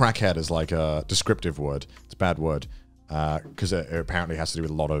crackhead as like a descriptive word. It's a bad word. Because it apparently has to do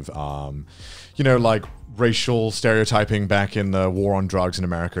with a lot of, you know, like racial stereotyping back in the war on drugs in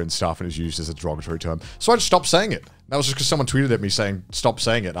America and stuff, and it's used as a derogatory term. So I just stopped saying it. That was just because someone tweeted at me saying, stop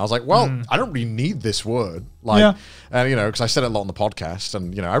saying it. And I was like, well, I don't really need this word. Like, and you know, because I said it a lot on the podcast,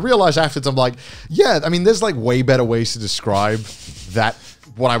 and, you know, I realized afterwards, I'm like, I mean, there's like way better ways to describe that,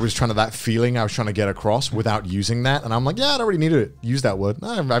 that feeling I was trying to get across without using that. And I'm like, I don't really need to use that word.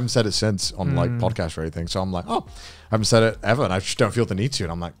 I haven't said it since on like podcast or anything. So I'm like, I haven't said it ever, and I just don't feel the need to.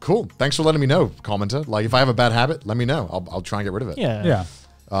 And I'm like, cool, thanks for letting me know, commenter. Like, if I have a bad habit, let me know. I'll try and get rid of it. Yeah.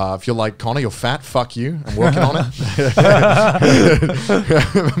 If you're like, Connor, you're fat, fuck you. I'm working on it.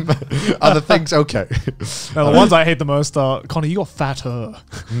 Other things, okay. No, the ones I hate the most are, Connor, you got fatter.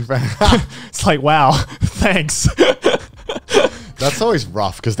 It's like, wow, thanks. That's always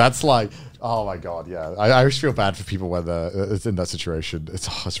rough, because that's like, oh my God, yeah. I always feel bad for people when it's in that situation.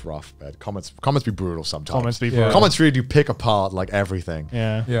 It's rough, man. Comments be brutal sometimes. Comments really do pick apart like everything.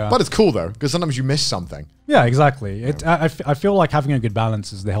 Yeah. But it's cool though, because sometimes you miss something. Yeah, exactly. I feel like having a good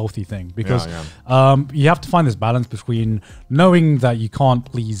balance is the healthy thing, because you have to find this balance between knowing that you can't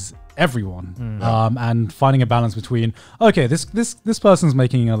please everyone, and finding a balance between, okay, this person's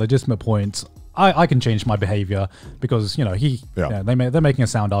making a legitimate point. I can change my behavior because, you know, they're making a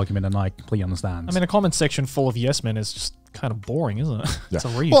sound argument, and I completely understand. I mean, a comment section full of yes men is just kind of boring, isn't it? It's a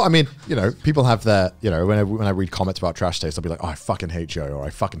read. Well, I mean, you know, people have that, you know, when I read comments about trash taste, they'll be like, oh, I fucking hate Joe, or I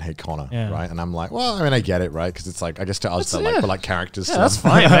fucking hate Connor, right? And I'm like, well, I mean, I get it, right? Because it's like, I guess to us, we're like characters. Yeah, that's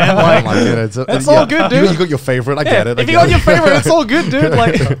fine, man. Like, it's all good, dude. You got your favorite, I get it. If you got your favorite, it's all good, dude.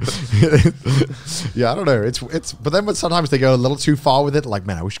 Like, I don't know. It's, but then sometimes they go a little too far with it. Like,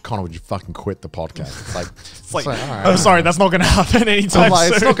 man, I wish Connor would just fucking quit the podcast. It's like, all right, I'm sorry, that's not going to happen anytime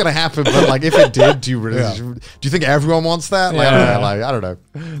soon. It's not going to happen, but like, if it did, do you think everyone wants that? Like, I don't know.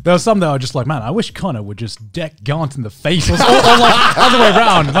 There are some that are just like, man, I wish Connor would just deck Gaunt in the face, or like other way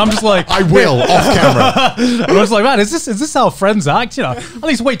around. And I'm just like, I will off camera. And I was like, man, is this how friends act? You know, at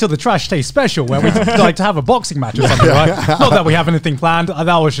least wait till the Trash Taste special where we like to have a boxing match or something, right? Not that we have anything planned.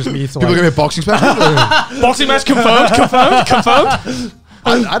 That was just me. People gonna be a boxing match. Boxing match confirmed.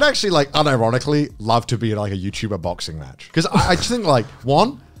 I'd actually, like, unironically love to be in like a YouTuber boxing match, because I just think, like,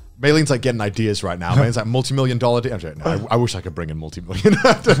 one, Mayleen's like getting ideas right now. Mayleen's like multi-million-dollar deal. I wish I could bring in multi-million.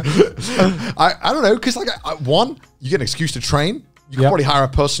 I don't know, because like, one, you get an excuse to train. You could probably hire a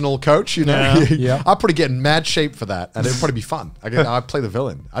personal coach, you know? Yeah. I'd probably get in mad shape for that, and it'd probably be fun. I'd play the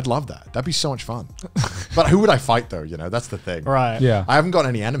villain. I'd love that. That'd be so much fun. But who would I fight, though? You know, that's the thing. Right. Yeah. I haven't got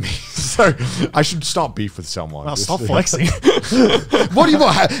any enemies, so I should start beef with someone. Well, stop flexing. What do you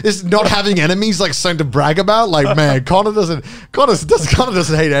want? Is not having enemies like something to brag about? Like, man, Connor doesn't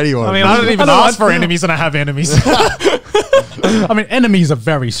hate anyone. I mean, I don't even ask for enemies, and I have enemies. I mean, enemies are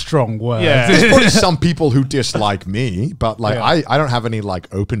very strong words. Yeah. There's probably some people who dislike me, but like I don't have any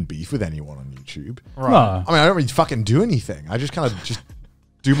like open beef with anyone on YouTube. Right. No. I mean, I don't really fucking do anything. I just kind of just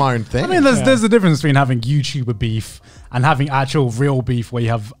do my own thing. I mean, there's a difference between having YouTuber beef and having actual real beef where you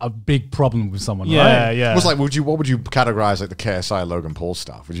have a big problem with someone, right? Yeah. It was like, what would you categorize like the KSI Logan Paul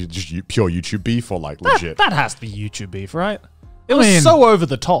stuff? Would you just pure YouTube beef or like legit? That has to be YouTube beef, right? It was so over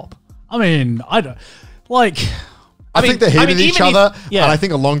the top. I mean, I don't like. I think they hated each other, and I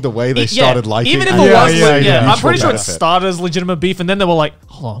think along the way they started liking. Even if it was, I'm pretty sure it started as legitimate beef, and then they were like,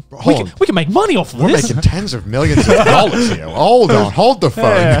 "Hold on, we can make money off of this. We're making tens of millions of dollars here. Hold on, hold the phone."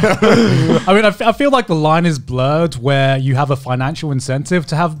 I mean, I feel like the line is blurred where you have a financial incentive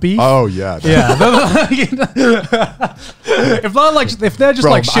to have beef. Oh yeah, if they're just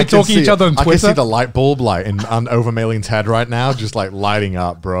like shit talking each other on Twitter, I can see the light bulb light on Over Mailing's head right now, just like lighting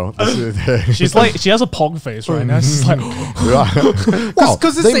up, bro. She's like, she has a pog face right now. She's like, well,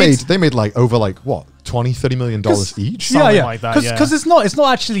 they made like over like what $20-30 million each. Something like that. Because it's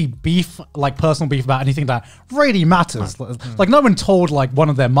not actually beef, like personal beef about anything that really matters. Like no one told like one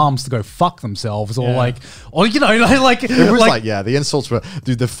of their moms to go fuck themselves or you know like it was like the insults were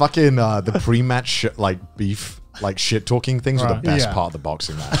the fucking the pre-match like beef. Like shit talking things were the best part of the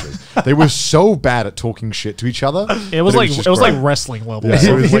boxing matches. They were so bad at talking shit to each other. It was like wrestling level. Yeah,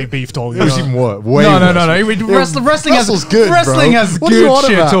 it was like beef talking. It was even worse. No. Wrestling has good. Wrestling has good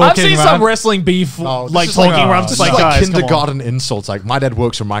shit talking. I've seen some wrestling beef like talking around. Just like guys, kindergarten insults. Like my dad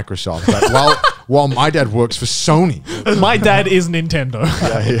works for Microsoft. Like, well, my dad works for Sony. My dad is Nintendo.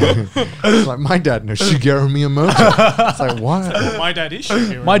 It's like my dad knows Shigeru Miyamoto. It's like what? My dad is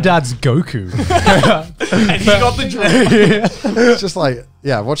Shigeru. My dad's Goku. And he got the job. It's just like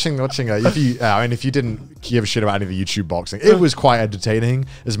watching. If you didn't give a shit about any of the YouTube boxing, it was quite entertaining.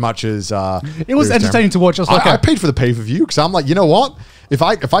 As much as it was entertaining to watch. I paid for the pay per view because I'm like, you know what? If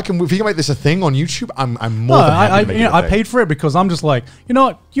you can make this a thing on YouTube, I'm more than happy to make it a thing. I paid for it because I'm just like, you know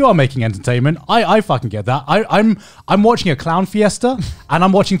what? You are making entertainment. I fucking get that. I'm watching a clown fiesta and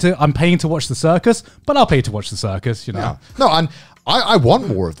I'm paying to watch the circus, but I'll pay to watch the circus. You know? Yeah. No, and I want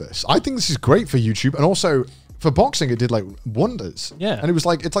more of this. I think this is great for YouTube, and also for boxing, it did like wonders. Yeah, and it's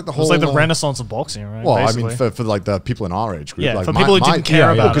like the whole. It's like the renaissance of boxing, right? Well, basically. I mean, for like the people in our age group, yeah, like for people who didn't care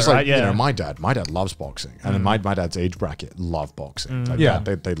about it, right? You know, my dad loves boxing, and then my dad's age bracket love boxing.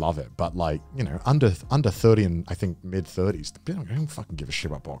 They love it, but like you know, under 30 and I think mid 30s, they don't fucking give a shit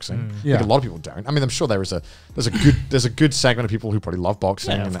about boxing. Like a lot of people don't. I mean, I'm sure there's a good segment of people who probably love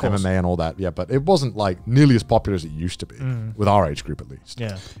boxing and MMA and all that. Yeah, but it wasn't like nearly as popular as it used to be with our age group at least.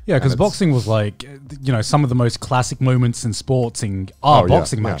 Yeah, because boxing was like some of the most classic moments in sports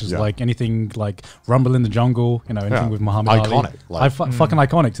boxing matches, like anything like Rumble in the Jungle, anything with Muhammad Ali. Iconic. Fucking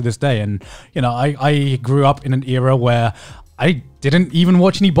iconic to this day. And, I grew up in an era where I didn't even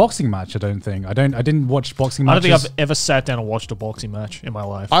watch any boxing match, I don't think. I didn't watch boxing matches. I don't think I've ever sat down and watched a boxing match in my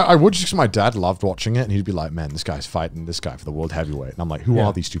life. I would just because my dad loved watching it, and he'd be like, man, this guy's fighting this guy for the world heavyweight. And I'm like, who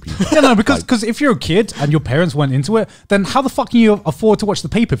are these two people? because if you're a kid and your parents weren't into it, then how the fuck can you afford to watch the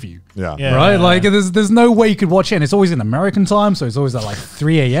pay-per-view? Right? Like, there's no way you could watch it, and it's always in American time, so it's always at like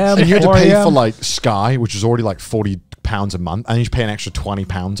 3 a.m. And you had to pay for like Sky, which is already like £40 a month, and you pay an extra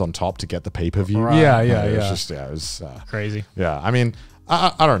 £20 on top to get the pay-per-view. Right. It was crazy. Yeah, I mean,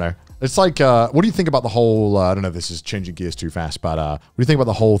 I don't know. It's like, what do you think about the whole? I don't know if this is changing gears too fast, but what do you think about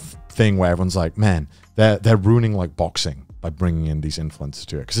the whole thing where everyone's like, man, they're ruining like boxing by bringing in these influencers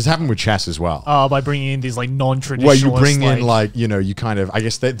to it? Because it's happened with chess as well. By bringing in these like non-traditional. Where you bring in like, you kind of, I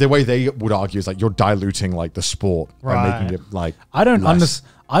guess the way they would argue is like you're diluting like the sport by making it like I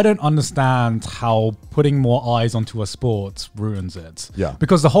don't understand how putting more eyes onto a sport ruins it. Yeah.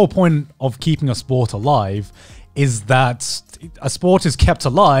 Because the whole point of keeping a sport alive is that a sport is kept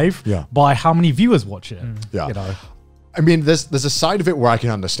alive by how many viewers watch it. Yeah. I mean, there's a side of it where I can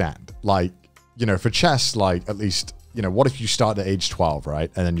understand. Like, for chess, like at least, what if you start at age 12, right?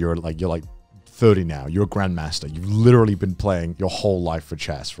 And then you're like 30 now. You're a grandmaster. You've literally been playing your whole life for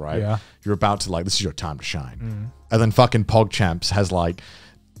chess, right? Yeah. You're about to this is your time to shine. And then fucking PogChamps has like,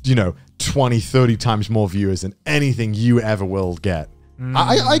 20, 30 times more viewers than anything you ever will get.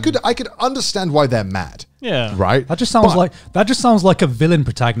 I could understand why they're mad. Yeah. Right. That just sounds like a villain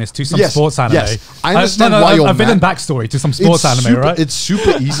protagonist to some sports anime. Yes. I understand why you're a villain backstory to some sports anime, right? It's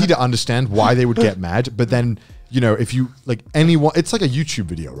super easy to understand why they would get mad, but then, you know, if you like anyone, it's like a YouTube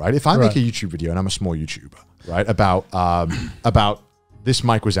video, right? If I make a YouTube video and I'm a small YouTuber, right, about this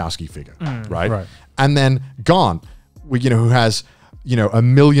Mike Wazowski figure, right? And then Gaunt, who has, a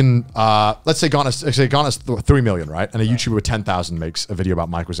million, let's say Gaunt has 3 million, right? And a YouTuber with 10,000 makes a video about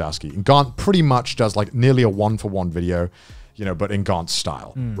Mike Wazowski. And Gaunt pretty much does like nearly a 1-for-1 video, but in Gaunt's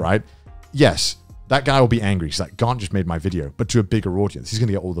style, right? Yes, that guy will be angry. He's like, Gaunt just made my video, but to a bigger audience. He's going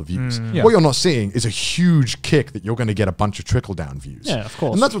to get all the views. What you're not seeing is a huge kick that you're going to get a bunch of trickle-down views. Yeah, of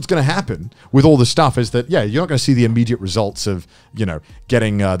course. And that's what's going to happen with all this stuff is that, you're not going to see the immediate results of,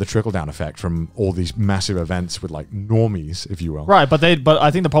 getting the trickle-down effect from all these massive events with, like, normies, if you will. Right, but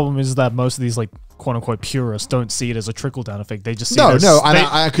I think the problem is that most of these, like, quote-unquote purists don't see it as a trickle-down effect. They just see it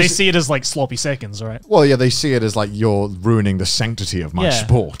as... They see it as, like, sloppy seconds, right? Well, yeah, they see it as, like, you're ruining the sanctity of my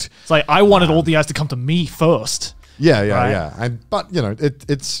sport. It's like, I wanted all the eyes to come to me first. Yeah. But,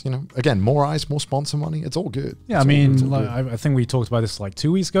 it's, again, more eyes, more sponsor money. It's all good. Yeah, I think we talked about this like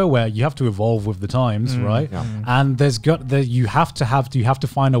 2 weeks ago where you have to evolve with the times, right? Yeah. And you have to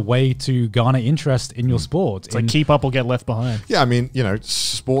find a way to garner interest in your sport. It's like keep up or get left behind. Yeah,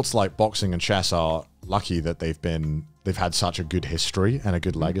 sports like boxing and chess are lucky that they've had such a good history and a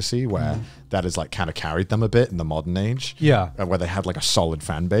good legacy where that has like kind of carried them a bit in the modern age. Yeah. Where they had like a solid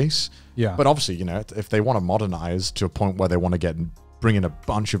fan base. Yeah. But obviously, if they want to modernize to a point where they want to bring in a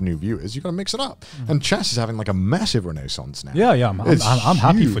bunch of new viewers, you got to mix it up. And chess is having like a massive renaissance now. Yeah. I'm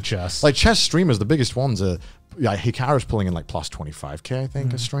happy for chess. Like chess streamers, the biggest ones are, Hikaru's pulling in like plus 25K, I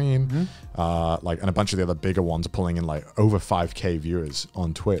think, a stream. And a bunch of the other bigger ones are pulling in like over 5K viewers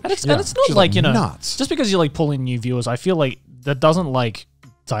on Twitch. And it's not like, nuts. Just because you like pull in new viewers, I feel like that doesn't like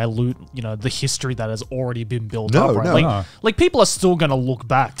dilute, the history that has already been built up, right? Like people are still going to look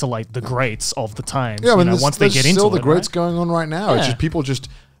back to like the greats of the times, once they get into it. There's still the greats going on right now. It's just people just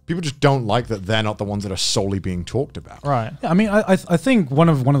don't like that they're not the ones that are solely being talked about. Right. Yeah, I think one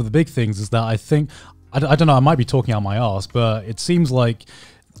of the big things is that I don't know, I might be talking out my ass, but it seems like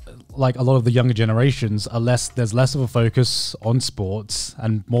a lot of the younger generations there's less of a focus on sports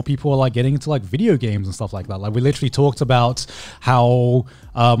and more people are like getting into like video games and stuff like that. Like we literally talked about how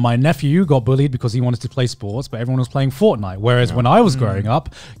my nephew got bullied because he wanted to play sports, but everyone was playing Fortnite. Whereas when I was growing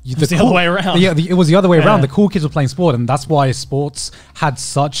up, it was the other way around. Yeah, it was the other way around. The cool kids were playing sport, and that's why sports had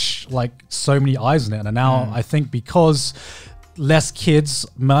so many eyes on it. And now I think because less kids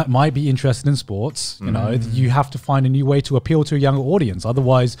might be interested in sports, you have to find a new way to appeal to a younger audience.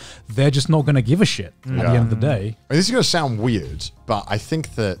 Otherwise, they're just not going to give a shit at the end of the day. This is going to sound weird, but I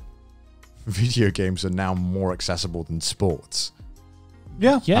think that video games are now more accessible than sports.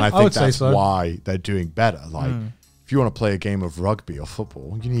 Yeah, and I think that's why they're doing better. Like, if you want to play a game of rugby or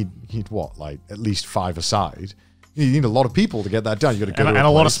football, you need what, like at least 5 aside. You need a lot of people to get that done. You got to go and a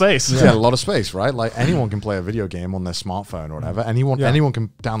lot of space. Yeah, a lot of space, right? Like anyone can play a video game on their smartphone or whatever. Anyone can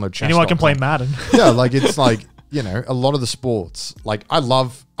download chess. Anyone can play Madden. Yeah, like it's like, a lot of the sports. Like I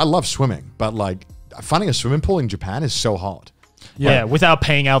love swimming, but like finding a swimming pool in Japan is so hard. Yeah, without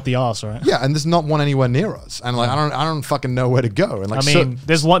paying out the arse, right? Yeah, and there's not one anywhere near us. And like I don't fucking know where to go. And like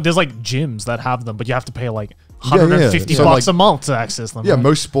there's like gyms that have them, but you have to pay like $150 a month to access them. Yeah, right?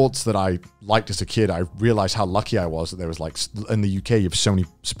 Most sports that I liked as a kid, I realized how lucky I was that there was like in the UK you have so many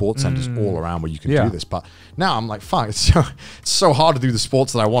sports centers all around where you can do this. But now I'm like, fuck, it's so hard to do the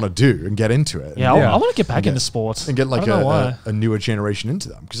sports that I want to do and get into it. Yeah, I want to get back into sports and get like a newer generation into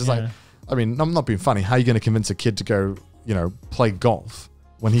them because it's like, I'm not being funny. How are you going to convince a kid to go, play golf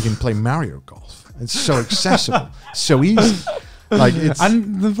when he can play Mario Golf? It's so accessible, so easy.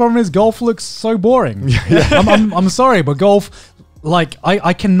 And the problem is golf looks so boring. I'm sorry, but golf, like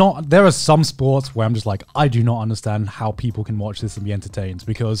I cannot. There are some sports where I'm just like, I do not understand how people can watch this and be entertained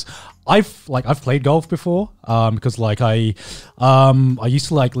because I've played golf before because I used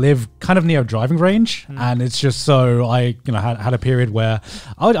to like live kind of near a driving range and it's just so I had a period where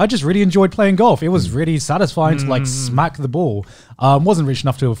I just really enjoyed playing golf. It was really satisfying to like smack the ball. Wasn't rich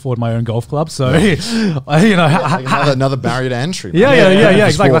enough to afford my own golf club, so another barrier to entry. Yeah,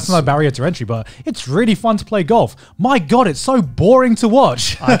 exactly. That's another barrier to entry, but it's really fun to play golf. My God, it's so boring to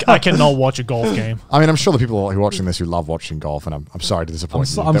watch. I cannot watch a golf game. I'm sure the people who are watching this who love watching golf, and I'm sorry to disappoint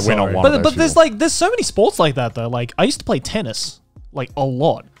you. I'm sorry. But there's so many sports like that though. Like I used to play tennis like a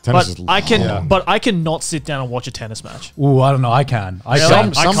lot. Tennis but I cannot sit down and watch a tennis match. Ooh, I don't know. I can.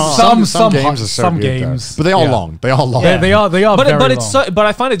 Some games are so good, but they are long. They are long. They are. But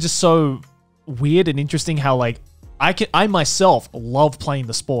I find it just so weird and interesting how like I myself love playing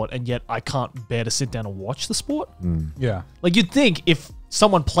the sport, and yet I can't bear to sit down and watch the sport. Yeah. Like, you'd think if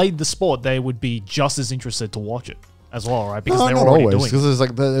someone played the sport, they would be just as interested to watch it as well, right? Because they're already doing it. Because there's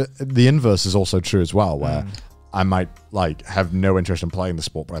like the inverse is also true as well, where I might like have no interest in playing the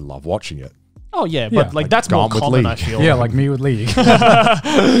sport, but I love watching it. Oh yeah, but like that's more common, I feel. Yeah, like me with League.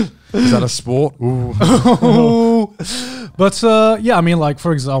 Is that a sport? Ooh. But yeah, I mean, like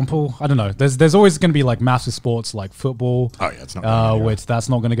for example, I don't know. There's always going to be like massive sports like football. Oh yeah, it's not. Which that's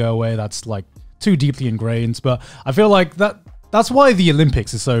not going to go away. That's like too deeply ingrained. But I feel like that's why the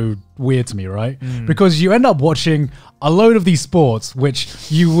Olympics is so weird to me, right? Because you end up watching a load of these sports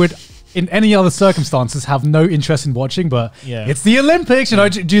which you would, in any other circumstances, have no interest in watching, but it's the Olympics. You know,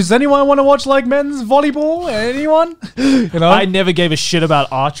 does anyone want to watch like men's volleyball? Anyone? You know, I never gave a shit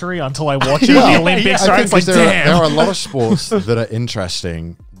about archery until I watched it at the Olympics. Right? It's like, there are a lot of sports that are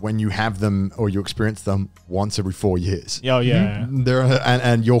interesting when you have them or you experience them once every 4 years. Oh yeah, there are,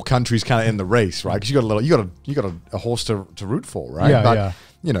 and your country's kind of in the race, right? Because you got a horse to root for, right? Yeah, but,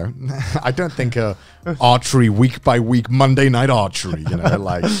 you know, I don't think archery week by week, Monday night archery. You know,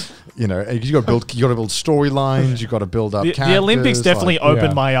 like. You know, you got to build storylines. You got to build up. The Olympics definitely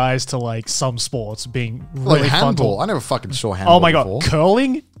opened my eyes to like some sports being really like handball. fun. I never fucking saw handball. Oh my god, before.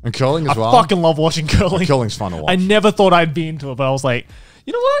 curling And curling as well. I fucking love watching curling. Curling's fun to watch. I never thought I'd be into it, but I was like,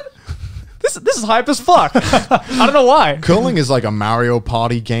 you know what? This is hype as fuck. I don't know why. Curling is like a Mario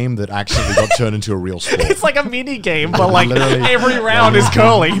Party game that actually got turned into a real sport. It's like a mini game, but like every round is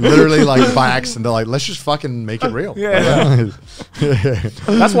curling. Literally, like by accident, they're like, let's just fucking make it real. Yeah.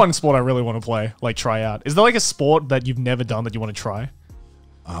 That's one sport I really want to play, like try out. Is there like a sport that you've never done that you want to try?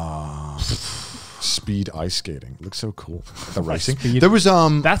 Speed ice skating. It looks so cool. The racing. There was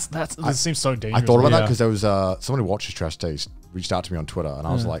that seems so dangerous. I thought about that because there was someone who watches Trash Taste reached out to me on Twitter, and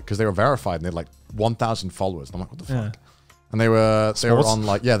I was like, because they were verified and they had like 1,000 followers. And I'm like, what the fuck? And they were on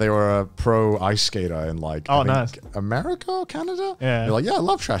like they were a pro ice skater in like nice. America or Canada. Yeah, they're like, I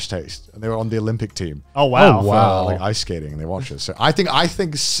love Trash Taste, and they were on the Olympic team. Oh wow, like ice skating, and they watch it. So I think ice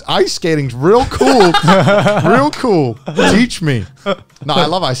skating's real cool, real cool. Teach me. No, I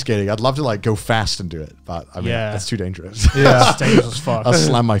love ice skating. I'd love to like go fast and do it, but I mean that's too dangerous. Yeah, it's dangerous as fuck. I'll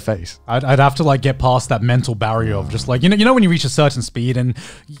slam my face. I'd have to like get past that mental barrier of just like you know when you reach a certain speed and.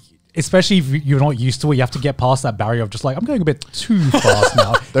 Especially if you're not used to it, you have to get past that barrier of just like, I'm going a bit too fast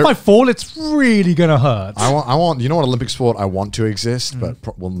now. If I fall, it's really going to hurt. I want, you know what Olympic sport I want to exist,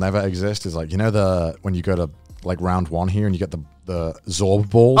 but will never exist is like, you know, when you go to like round one here and you get the Zorb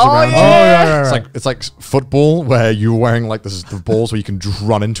balls around you? Right. It's like football where you're wearing like the balls where you can just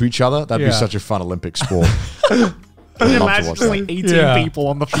run into each other. That'd be such a fun Olympic sport. Can you imagine just like 18 people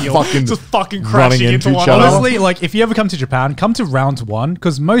on the field just fucking crashing into one another? Honestly, like if you ever come to Japan, come to round one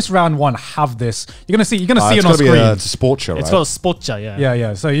because most round one have this. You're gonna see it on screen. It's a sports show. It's called a sportcha,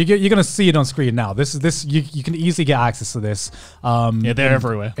 yeah. So you're gonna see it on screen now. This you can easily get access to this. They're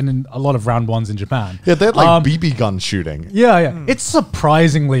everywhere. And in a lot of round ones in Japan. Yeah, they had like BB gun shooting. Yeah. It's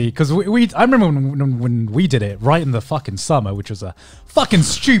surprisingly because I remember when we did it right in the fucking summer, which was a fucking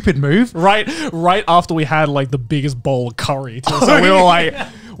stupid move. Right after we had like the biggest bowl of curry. So we were like,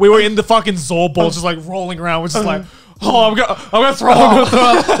 we were in the fucking Zorb ball, just like rolling around, which is like, I'm gonna throw up.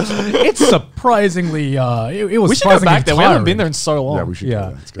 It's surprisingly, it was. We should go back there. We haven't been there in so long. Yeah, we should.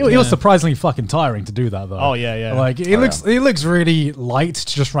 Yeah, it was surprisingly fucking tiring to do that though. Oh yeah. Like it looks really light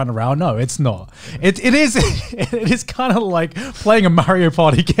to just run around. No, it's not. It is kind of like playing a Mario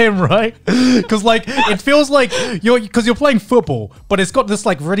Party game, right? Because like it feels like you're playing football, but it's got this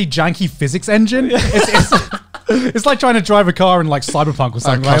like really janky physics engine. It's like trying to drive a car in like Cyberpunk or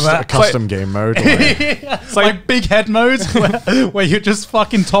something like that. A custom game mode. It's like big head modes where you're just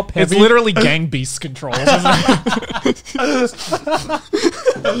fucking top heavy. It's literally Gang Beast controls.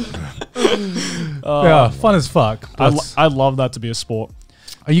 Yeah, fun as fuck. I love that to be a sport.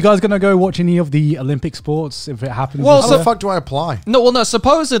 Are you guys going to go watch any of the Olympic sports if it happens? Well, how the fuck do I apply? No,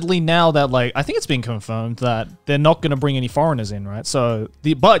 supposedly now that like, I think it's been confirmed that they're not going to bring any foreigners in, right? So,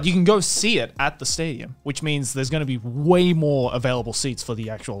 but you can go see it at the stadium, which means there's going to be way more available seats for the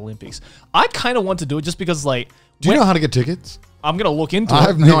actual Olympics. I kind of want to do it just because like... Do you know how to get tickets? I'm going to look into it. I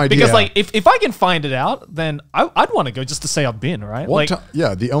have no idea. Because like, if I can find it out, then I'd want to go just to say I've been, right?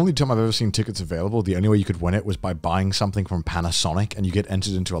 The only time I've ever seen tickets available, the only way you could win it was by buying something from Panasonic and you get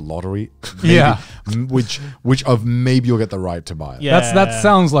entered into a lottery. Which of maybe you'll get the right to buy it. Yeah. That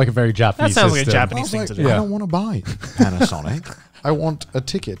sounds like a very Japanese system. That sounds like a Japanese thing to do. I don't want to buy Panasonic. I want a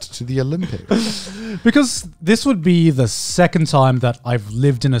ticket to the Olympics. Because this would be the second time that I've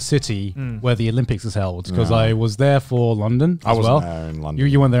lived in a city where the Olympics is held. Because I was there for London as well. I wasn't there in London.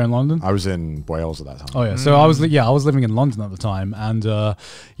 You went there in London? I was in Wales at that time. Oh yeah, so I was living in London at the time, and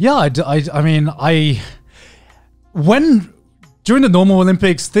when during the normal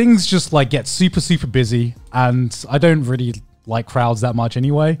Olympics, things just like get super busy, and I don't really like crowds that much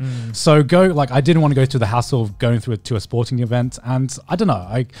anyway. So I didn't want to go through the hassle of going to a sporting event, and I don't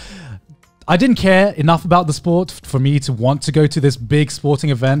know, I didn't care enough about the sport for me to want to go to this big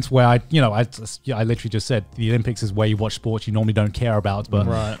sporting event where I literally just said the Olympics is where you watch sports you normally don't care about,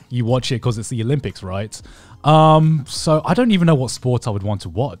 but you watch it because it's the Olympics, right? So I don't even know what sports I would want to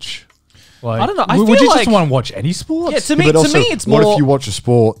watch. Like, I don't know. Would you just want to watch any sports? Yeah, to me, it's more. What if you watch a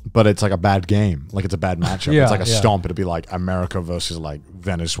sport, but it's like a bad game? Like it's a bad matchup. It's like a stomp. It'd be like America versus like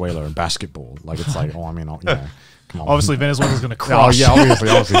Venezuela in basketball. Like it's like, come on. Obviously, Venezuela's going to crush. Oh, yeah,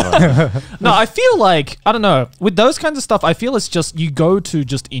 obviously. No, I feel like, I don't know, with those kinds of stuff, I feel it's just, you go to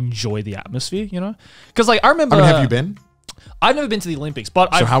just enjoy the atmosphere, you know? Because like, I remember... have you been? I've never been to the Olympics,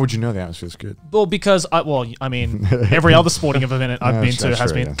 but So how would you know the atmosphere's good? Well, because every other sporting event I've been to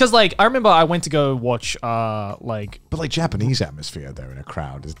has been, because like I remember I went to go watch but like Japanese atmosphere there in a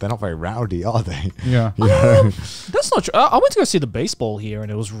crowd, they're not very rowdy, are they? Yeah, that's not true. I went to go see the baseball here,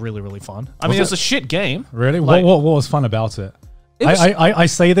 and it was really fun. I mean, it was a shit game. Really? Like, what was fun about it? I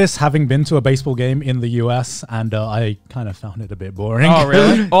say this having been to a baseball game in the US, and I kind of found it a bit boring. Oh,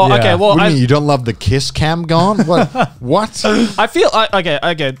 really? Oh, yeah. Okay. Well, what do you mean, you don't love the kiss cam gone? What? I feel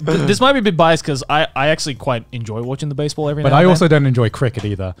okay. This might be a bit biased because I actually quite enjoy watching the baseball every. But now I and also then. don't enjoy cricket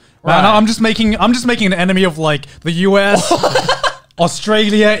either. Right. Man, I'm just making an enemy of like the US.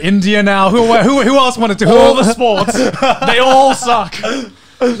 Australia, India now. Who else wanted to? All the sports. They all suck.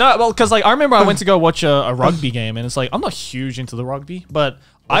 No, well, because like I remember I went to go watch a rugby game, and it's like I'm not huge into the rugby, but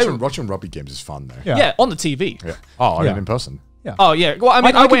watching rugby games is fun though. Yeah, on the TV. Yeah. Oh, I mean in person. Yeah. Oh yeah. Well, I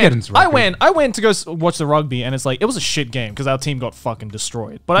mean, I went to go watch the rugby, and it's like it was a shit game because our team got fucking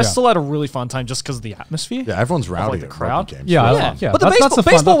destroyed. But I still had a really fun time just because of the atmosphere. Yeah, everyone's rowdy. Like the crowd. Games. Yeah. But the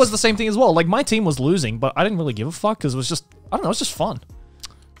baseball was the same thing as well. Like my team was losing, but I didn't really give a fuck because it was just it's just fun.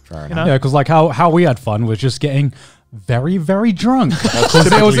 Fair enough. You know? Yeah, because like how we had fun was just getting very, very drunk. Because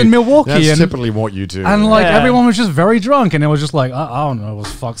it was in Milwaukee. That's typically what you do. And like everyone was just very drunk, and it was just like, I don't know what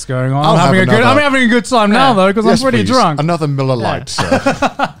the fuck's going on. I'm having a good time now though, because I'm pretty drunk. Another Miller Lite, sir.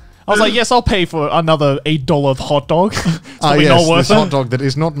 I was like, yes, I'll pay for another $8 hot dog. Yes, this hot dog that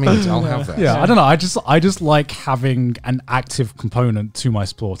is not meat. I'll have that. Yeah, I don't know. I just like having an active component to my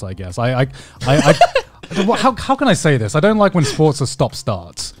sport, I guess. How can I say this? I don't like when sports are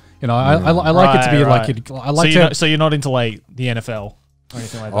stop-starts. You know, I like it to be like... So you're not into like the NFL or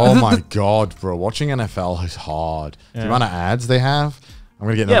anything like that? Oh my God, bro. Watching NFL is hard. The amount of ads they have. I'm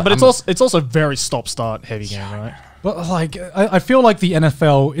going to get... Yeah, but it's also very stop-start heavy game, right? But like, I feel like the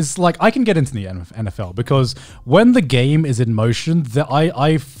NFL is like, I can get into the NFL because when the game is in motion,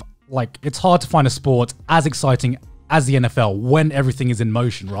 like it's hard to find a sport as exciting as the NFL when everything is in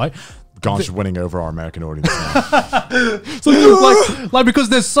motion, right? Garn's winning over our American audience now. like because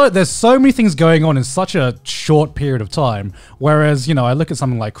there's so many things going on in such a short period of time. Whereas, you know, I look at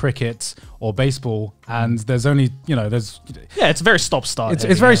something like cricket or baseball, and there's only, you know, it's very stop-start.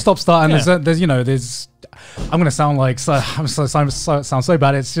 It's very stop-start, and there's I'm gonna sound like sound so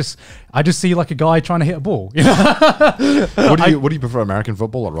bad. It's just I just see like a guy trying to hit a ball. You know? What do you prefer, American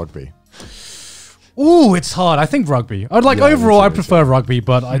football or rugby? Ooh, it's hard. I think rugby. Overall, I prefer rugby,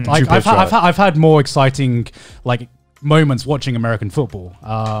 but I've had more exciting like moments watching American football.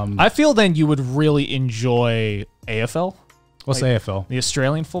 I feel then you would really enjoy AFL. What's AFL? The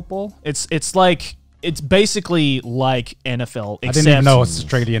Australian football. It's basically like NFL. I didn't even know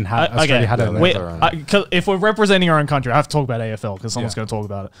Australia had it. If we're representing our own country, I have to talk about AFL because someone's going to talk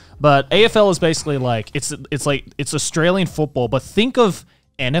about it. But AFL is basically like it's Australian football, but think of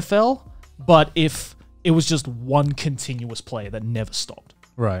NFL. But if it was just one continuous play that never stopped.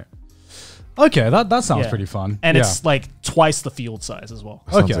 Right. Okay, that sounds pretty fun. And it's like twice the field size as well.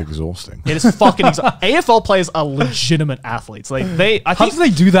 Sounds exhausting. It is fucking exhausting. AFL players are legitimate athletes. Like how do they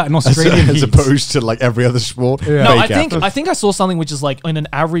do that in Australian as opposed to like every other sport? Yeah. No, I think I saw something which is like in an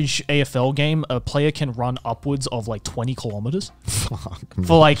average AFL game, a player can run upwards of like 20 kilometers.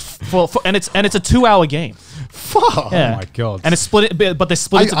 And it's a 2-hour game. Fuck. Yeah. Oh my God. And it's split, but they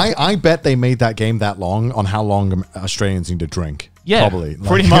split it. I bet they made that game that long on how long Australians need to drink. Yeah, probably.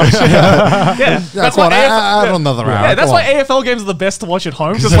 Pretty much. Yeah. That's why add another hour. Yeah, that's why AFL games are the best to watch at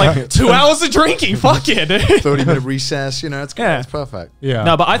home. Just like 2 hours of drinking. Fuck it. 30-minute recess. It's perfect. Yeah.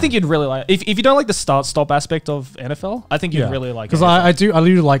 No, but I think you'd really like if you don't like the start-stop aspect of NFL. I think you'd really like it. Because I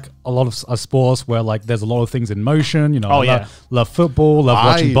do like a lot of sports where like there's a lot of things in motion. Love football. Love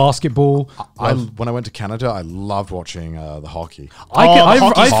watching basketball. When I went to Canada, I loved watching the hockey. I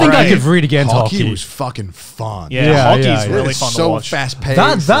think I could really get into hockey. Hockey was fucking fun. Yeah, hockey's really fun to watch. So fast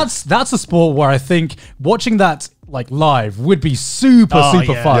paced. That's a sport where I think watching that like live would be super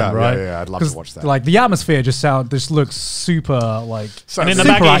fun, right? Yeah, I'd love to watch that. Like the atmosphere just looks super like. And in the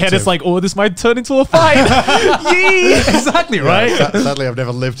back of your head, it's like, oh, this might turn into a fight. Exactly right. Sadly, I've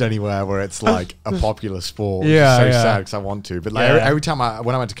never lived anywhere where it's like a popular sport. Yeah, so sad because I want to, but like every time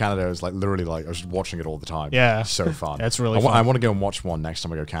when I went to Canada, it was like literally like I was just watching it all the time. Yeah, so fun. That's really fun. I want to go and watch one next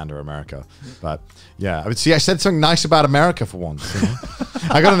time I go to Canada or America. But yeah, I said something nice about America for once.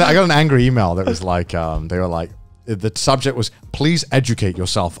 I got an angry email that was like they were like. The subject was, please educate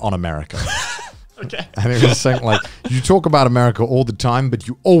yourself on America. Okay. And it was saying like, you talk about America all the time, but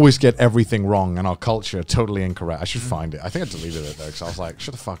you always get everything wrong and our culture totally incorrect. I should find it. I think I deleted it though, because I was like,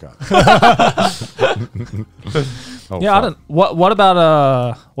 shut the fuck up. I don't. What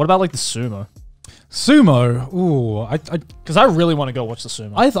about like the sumo? Sumo, ooh, because I really want to go watch the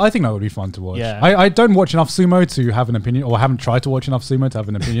sumo. I think that would be fun to watch. Yeah. I don't watch enough sumo to have an opinion, or haven't tried to watch enough sumo to have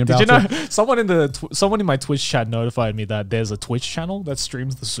an opinion about it. Did you know someone in my Twitch chat notified me that there's a Twitch channel that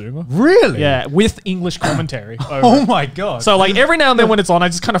streams the sumo? Really? Yeah, with English commentary. Oh my god! So like every now and then when it's on, I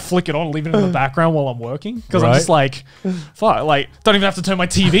just kind of flick it on, leave it in the background while I'm working because I'm just like, fuck, like don't even have to turn my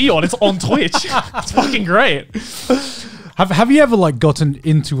TV on. It's on Twitch. It's fucking great. Have you ever like gotten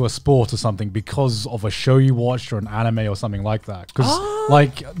into a sport or something because of a show you watched or an anime or something like that? Because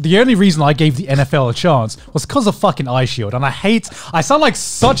like the only reason I gave the NFL a chance was because of fucking Eye Shield, and I sound like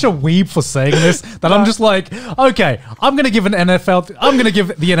such a weeb for saying this that I'm just like, okay, I'm gonna give the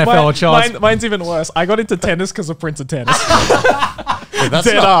NFL a chance. Mine's even worse. I got into tennis because of Prince of Tennis. That's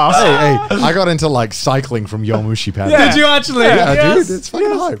Dead ass. Hey, I got into like cycling from Yomushi Pad. Did you actually? Yeah, dude, it's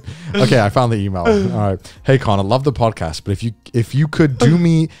fucking hype. Okay, I found the email. All right. Hey Connor, love the podcast, but if you could do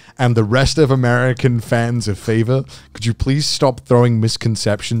me and the rest of American fans a favor, could you please stop throwing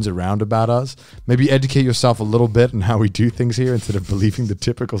misconceptions around about us? Maybe educate yourself a little bit on how we do things here instead of believing the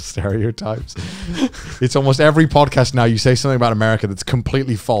typical stereotypes. It's almost every podcast now you say something about America that's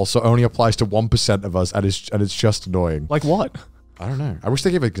completely false, or only applies to 1% of us, and it's just annoying. Like what? I don't know. I wish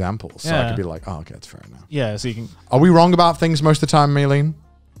they gave examples so I could be like, oh, okay, that's fair enough. Yeah, so you can. Are we wrong about things most of the time, Maylene?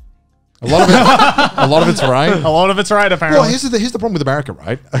 A lot of it's right. A lot of it's right, apparently. Well, here's the problem with America,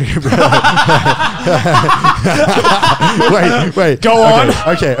 right? wait. Go on.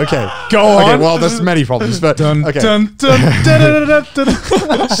 Okay. Go on. Okay, well, there's many problems, but okay.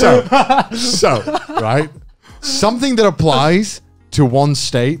 So, right? Something that applies to one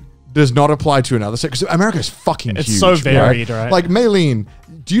state does not apply to another state, because America is fucking huge. It's so varied, right? Like, Maylene,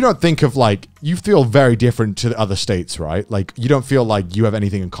 do you not think of like, you feel very different to the other states, right? Like, you don't feel like you have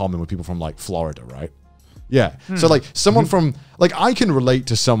anything in common with people from like Florida, right? Yeah. So like someone from, like, I can relate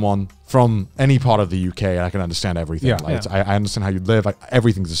to someone from any part of the UK and I can understand everything. Yeah. Like I understand how you live. Like,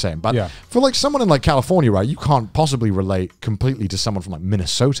 everything's the same. But for like someone in like California, right, you can't possibly relate completely to someone from like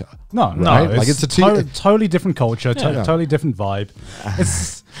Minnesota. No. Like it's a totally different culture, totally different vibe.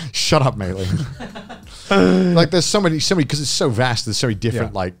 It's shut up, Maylene. Like there's so many, because it's so vast. There's so many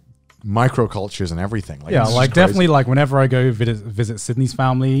different like microcultures and everything. Like, yeah, like definitely like whenever I go visit Sydney's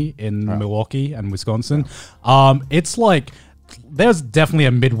family in Milwaukee and Wisconsin, it's like there's definitely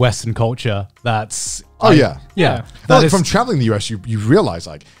a Midwestern culture that's Well, from traveling the US, you realize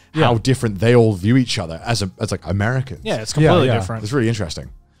like how different they all view each other as like Americans. Yeah, it's completely different. It's really interesting.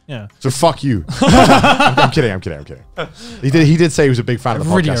 Yeah. So fuck you. I'm kidding. He did say he was a big fan of the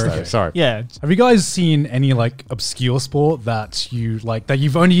podcast though. Sorry. Yeah. Have you guys seen any like obscure sport that you like that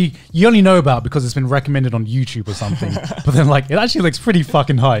you only know about because it's been recommended on YouTube or something? But then like it actually looks pretty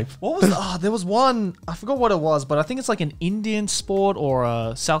fucking hype. What was there was one, I forgot what it was, but I think it's like an Indian sport or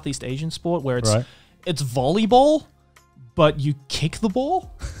a Southeast Asian sport where it's volleyball, but you kick the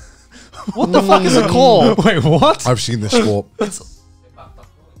ball. What the fuck is it called? Wait, what? I've seen this sport.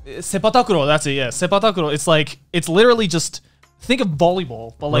 Sepatakuro, that's it, yeah. Sepatakuro, it's literally just, think of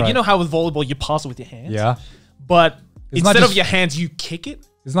volleyball, but like, you know how with volleyball you pass it with your hands? Yeah. But instead of your hands, you kick it?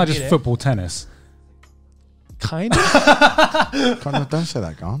 It's not just football, tennis. Kind of? Don't say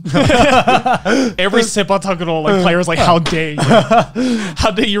that, Gon. Every Sepatakuro like player is like, how dare you?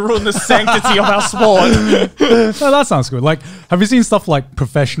 How dare you ruin the sanctity of our sport? No, that sounds good. Like, have you seen stuff like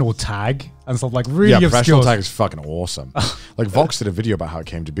professional tag? and stuff like really obscure. Professional tag is fucking awesome. Like Vox did a video about how it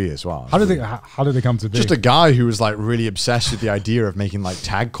came to be as well. How did they come to be? Just a guy who was like really obsessed with the idea of making like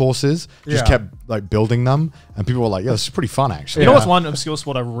tag courses. Just kept like building them, and people were like, "Yeah, this is pretty fun actually." You know what's one obscure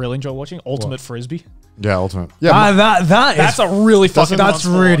sport I really enjoy watching? Ultimate Frisbee. Yeah, ultimate. Yeah, that's a really fun. That's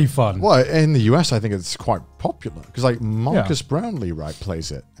really fun. Well, in the US, I think it's quite popular because like Marcus Brownlee, right,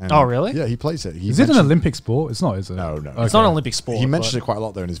 plays it. And oh, really? Yeah, he plays it. Is it an Olympic sport? It's not, is it? No. Okay. It's not an Olympic sport. He mentions it quite a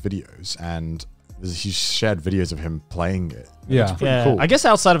lot though in his videos, and he shared videos of him playing it. Yeah, it's pretty cool. I guess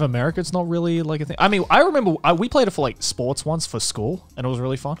outside of America, it's not really like a thing. I mean, I remember we played it for like sports once for school, and it was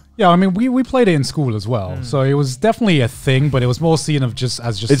really fun. Yeah, I mean, we played it in school as well, so it was definitely a thing, but it was more seen of just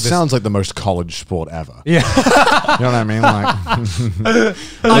as just. It sounds like the most college sport ever. Yeah, you know what I mean? Like,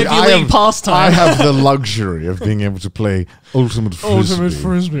 Ivy League pastime. I have the luxury of being able to play ultimate frisbee. Ultimate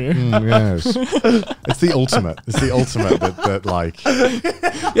frisbee. Yes, it's the ultimate. It's the ultimate that like.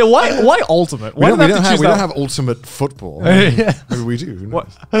 Yeah, why ultimate? Why we don't have ultimate football. Yeah. Maybe we do.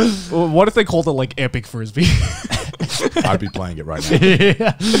 What if they called it like epic frisbee? I'd be playing it right now.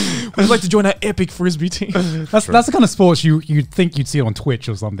 Yeah. Would you like to join our epic frisbee team? That's the kind of sports you'd think you'd see on Twitch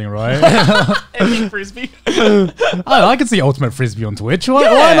or something, right? Epic frisbee. I can see Ultimate Frisbee on Twitch.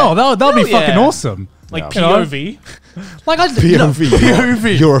 Why not? That'd be fucking awesome. Like POV. Like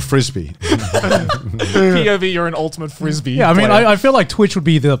POV. You're a frisbee. POV, you're an ultimate frisbee. Yeah, I mean, I feel like Twitch would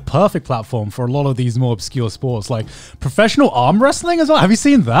be the perfect platform for a lot of these more obscure sports, like professional arm wrestling as well. Have you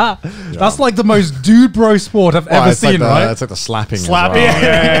seen that? Yeah. That's like the most dude bro sport I've ever seen, right? It's like the slapping. Slapping, as well.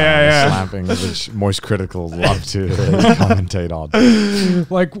 yeah. Slapping, which Moist Critical love to commentate on.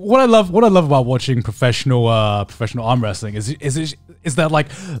 Like what I love about watching professional arm wrestling is that like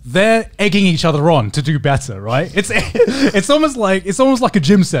they're egging each other on to do better, right? It's almost like a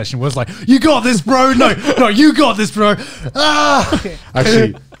gym session where it's like, you got this, bro. No, you got this, bro. Ah. Actually,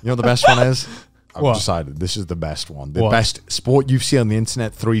 you know what the best one is? I've decided this is the best one. The best sport you've seen on the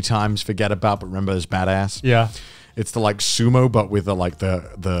internet 3 times, forget about, but remember is badass. Yeah. It's the like sumo, but with the like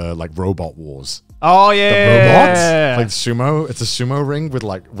robot wars. Oh yeah, the robots, like sumo. It's a sumo ring with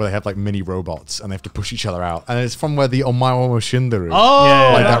like where they have like mini robots and they have to push each other out. And it's from where the Omae Shinderu.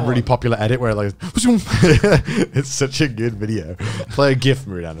 Oh, like that really popular edit where like it's such a good video. Play a GIF,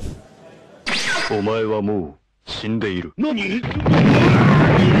 Miranda.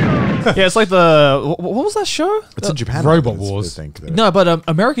 Yeah, it's like the what was that show? It's in Japan. Robot Wars. I think, no, but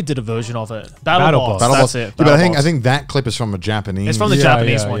America did a version of it. BattleBots. That's it. Yeah, but I think that clip is from a Japanese. It's from the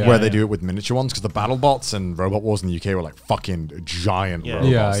Japanese one where they do it with miniature ones because the BattleBots and Robot Wars in the UK were like fucking giant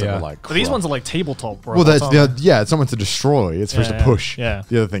robots. That were like, but these ones are like tabletop robots. Well, it's someone to destroy. It's supposed to push the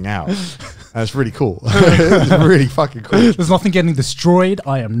other thing out. And it's really cool. It's really fucking cool. There's nothing getting destroyed.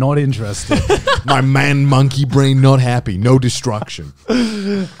 I am not interested. My man monkey brain not happy. No destruction.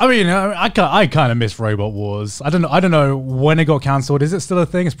 I mean, I kind of miss Robot Wars. I don't know when it got cancelled. Is it still a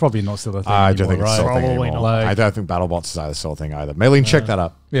thing? It's probably not still a thing. I don't think it's still a thing anymore. anymore. I don't think BattleBots is either still a thing either. Maylene, check that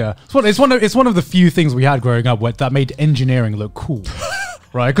up. Yeah, it's one of the few things we had growing up that made engineering look cool.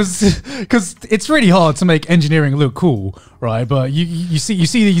 Right, because it's really hard to make engineering look cool, right? But you see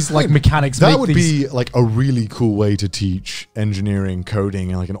these like mechanics. That would be like a really cool way to teach engineering, coding,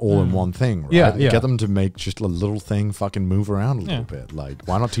 and like an all-in-one thing, right? Yeah. Get them to make just a little thing fucking move around a little bit. Like,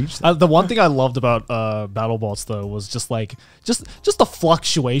 why not teach them? The one thing I loved about BattleBots though was just the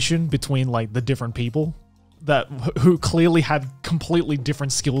fluctuation between like the different people who clearly had completely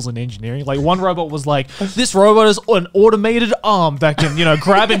different skills in engineering. Like one robot was like, this robot is an automated arm that can,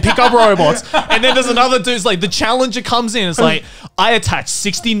 grab and pick up robots. And then there's another dude's like, the challenger comes in. It's like, I attach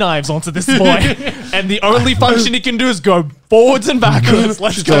 60 knives onto this boy. And the only function it can do is go forwards and backwards.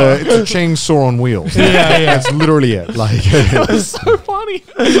 Let's go. It's a chainsaw on wheels. Yeah. That's literally it. Like, it's so funny.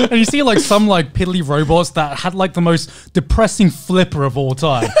 And you see like some like piddly robots that had like the most depressing flipper of all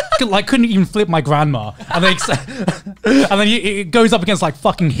time. Couldn't even flip my grandma. And then it goes up against like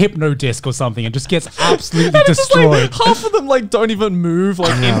fucking Hypno Disc or something and just gets absolutely destroyed. Just, like, half of them like don't even move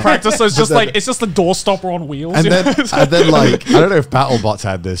like in practice. So it's just it's just the door stopper on wheels. And then like I don't know if BattleBots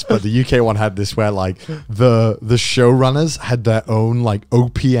had this, but the UK one had this where like the showrunners had their own like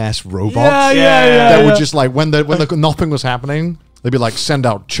OPS robots that would just like when nothing was happening. They'd be like, send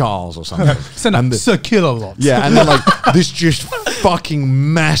out Charles or something. Send out Sir Killalot. Yeah, and then like this just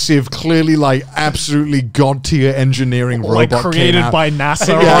fucking massive, clearly like absolutely god tier engineering like robot created by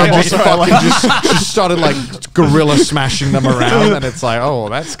NASA. Yeah, just started like gorilla smashing them around, and it's like, oh,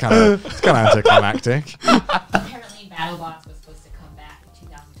 that's kind of anticlimactic. Apparently, BattleBots was supposed to come back in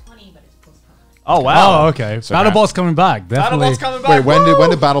 2020, but it's postponed. Oh wow! Oh, okay. So BattleBots coming back. Definitely. BattleBots coming back. Wait, when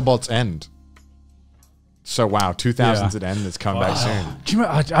did BattleBots end? So wow, 2000s at end. It's coming back soon. Do you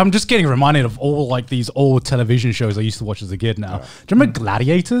remember, I'm just getting reminded of all like these old television shows I used to watch as a kid. Now, do you remember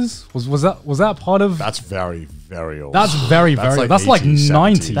Gladiators? Was that part of? That's very old. That's very. That's like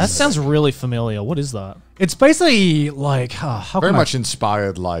 90s. That sounds really familiar. What is that? It's basically like very much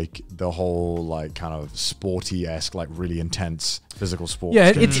inspired like the whole like kind of sporty-esque, like really intense physical sports.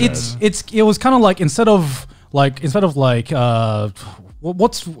 Yeah, it was kind of like instead of like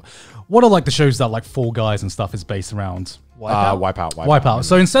what are like the shows that like Fall Guys and stuff is based around? Wipeout.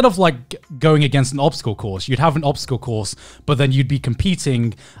 So instead of like going against an obstacle course, you'd have an obstacle course, but then you'd be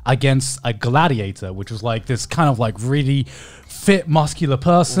competing against a gladiator, which was like this kind of like really fit, muscular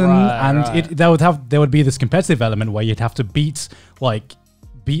person, there would be this competitive element where you'd have to beat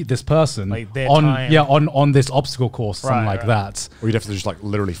this person like on this obstacle course, something like that. Or you'd have to just like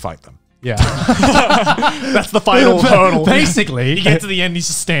literally fight them. Yeah, that's the final hurdle. Basically, you get to the end, he's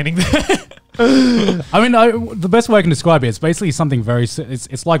just standing there. I mean, the best way I can describe it, it's basically something very.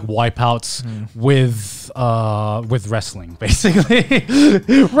 It's like Wipeouts with wrestling, basically.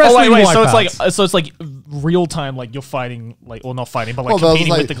 Wait. So it's like real time, like you're fighting, like or not fighting, but like competing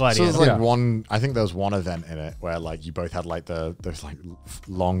with the gladiators. So there's like one. I think there was one event in it where like you both had like those like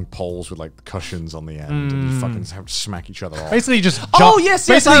long poles with like cushions on the end, and you fucking have to smack each other off. Basically, just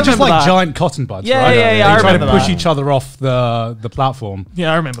basically just like giant cotton buds. Yeah, right? I try remember to push each other off the platform.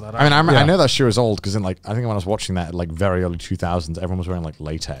 Yeah, I remember that. I know that show is old because in like I think when I was watching that like very early 2000s, everyone was wearing like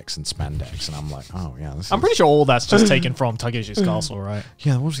latex and spandex, and I'm like, oh yeah, I'm pretty sure all that's just taken from Takeshi's Castle, right?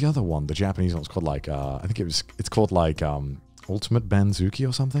 Yeah, what was the other one? The Japanese one was called like I think it's called like Ultimate Banzuke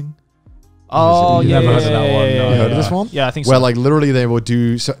or something. Oh, yeah. Never heard of that one. You heard of this one? Yeah, I think so. Where like literally they would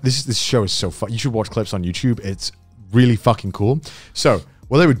do. So this show is so fun. You should watch clips on YouTube. It's really fucking cool. So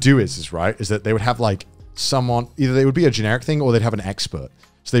what they would do is that they would have like someone, either they would be a generic thing or they'd have an expert.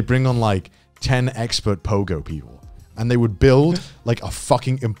 So they bring on like 10 expert pogo people, and they would build like a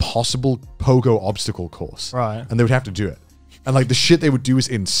fucking impossible pogo obstacle course. Right. And they would have to do it. And like the shit they would do is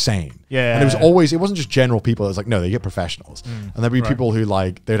insane. Yeah. And it wasn't just general people. It was like, no, they get professionals. And there'd be people who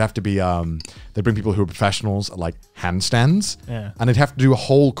like, they'd have to be, they'd bring people who are professionals at like handstands. Yeah. And they'd have to do a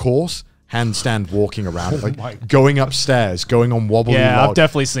whole course handstand walking around, like going upstairs, going on wobbly Yeah, log. I've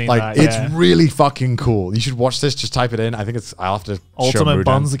definitely seen like, that. It's really fucking cool. You should watch this. Just type it in. I think I'll have to Ultimate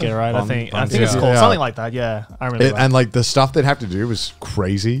Banzuke, right? I think it's called something like that. Yeah, I remember that. And like the stuff they'd have to do was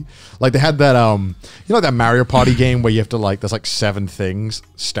crazy. Like they had that, you know, that Mario Party game where you have to like, there's like 7 things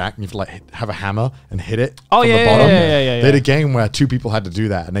stacked and you have to like have a hammer and hit it from the bottom. Yeah. They had a game where 2 people had to do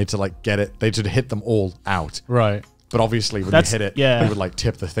that and they had to like get it. They had to hit them all out. Right. But obviously, when you hit it, it would like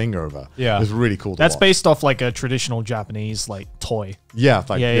tip the thing over. Yeah, it was really cool. That's based off like a traditional Japanese like toy. Yeah,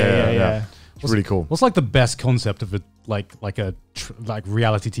 like, yeah. It's really cool. What's like the best concept of a like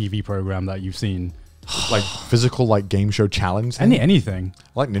reality TV program that you've seen? Like physical like game show challenge. Anything.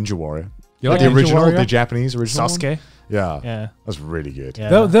 I like Ninja Warrior. You like the original, Warrior? The Japanese original Sasuke. One? Yeah, that's really good.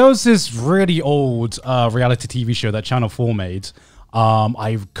 Yeah. There was this really old reality TV show that Channel 4 made.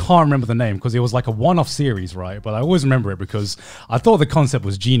 I can't remember the name because it was like a one-off series, right? But I always remember it because I thought the concept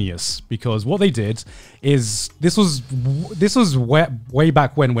was genius. Because what they did is this was way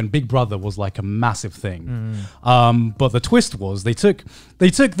back when Big Brother was like a massive thing. But the twist was they took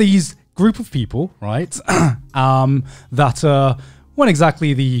these group of people, right? That weren't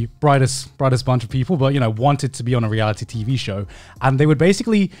exactly the brightest bunch of people, but you know, wanted to be on a reality TV show, and they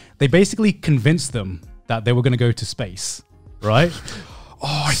basically convinced them that they were going to go to space. Right?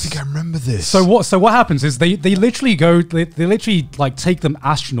 Oh, I think I remember this. So what happens is they literally like take them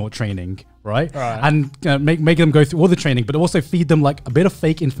astronaut training, right? And make them go through all the training, but also feed them like a bit of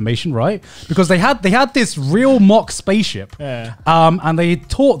fake information, right? Because they had this real mock spaceship, and they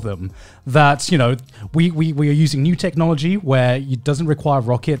taught them that, you know, we are using new technology where it doesn't require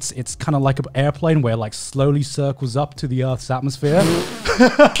rockets. It's kind of like an airplane where it like slowly circles up to the Earth's atmosphere.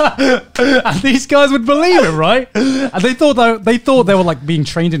 And these guys would believe it, right? And they thought they were like being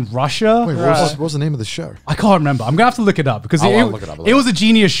trained in Russia. Wait, what was the name of the show? I can't remember. I'm gonna have to look it up because it was a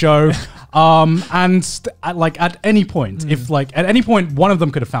genius show. And at any point, if like at any point one of them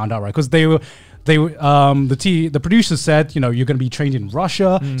could have found out, right? Because the producers said, you know, you're going to be trained in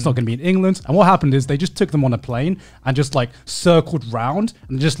Russia. It's not going to be in England. And what happened is they just took them on a plane and just like circled round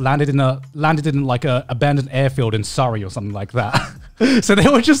and just landed in like a abandoned airfield in Surrey or something like that. So they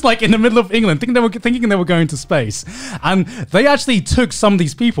were just like in the middle of England, thinking they were going to space. And they actually took some of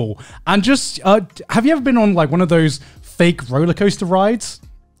these people and just have you ever been on like one of those fake roller coaster rides?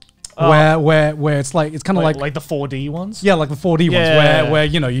 Where it's like it's kind of like the 4D ones. Yeah, like the 4D ones where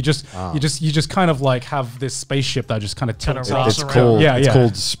you know you just kind of like have this spaceship that just kind of tilts. It's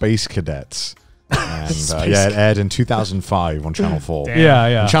called Space Cadets. And yeah, it aired in 2005 on Channel 4. Damn.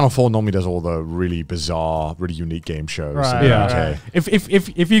 Yeah. And Channel 4 normally does all the really bizarre, really unique game shows. Right, in the yeah. UK.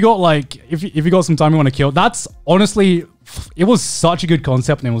 Right. If you got like if you got some time you want to kill, that's honestly, it was such a good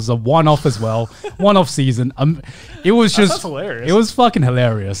concept, and it was a one-off as well, one-off season. It was just hilarious. It was fucking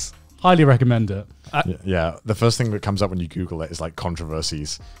hilarious. Highly recommend it. Yeah, the first thing that comes up when you Google it is like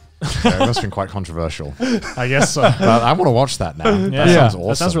controversies. Yeah, it must have been quite controversial. I guess so. But I want to watch that now. Yeah, That sounds awesome.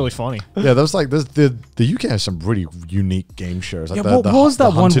 That sounds really funny. Yeah, there's like the UK has some really unique game shows. Like Yeah, what was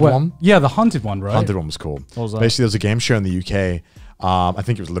that Hunted one? Yeah, the Hunted one, right? Hunted one was cool. What was that? Basically, there was a game show in the UK. I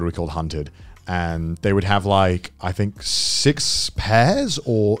think it was literally called Hunted, and they would have like I think 6 pairs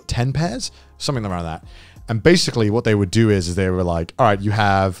or 10 pairs, something around that. And basically, what they would do is they were like, all right, you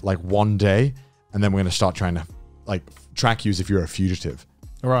have like 1 day, and then we're going to start trying to like track you as if you're a fugitive.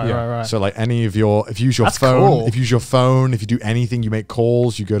 Right. So like any of your, if you use your That's phone, cool. if you do anything, you make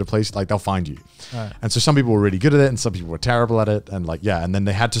calls, you go to places, like they'll find you. Right. And so some people were really good at it and some people were terrible at it. And like, yeah. And then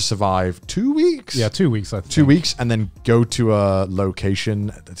they had to survive 2 weeks. Yeah, 2 weeks, I think. 2 weeks and then go to a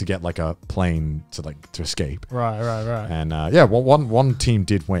location to get like a plane to escape. Right. And yeah, one team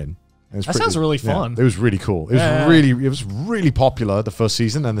did win. That sounds really fun. It was really cool. It was really popular the first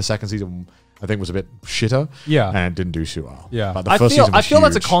season, and the second season I think was a bit shitter. Yeah. And it didn't do so well. Yeah. But the first season was I feel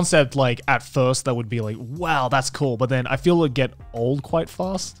that's a huge. concept like at first that would be like, wow, that's cool. But then I feel it would get old quite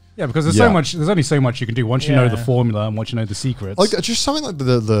fast. Yeah, because there's Yeah. so much. There's only so much you can do once you know the Yeah. formula and once you know the secrets. Like just something like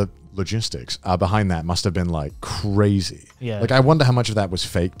the logistics behind that must have been like crazy. Yeah. Like I wonder how much of that was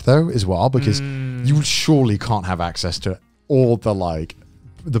faked though as well, because you surely can't have access to all the like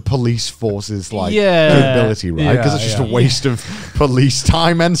the police force's like capability, right? Because it's just a waste of police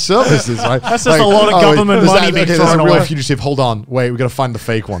time and services, right? That's just a lot of government money being there's thrown a real away. fugitive. Hold on, wait, we got to find the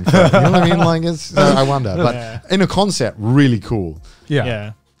fake one. First. You know what I mean? Like, it's, I wonder. But in a concept, really cool.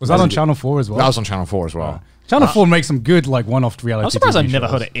 Yeah. Was that on Channel 4 as well? That was on Channel 4 as well. Channel 4 makes some good like one-off reality. I'm surprised TV I've never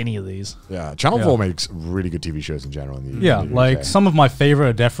shows. heard of any of these. Yeah, Channel 4 makes really good TV shows in general. In the Yeah, in the like UK. some of my favorite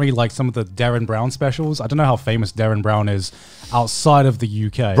are definitely like some of the Derren Brown specials. I don't know how famous Derren Brown is outside of the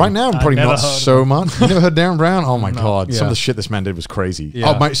UK. Right now, I'm probably never not heard of so much. You never heard Darren Brown? Oh my god, some Yeah. of the shit this man did was crazy.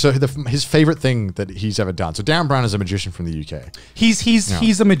 Yeah. Oh, so his favorite thing that he's ever done. So Darren Brown is a magician from the UK.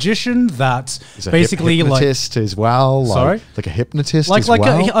 He's a magician that He's a basically hypnotist as well. Sorry? Like a hypnotist like as like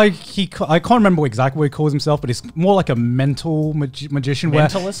well. I can't remember exactly what he calls himself, but it's more like a mental magician.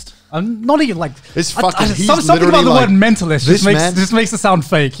 Mentalist? Where not even like It's fucking- he's something about literally the like, word mentalist this man- just makes it sound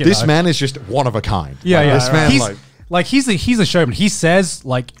fake. You This know? man is just one of a kind. Yeah, Like, yeah. This man, he's like he's a showman. He says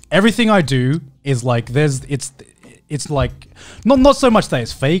like everything I do is like it's like not so much that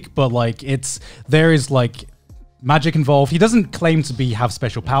it's fake, but like there is like magic involved. He doesn't claim to have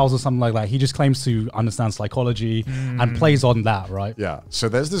special powers or something like that. He just claims to understand psychology and plays on that, right? Yeah. So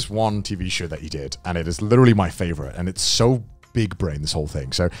there's this one TV show that he did, and it is literally my favorite, and it's so big brain, this whole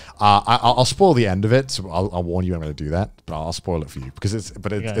thing. So I'll spoil the end of it. So I'll warn you I'm going to do that, but I'll spoil it for you because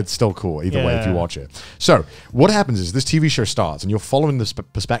it's still cool either way if you watch it. So what happens is this TV show starts, and you're following this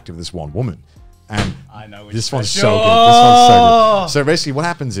perspective of this one woman. And I know this one's so good. This one's so good. So basically, what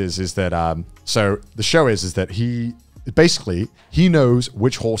happens is that so the show is that he knows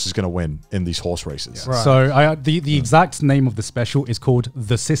which horse is going to win in these horse races. Right. So the exact name of the special is called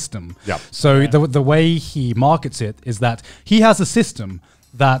The System. Yep. So the way he markets it is that he has a system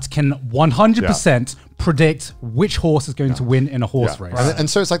that can 100% predict which horse is going to win in a horse race. And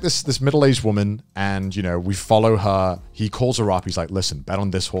so it's like this middle-aged woman, and we follow her. He calls her up. He's like, "Listen, bet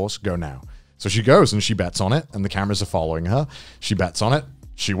on this horse. Go now." So she goes and she bets on it, and the cameras are following her. She bets on it.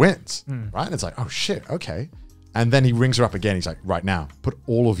 She wins. Right? And it's like, oh shit, okay. And then he rings her up again. He's like, right now, put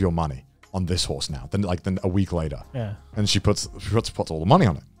all of your money on this horse now. Then a week later. Yeah. And she puts all the money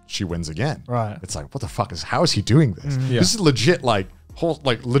on it. She wins again. Right. It's like, what the fuck how is he doing this? This is legit this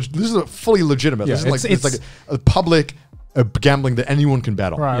is fully legitimate. Yeah, This is like a public gambling that anyone can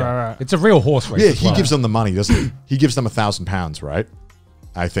bet on. Right. It's a real horse race. Yeah, as he well. gives them the money, doesn't he? He gives them £1,000, right?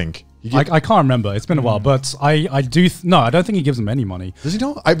 I think. I can't remember. It's been a while, but I do. No, I don't think he gives them any money. Does he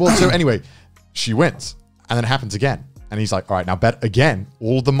not? So anyway, she wins, and then it happens again, and he's like, "All right, now bet again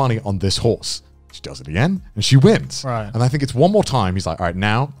all the money on this horse." She does it again, and she wins. Right. And I think it's one more time. He's like, "All right,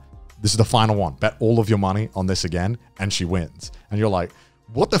 now this is the final one. Bet all of your money on this again," and she wins. And you're like,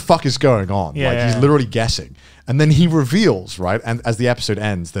 "What the fuck is going on?" Yeah, like yeah. he's literally guessing, and then he reveals, right? And as the episode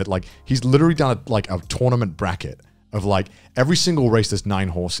ends, that like he's literally done a tournament bracket of like every single race. There's 9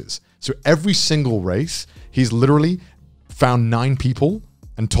 horses, so every single race he's literally found 9 people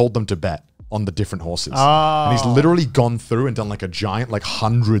and told them to bet on the different horses. And he's literally gone through and done like a giant, like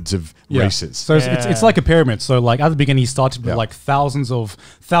hundreds of races. So it's like a pyramid. So like at the beginning, he started with like thousands of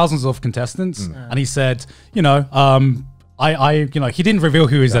contestants, and he said, you know, he didn't reveal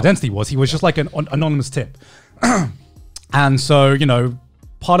who his identity was. He was just like an anonymous tip. And so, you know,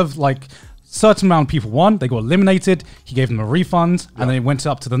 part of like certain amount of people won, they got eliminated. He gave them a refund, and then he went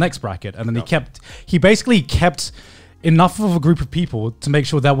up to the next bracket, and then he basically kept enough of a group of people to make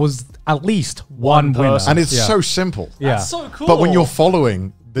sure there was at least one winner. And it's so simple. That's so cool. But when you're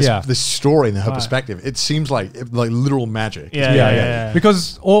following this story in her perspective, it seems like literal magic. Yeah.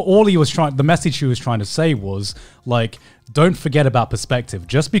 Because all he was the message he was trying to say was like, don't forget about perspective.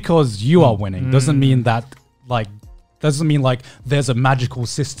 Just because you are winning doesn't mean that there's a magical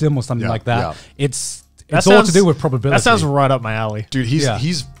system or something like that. It's all to do with probability. That sounds right up my alley. Dude,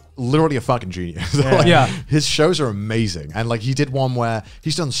 he's literally a fucking genius. His shows are amazing, and like he did one where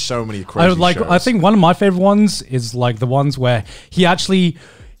he's done so many crazy shows. I think one of my favorite ones is like the ones where he actually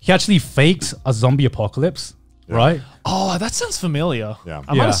faked a zombie apocalypse, right? Oh, that sounds familiar. Yeah,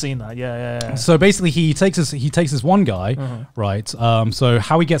 I might have seen that. Yeah. So basically, he takes this one guy, right? So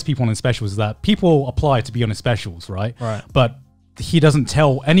how he gets people on his specials is that people apply to be on his specials, right? Right. But he doesn't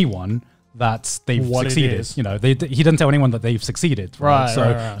tell anyone that they've succeeded. You know, he doesn't tell anyone that they've succeeded. Right.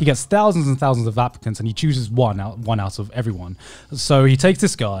 So he gets thousands and thousands of applicants, and he chooses one out of everyone. So he takes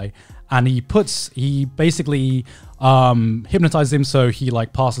this guy, and he basically hypnotizes him, so he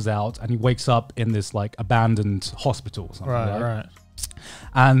like passes out, and he wakes up in this like abandoned hospital or something. Right.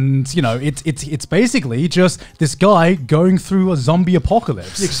 And you know, it's basically just this guy going through a zombie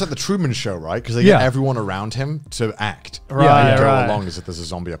apocalypse. Yeah, it's like the Truman Show, right? Because they get everyone around him to act. Go along as if there's a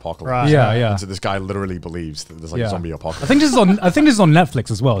zombie apocalypse. Yeah. And so this guy literally believes that there's like a zombie apocalypse. I think this is on Netflix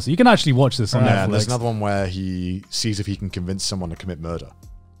as well, so you can actually watch this on Netflix. And there's another one where he sees if he can convince someone to commit murder.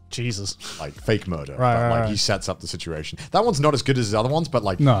 Jesus. Like fake murder. Right. He sets up the situation. That one's not as good as his other ones, but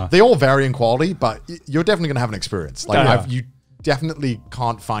like they all vary in quality, but you're definitely going to have an experience. Like you definitely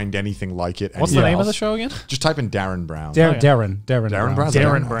can't find anything like it. What's the name of the show again? Just type in Derren Brown. Derren Brown.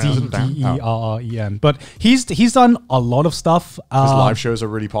 Derren Brown. Derren. But he's done a lot of stuff. His live shows are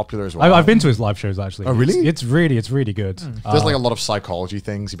really popular as well. I've been to his live shows actually. Oh, really? It's really good. There's like a lot of psychology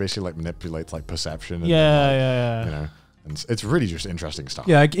things. He basically like manipulates like perception. And, you know, and it's really just interesting stuff.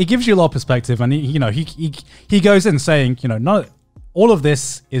 Yeah, it gives you a lot of perspective, and he goes in saying, you know, all of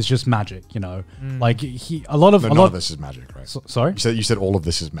this is just magic, you know. Like none of this is magic, right? Sorry, you said all of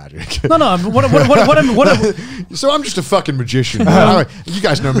this is magic. No. So I'm just a fucking magician. Right? You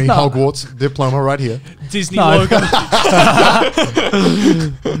guys know me, Hogwarts diploma right here. Disney logo.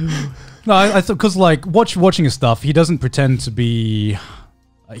 No, I thought because like watching his stuff, he doesn't pretend to be.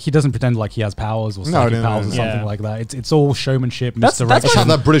 He doesn't pretend like he has powers or psychic powers or something like that. It's all showmanship, misdirection. That's how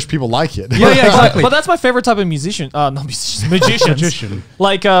that British people like it. Yeah, exactly. But that's my favorite type of musician. Magician.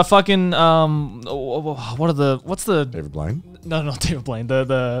 Like fucking what's the David Blaine? No, not David Blaine.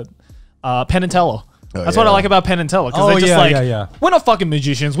 The Penn and Teller. That's what I like about Penn and Teller, because they're just we're not fucking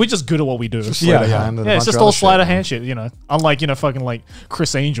magicians. We're just good at what we do. Just it's just all sleight of hand shit, you know. Unlike, you know, fucking like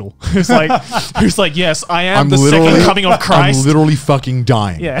Chris Angel, who's like, yes, I'm the second coming of Christ. I'm literally fucking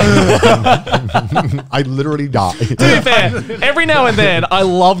dying. Yeah, I literally die. To be fair, every now and then I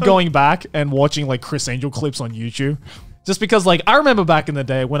love going back and watching like Chris Angel clips on YouTube. Just because, like, I remember back in the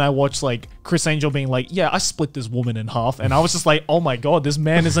day when I watched, like, Chris Angel being like, yeah, I split this woman in half. And I was just like, oh my God, this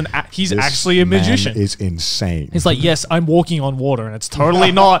man is he's actually a magician. Is insane. He's like, yes, I'm walking on water. And it's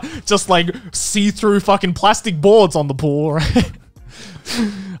totally not just, like, see-through fucking plastic boards on the pool, right?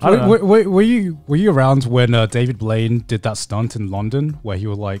 Were you around when David Blaine did that stunt in London where he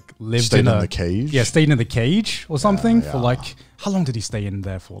lived in the cage? Yeah, stayed in the cage or something for like, how long did he stay in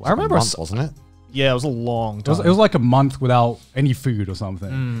there for? I remember, wasn't it? Yeah, it was a long time. It was like a month without any food or something.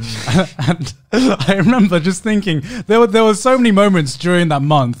 And I remember just thinking, there were so many moments during that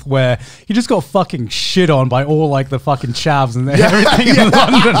month where he just got fucking shit on by all like the fucking chavs and everything in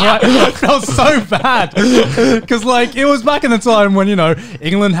London, right? I felt so bad. Because like, it was back in the time when, you know,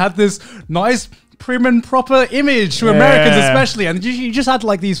 England had this nice prim and proper image to Americans especially, and you just had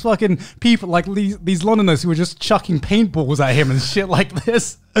like these fucking people, like these Londoners who were just chucking paintballs at him and shit like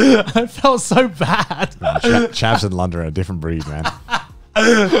this. I felt so bad. Chavs in London are a different breed, man.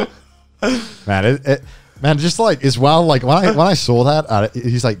 Man, just like as well, like when I saw that,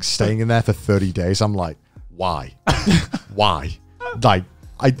 he's like staying in there for 30 days. I'm like, why? Why? Like,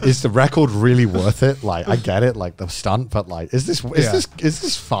 is the record really worth it? Like, I get it, like the stunt, but like, is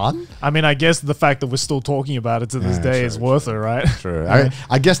this fun? I mean, I guess the fact that we're still talking about it to this day is worth it, right? True.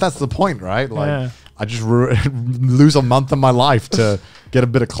 I guess that's the point, right? Like, I just lose a month of my life to get a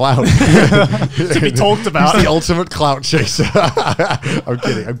bit of clout. To be talked about. He's the ultimate clout chaser.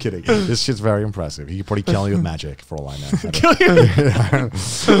 I'm kidding. This shit's very impressive. He could probably kill you with magic, for all I know. Kill you.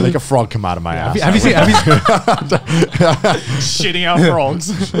 Make a frog come out of my ass. Have you seen shitting out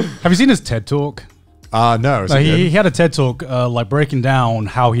frogs? Have you seen his TED Talk? No. He had a TED Talk like breaking down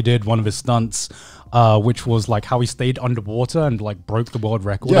how he did one of his stunts. Which was like how he stayed underwater and like broke the world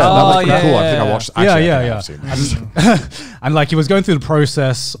record. Yeah, that was pretty cool. I think I watched. And like he was going through the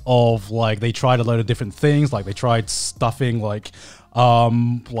process of like they tried a load of different things. Like they tried stuffing like a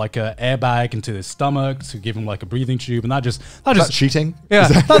airbag into his stomach to give him like a breathing tube, and that just cheating. Yeah,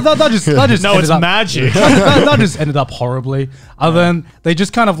 that just no, it's magic. that just ended up horribly. And then they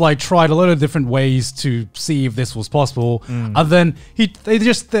just kind of like tried a lot of different ways to see if this was possible. And then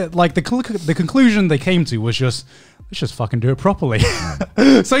the conclusion they came to was just, let's just fucking do it properly.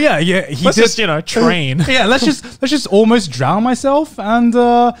 So let's just train. Yeah, let's just almost drown myself, and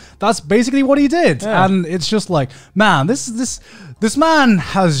that's basically what he did. Yeah. And it's just like, man, this man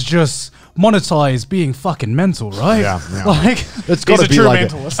has just monetized being fucking mental, right? Yeah. Like it's got to be like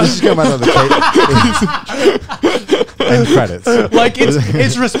mentalist. Let's just go back to the end credits. Like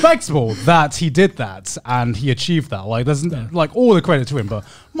it's respectable that he did that and he achieved that. Like there's like all the credit to him, but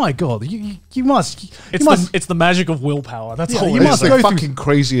my God, you must. It's the magic of willpower. That's all. You must. The fucking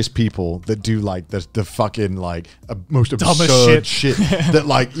craziest people that do like the fucking like most absurd shit that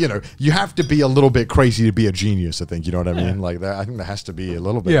like you have to be a little bit crazy to be a genius. I think you know what I mean. Like that, I think there has to be a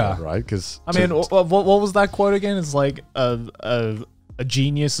little bit of that, right? Because I mean, what was that quote again? It's like a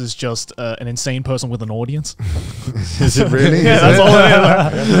genius is just an insane person with an audience. Is it really? Yeah, that's all it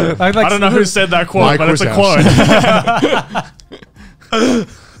is. I don't know who said that quote, but it's a quote.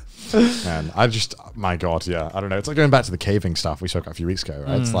 Man, my God, yeah. I don't know. It's like going back to the caving stuff we spoke about a few weeks ago,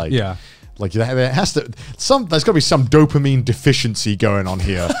 right? It's like, like there has to there's got to be some dopamine deficiency going on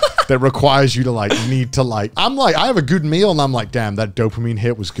here that requires you to like need to like. I'm like, I have a good meal and I'm like, damn, that dopamine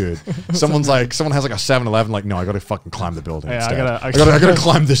hit was good. Someone has like a 7-Eleven, like, no, I got to fucking climb the building. Yeah, I gotta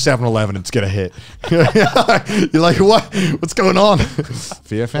climb the 7-Eleven and get a hit. You're like, what's going on?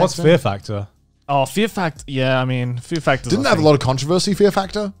 Fear factor. What's fear factor? Oh, fear factor. Yeah, I mean, fear factor didn't have a lot of controversy. Fear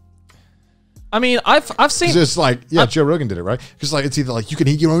factor. I mean, I've seen. It's like, Joe Rogan did it, right? Because like it's either like you can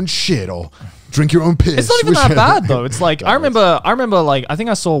eat your own shit or drink your own piss. It's not even that bad though. It's like I remember like I think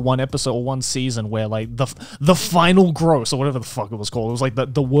I saw one episode or one season where like the final gross or whatever the fuck it was called. It was like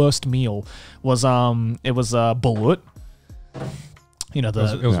the worst meal was it was balut. You know it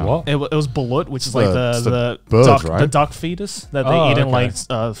was what? It was balut, which is like the duck fetus that they eat in like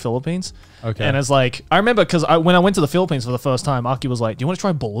Philippines. Okay. And it's like I remember because when I went to the Philippines for the first time, Aki was like, "Do you want to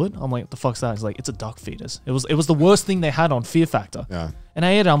try balut?" I'm like, "The fuck's that?" He's like, "It's a duck fetus." It was the worst thing they had on Fear Factor. Yeah. And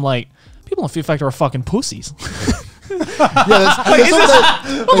I ate it. I'm like, people on Fear Factor are fucking pussies. I'm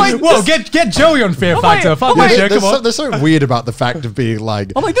like, whoa, get Joey on Fear Factor. There's something weird about the fact of being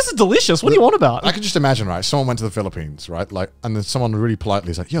like, I'm like, this is delicious. What do you want about? I can just imagine, right? Someone went to the Philippines, right? Like, and then someone really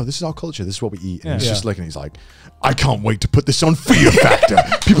politely is like, "Yo, this is our culture. This is what we eat." And he's just looking. He's like, "I can't wait to put this on Fear Factor.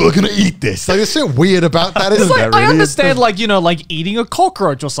 People are gonna eat this." Like, there's something weird about that, isn't there? Really? I understand, like like eating a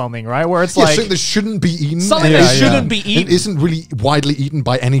cockroach or something, right? Where it's like something that shouldn't be eaten. Something that shouldn't be eaten. It isn't really widely eaten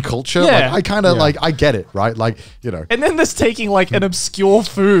by any culture. Yeah. Like, I kind of like I get it, right? Like And then there's taking like an obscure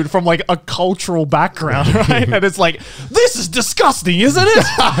food from like a cultural background, right? And it's like, this is disgusting, isn't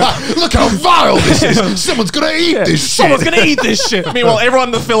it? Look how vile this is. Someone's gonna eat this shit. Someone's gonna eat this shit. Meanwhile, everyone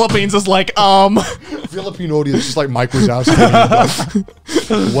in the Philippines is like, Philippine audience just like Mike Wazowski.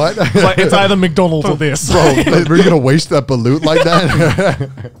 What? It's either McDonald's or this. Bro, are you gonna waste that balut like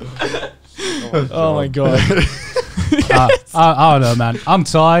that? Oh my God. I don't know, man. I'm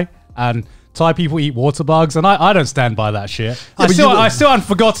Thai, and Thai people eat water bugs, and I don't stand by that shit. I still haven't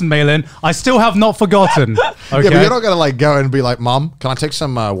forgotten, Malin. I still have not forgotten. Okay? Yeah, but you're not gonna like go and be like, "Mom, can I take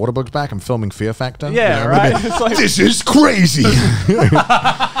some water bugs back? I'm filming Fear Factor." Yeah, right. It's like, this is crazy.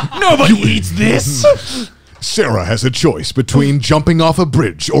 Nobody eats this. Sarah has a choice between jumping off a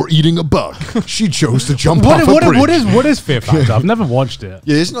bridge or eating a bug. She chose to jump off a bridge. What is Fear Factor? I've never watched it.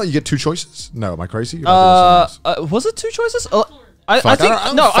 Yeah, isn't it? You get two choices. No, am I crazy? Was it two choices? I think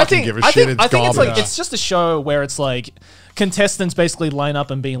it's like it's just a show where it's like contestants basically line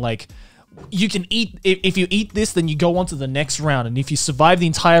up and being like, you can eat if you eat this, then you go on to the next round, and if you survive the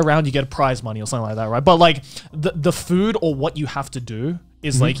entire round, you get a prize money or something like that, right? But like the food or what you have to do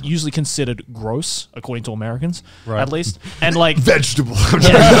is like usually considered gross according to Americans, at least, and like vegetable. I'm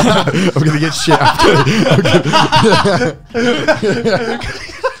gonna get shit.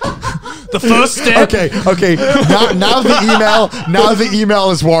 The first step. Okay. Now the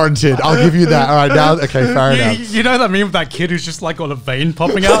email is warranted. I'll give you that. All right, now, okay, fair enough. You know that meme of that kid who's just like got a vein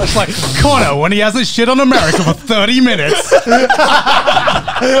popping out? It's like Connor when he hasn't shit on America for 30 minutes.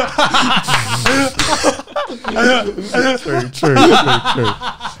 True.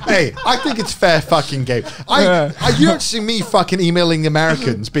 Hey, I think it's fair fucking game. You don't see me fucking emailing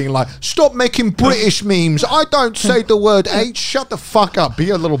Americans being like, stop making British memes. I don't say the word H. Shut the fuck up. Be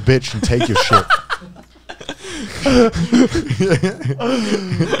a little bitch and take your shit.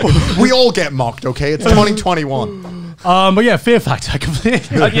 We all get mocked, okay? It's 2021. But yeah, Fear Factor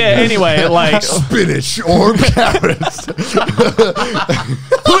completely. Yeah, anyway, like spinach or carrots. Who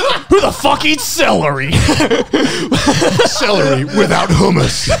the fuck eats celery? Celery without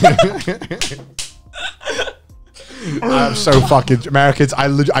hummus. I'm so fucking Americans.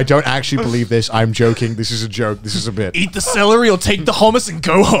 I don't actually believe this. I'm joking. This is a joke. This is a bit. Eat the celery or take the hummus and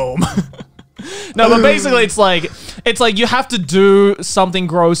go home. No, but basically it's like you have to do something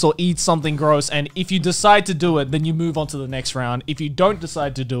gross or eat something gross, and if you decide to do it, then you move on to the next round. If you don't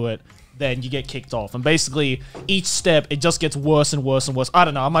decide to do it, then you get kicked off. And basically each step it just gets worse and worse and worse. I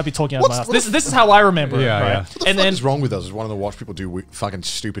don't know. I might be talking out of my mouth. This is how I remember it. Right? Yeah. What the fuck is wrong with us? Is one of the watch people do fucking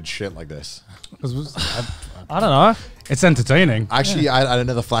stupid shit like this? I don't know. It's entertaining. Actually, I had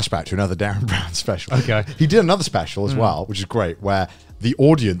another flashback to another Derren Brown special. Okay. He did another special as well, which is great, where the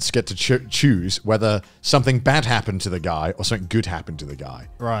audience get to choose whether something bad happened to the guy or something good happened to the guy.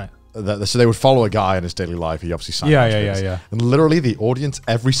 Right. So they would follow a guy in his daily life. He obviously signed yeah. And literally the audience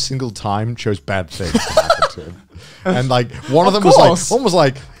every single time chose bad things to happen to him. And like one of them was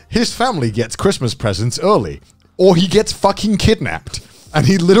like, his family gets Christmas presents early, or he gets fucking kidnapped. And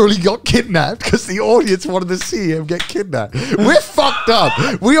he literally got kidnapped because the audience wanted to see him get kidnapped. We're fucked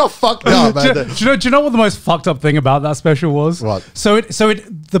up. We are fucked up. Do you know what the most fucked up thing about that special was? What?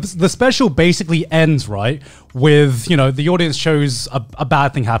 The special basically ends, right, with, you know, the audience shows a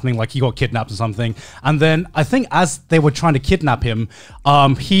bad thing happening, like he got kidnapped or something. And then I think as they were trying to kidnap him,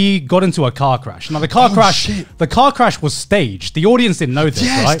 he got into a car crash. Now the car crash was staged. The audience didn't know this,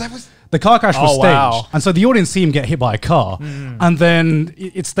 right? The car crash was staged. And so the audience see him get hit by a car. And then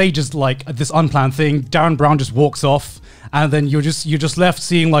it stages like this unplanned thing. Derren Brown just walks off. And then you're just left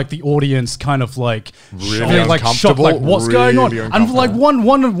seeing like the audience kind of like really like shocked, like what's going on? And like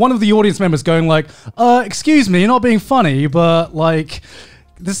one of the audience members going like, excuse me, you're not being funny, but like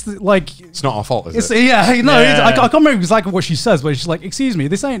this like it's not our fault, is it? I can't remember exactly what she says, but she's like, excuse me,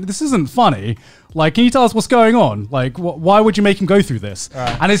 this isn't funny. Like, can you tell us what's going on? Like, why would you make him go through this?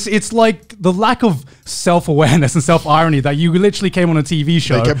 Right. And it's like the lack of self-awareness and self-irony that you literally came on a TV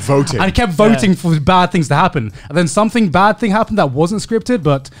show. They kept voting. And kept voting for bad things to happen. And then something bad thing happened that wasn't scripted,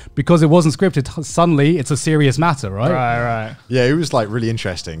 but because it wasn't scripted, suddenly it's a serious matter, right? Right. Yeah, it was like really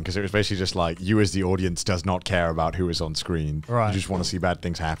interesting because it was basically just like you as the audience does not care about who is on screen. Right. You just want to see bad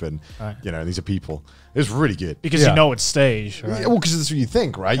things happen. Right. You know, these are people. It was really good. Because you know it's staged, right? Yeah, well, because that's what you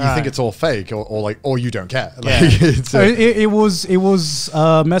think, right? You think it's all fake or you don't care. Yeah. Like, it was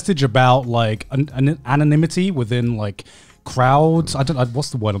a message about like an anonymity within like crowds.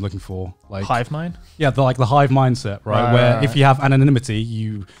 What's the word I'm looking for? Like hive mind? Yeah, the hive mindset, right? Where if you have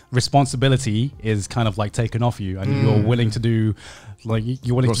anonymity, responsibility is kind of like taken off you, and you're willing to do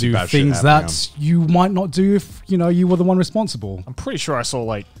things that you might not do if you know you were the one responsible. I'm pretty sure I saw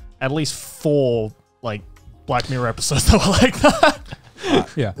like at least 4 like Black Mirror episodes that were like that. I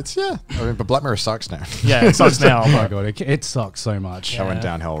mean, but Black Mirror sucks now. Yeah, it sucks now. Oh my god, it sucks so much. That went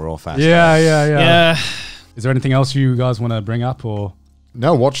downhill real fast. Yeah. Is there anything else you guys want to bring up or?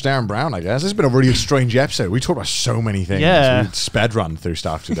 No, watch Derren Brown, I guess. This has been a really strange episode. We talked about so many things. Yeah. We sped run through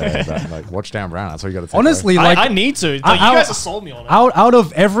stuff today. But, like, watch Derren Brown. That's all you got to think. Honestly, like, I need to. Like, you guys have sold me on it. Out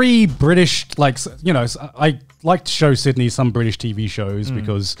of every British, like, you know, I like to show Sydney some British TV shows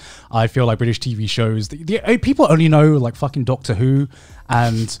because I feel like British TV shows, people only know, like, fucking Doctor Who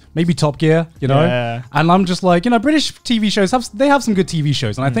and maybe Top Gear, you know? Yeah. And I'm just like, you know, British TV shows, they have some good TV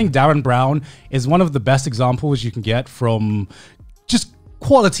shows. And I think Derren Brown is one of the best examples you can get from just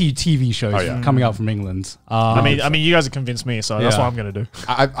quality TV shows coming out from England. I mean, you guys have convinced me, so that's what I'm gonna do.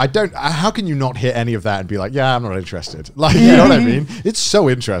 I don't. How can you not hear any of that and be like, yeah, I'm not interested? Like, you know what I mean? It's so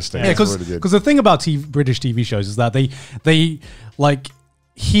interesting. Yeah, because the thing about British TV shows is that they like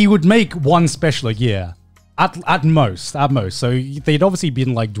he would make one special a year. At most. So they'd obviously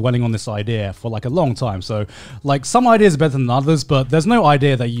been like dwelling on this idea for like a long time. So like some ideas are better than others, but there's no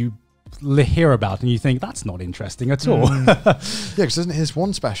idea that you hear about and you think that's not interesting at all. Yeah, because isn't his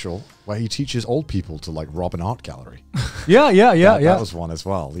one special where he teaches old people to like rob an art gallery. Yeah. That was one as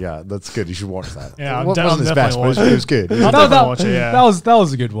well. Yeah, that's good. You should watch that. Yeah, it wasn't his best, but it was good. That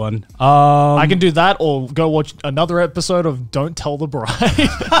was a good one. I can do that, or go watch another episode of Don't Tell the Bride.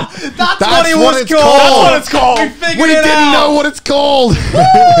 That's what it's called. That's what it's called. We didn't know what it's called.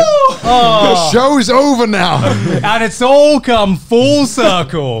 The show's over now, and it's all come full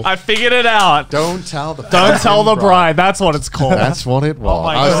circle. I figured it out. Don't tell the bride. That's what it's called. That's what it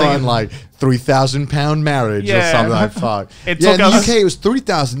was. I was thinking like £3,000 marriage or something like fuck. In the UK it was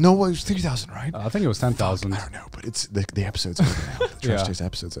 3,000. No, it was 3,000, right? I think it was 10,000. I don't know, but it's the episode's over now. The Trash Taste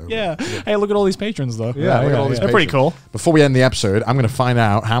episode's over. Yeah. Hey, look at all these patrons though. Yeah, look at all these They're pretty cool. Before we end the episode, I'm going to find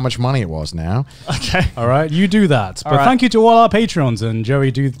out how much money it was now. Okay. All right, you do that. But thank you to all our patrons, and Joey,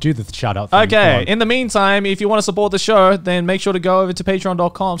 do the shout out. Okay. In the meantime, if you want to support the show, then make sure to go over to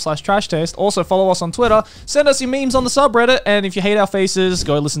patreon.com/trashtaste. Also follow us on Twitter. Send us your memes on the subreddit, and if you hate our faces,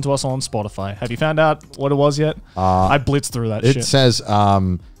 go listen to us on Spotify. Have you found out what it was yet? I blitzed through that shit. It says,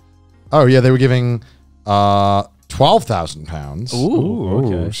 oh yeah, they were giving £12,000. Ooh,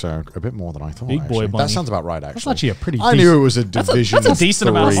 okay. So a bit more than I thought. Big boy money. That sounds about right, actually. That's actually a pretty I knew it was a division. That's a decent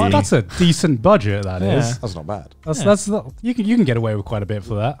amount of money. That's a decent budget, that is. That's not bad. You can get away with quite a bit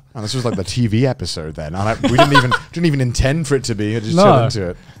for that. Oh, this was like the TV episode then. We didn't even intend for it to be. I just chilled into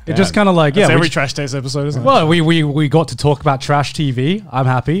it. It just kind of like, That's every Trash Taste episode, isn't it? Well, we got to talk about trash TV. I'm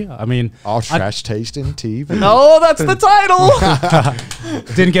happy. I mean, our trash taste in TV. Oh, that's the title.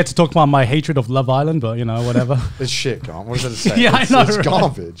 Didn't get to talk about my hatred of Love Island, but whatever. It's shit, Con. What does it say? Yeah, I know. It's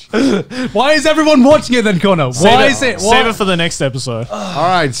garbage. Why is everyone watching it then, Connor? Why is it? Save it for the next episode. All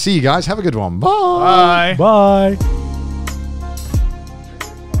right, see you guys. Have a good one. Bye. Bye. Bye.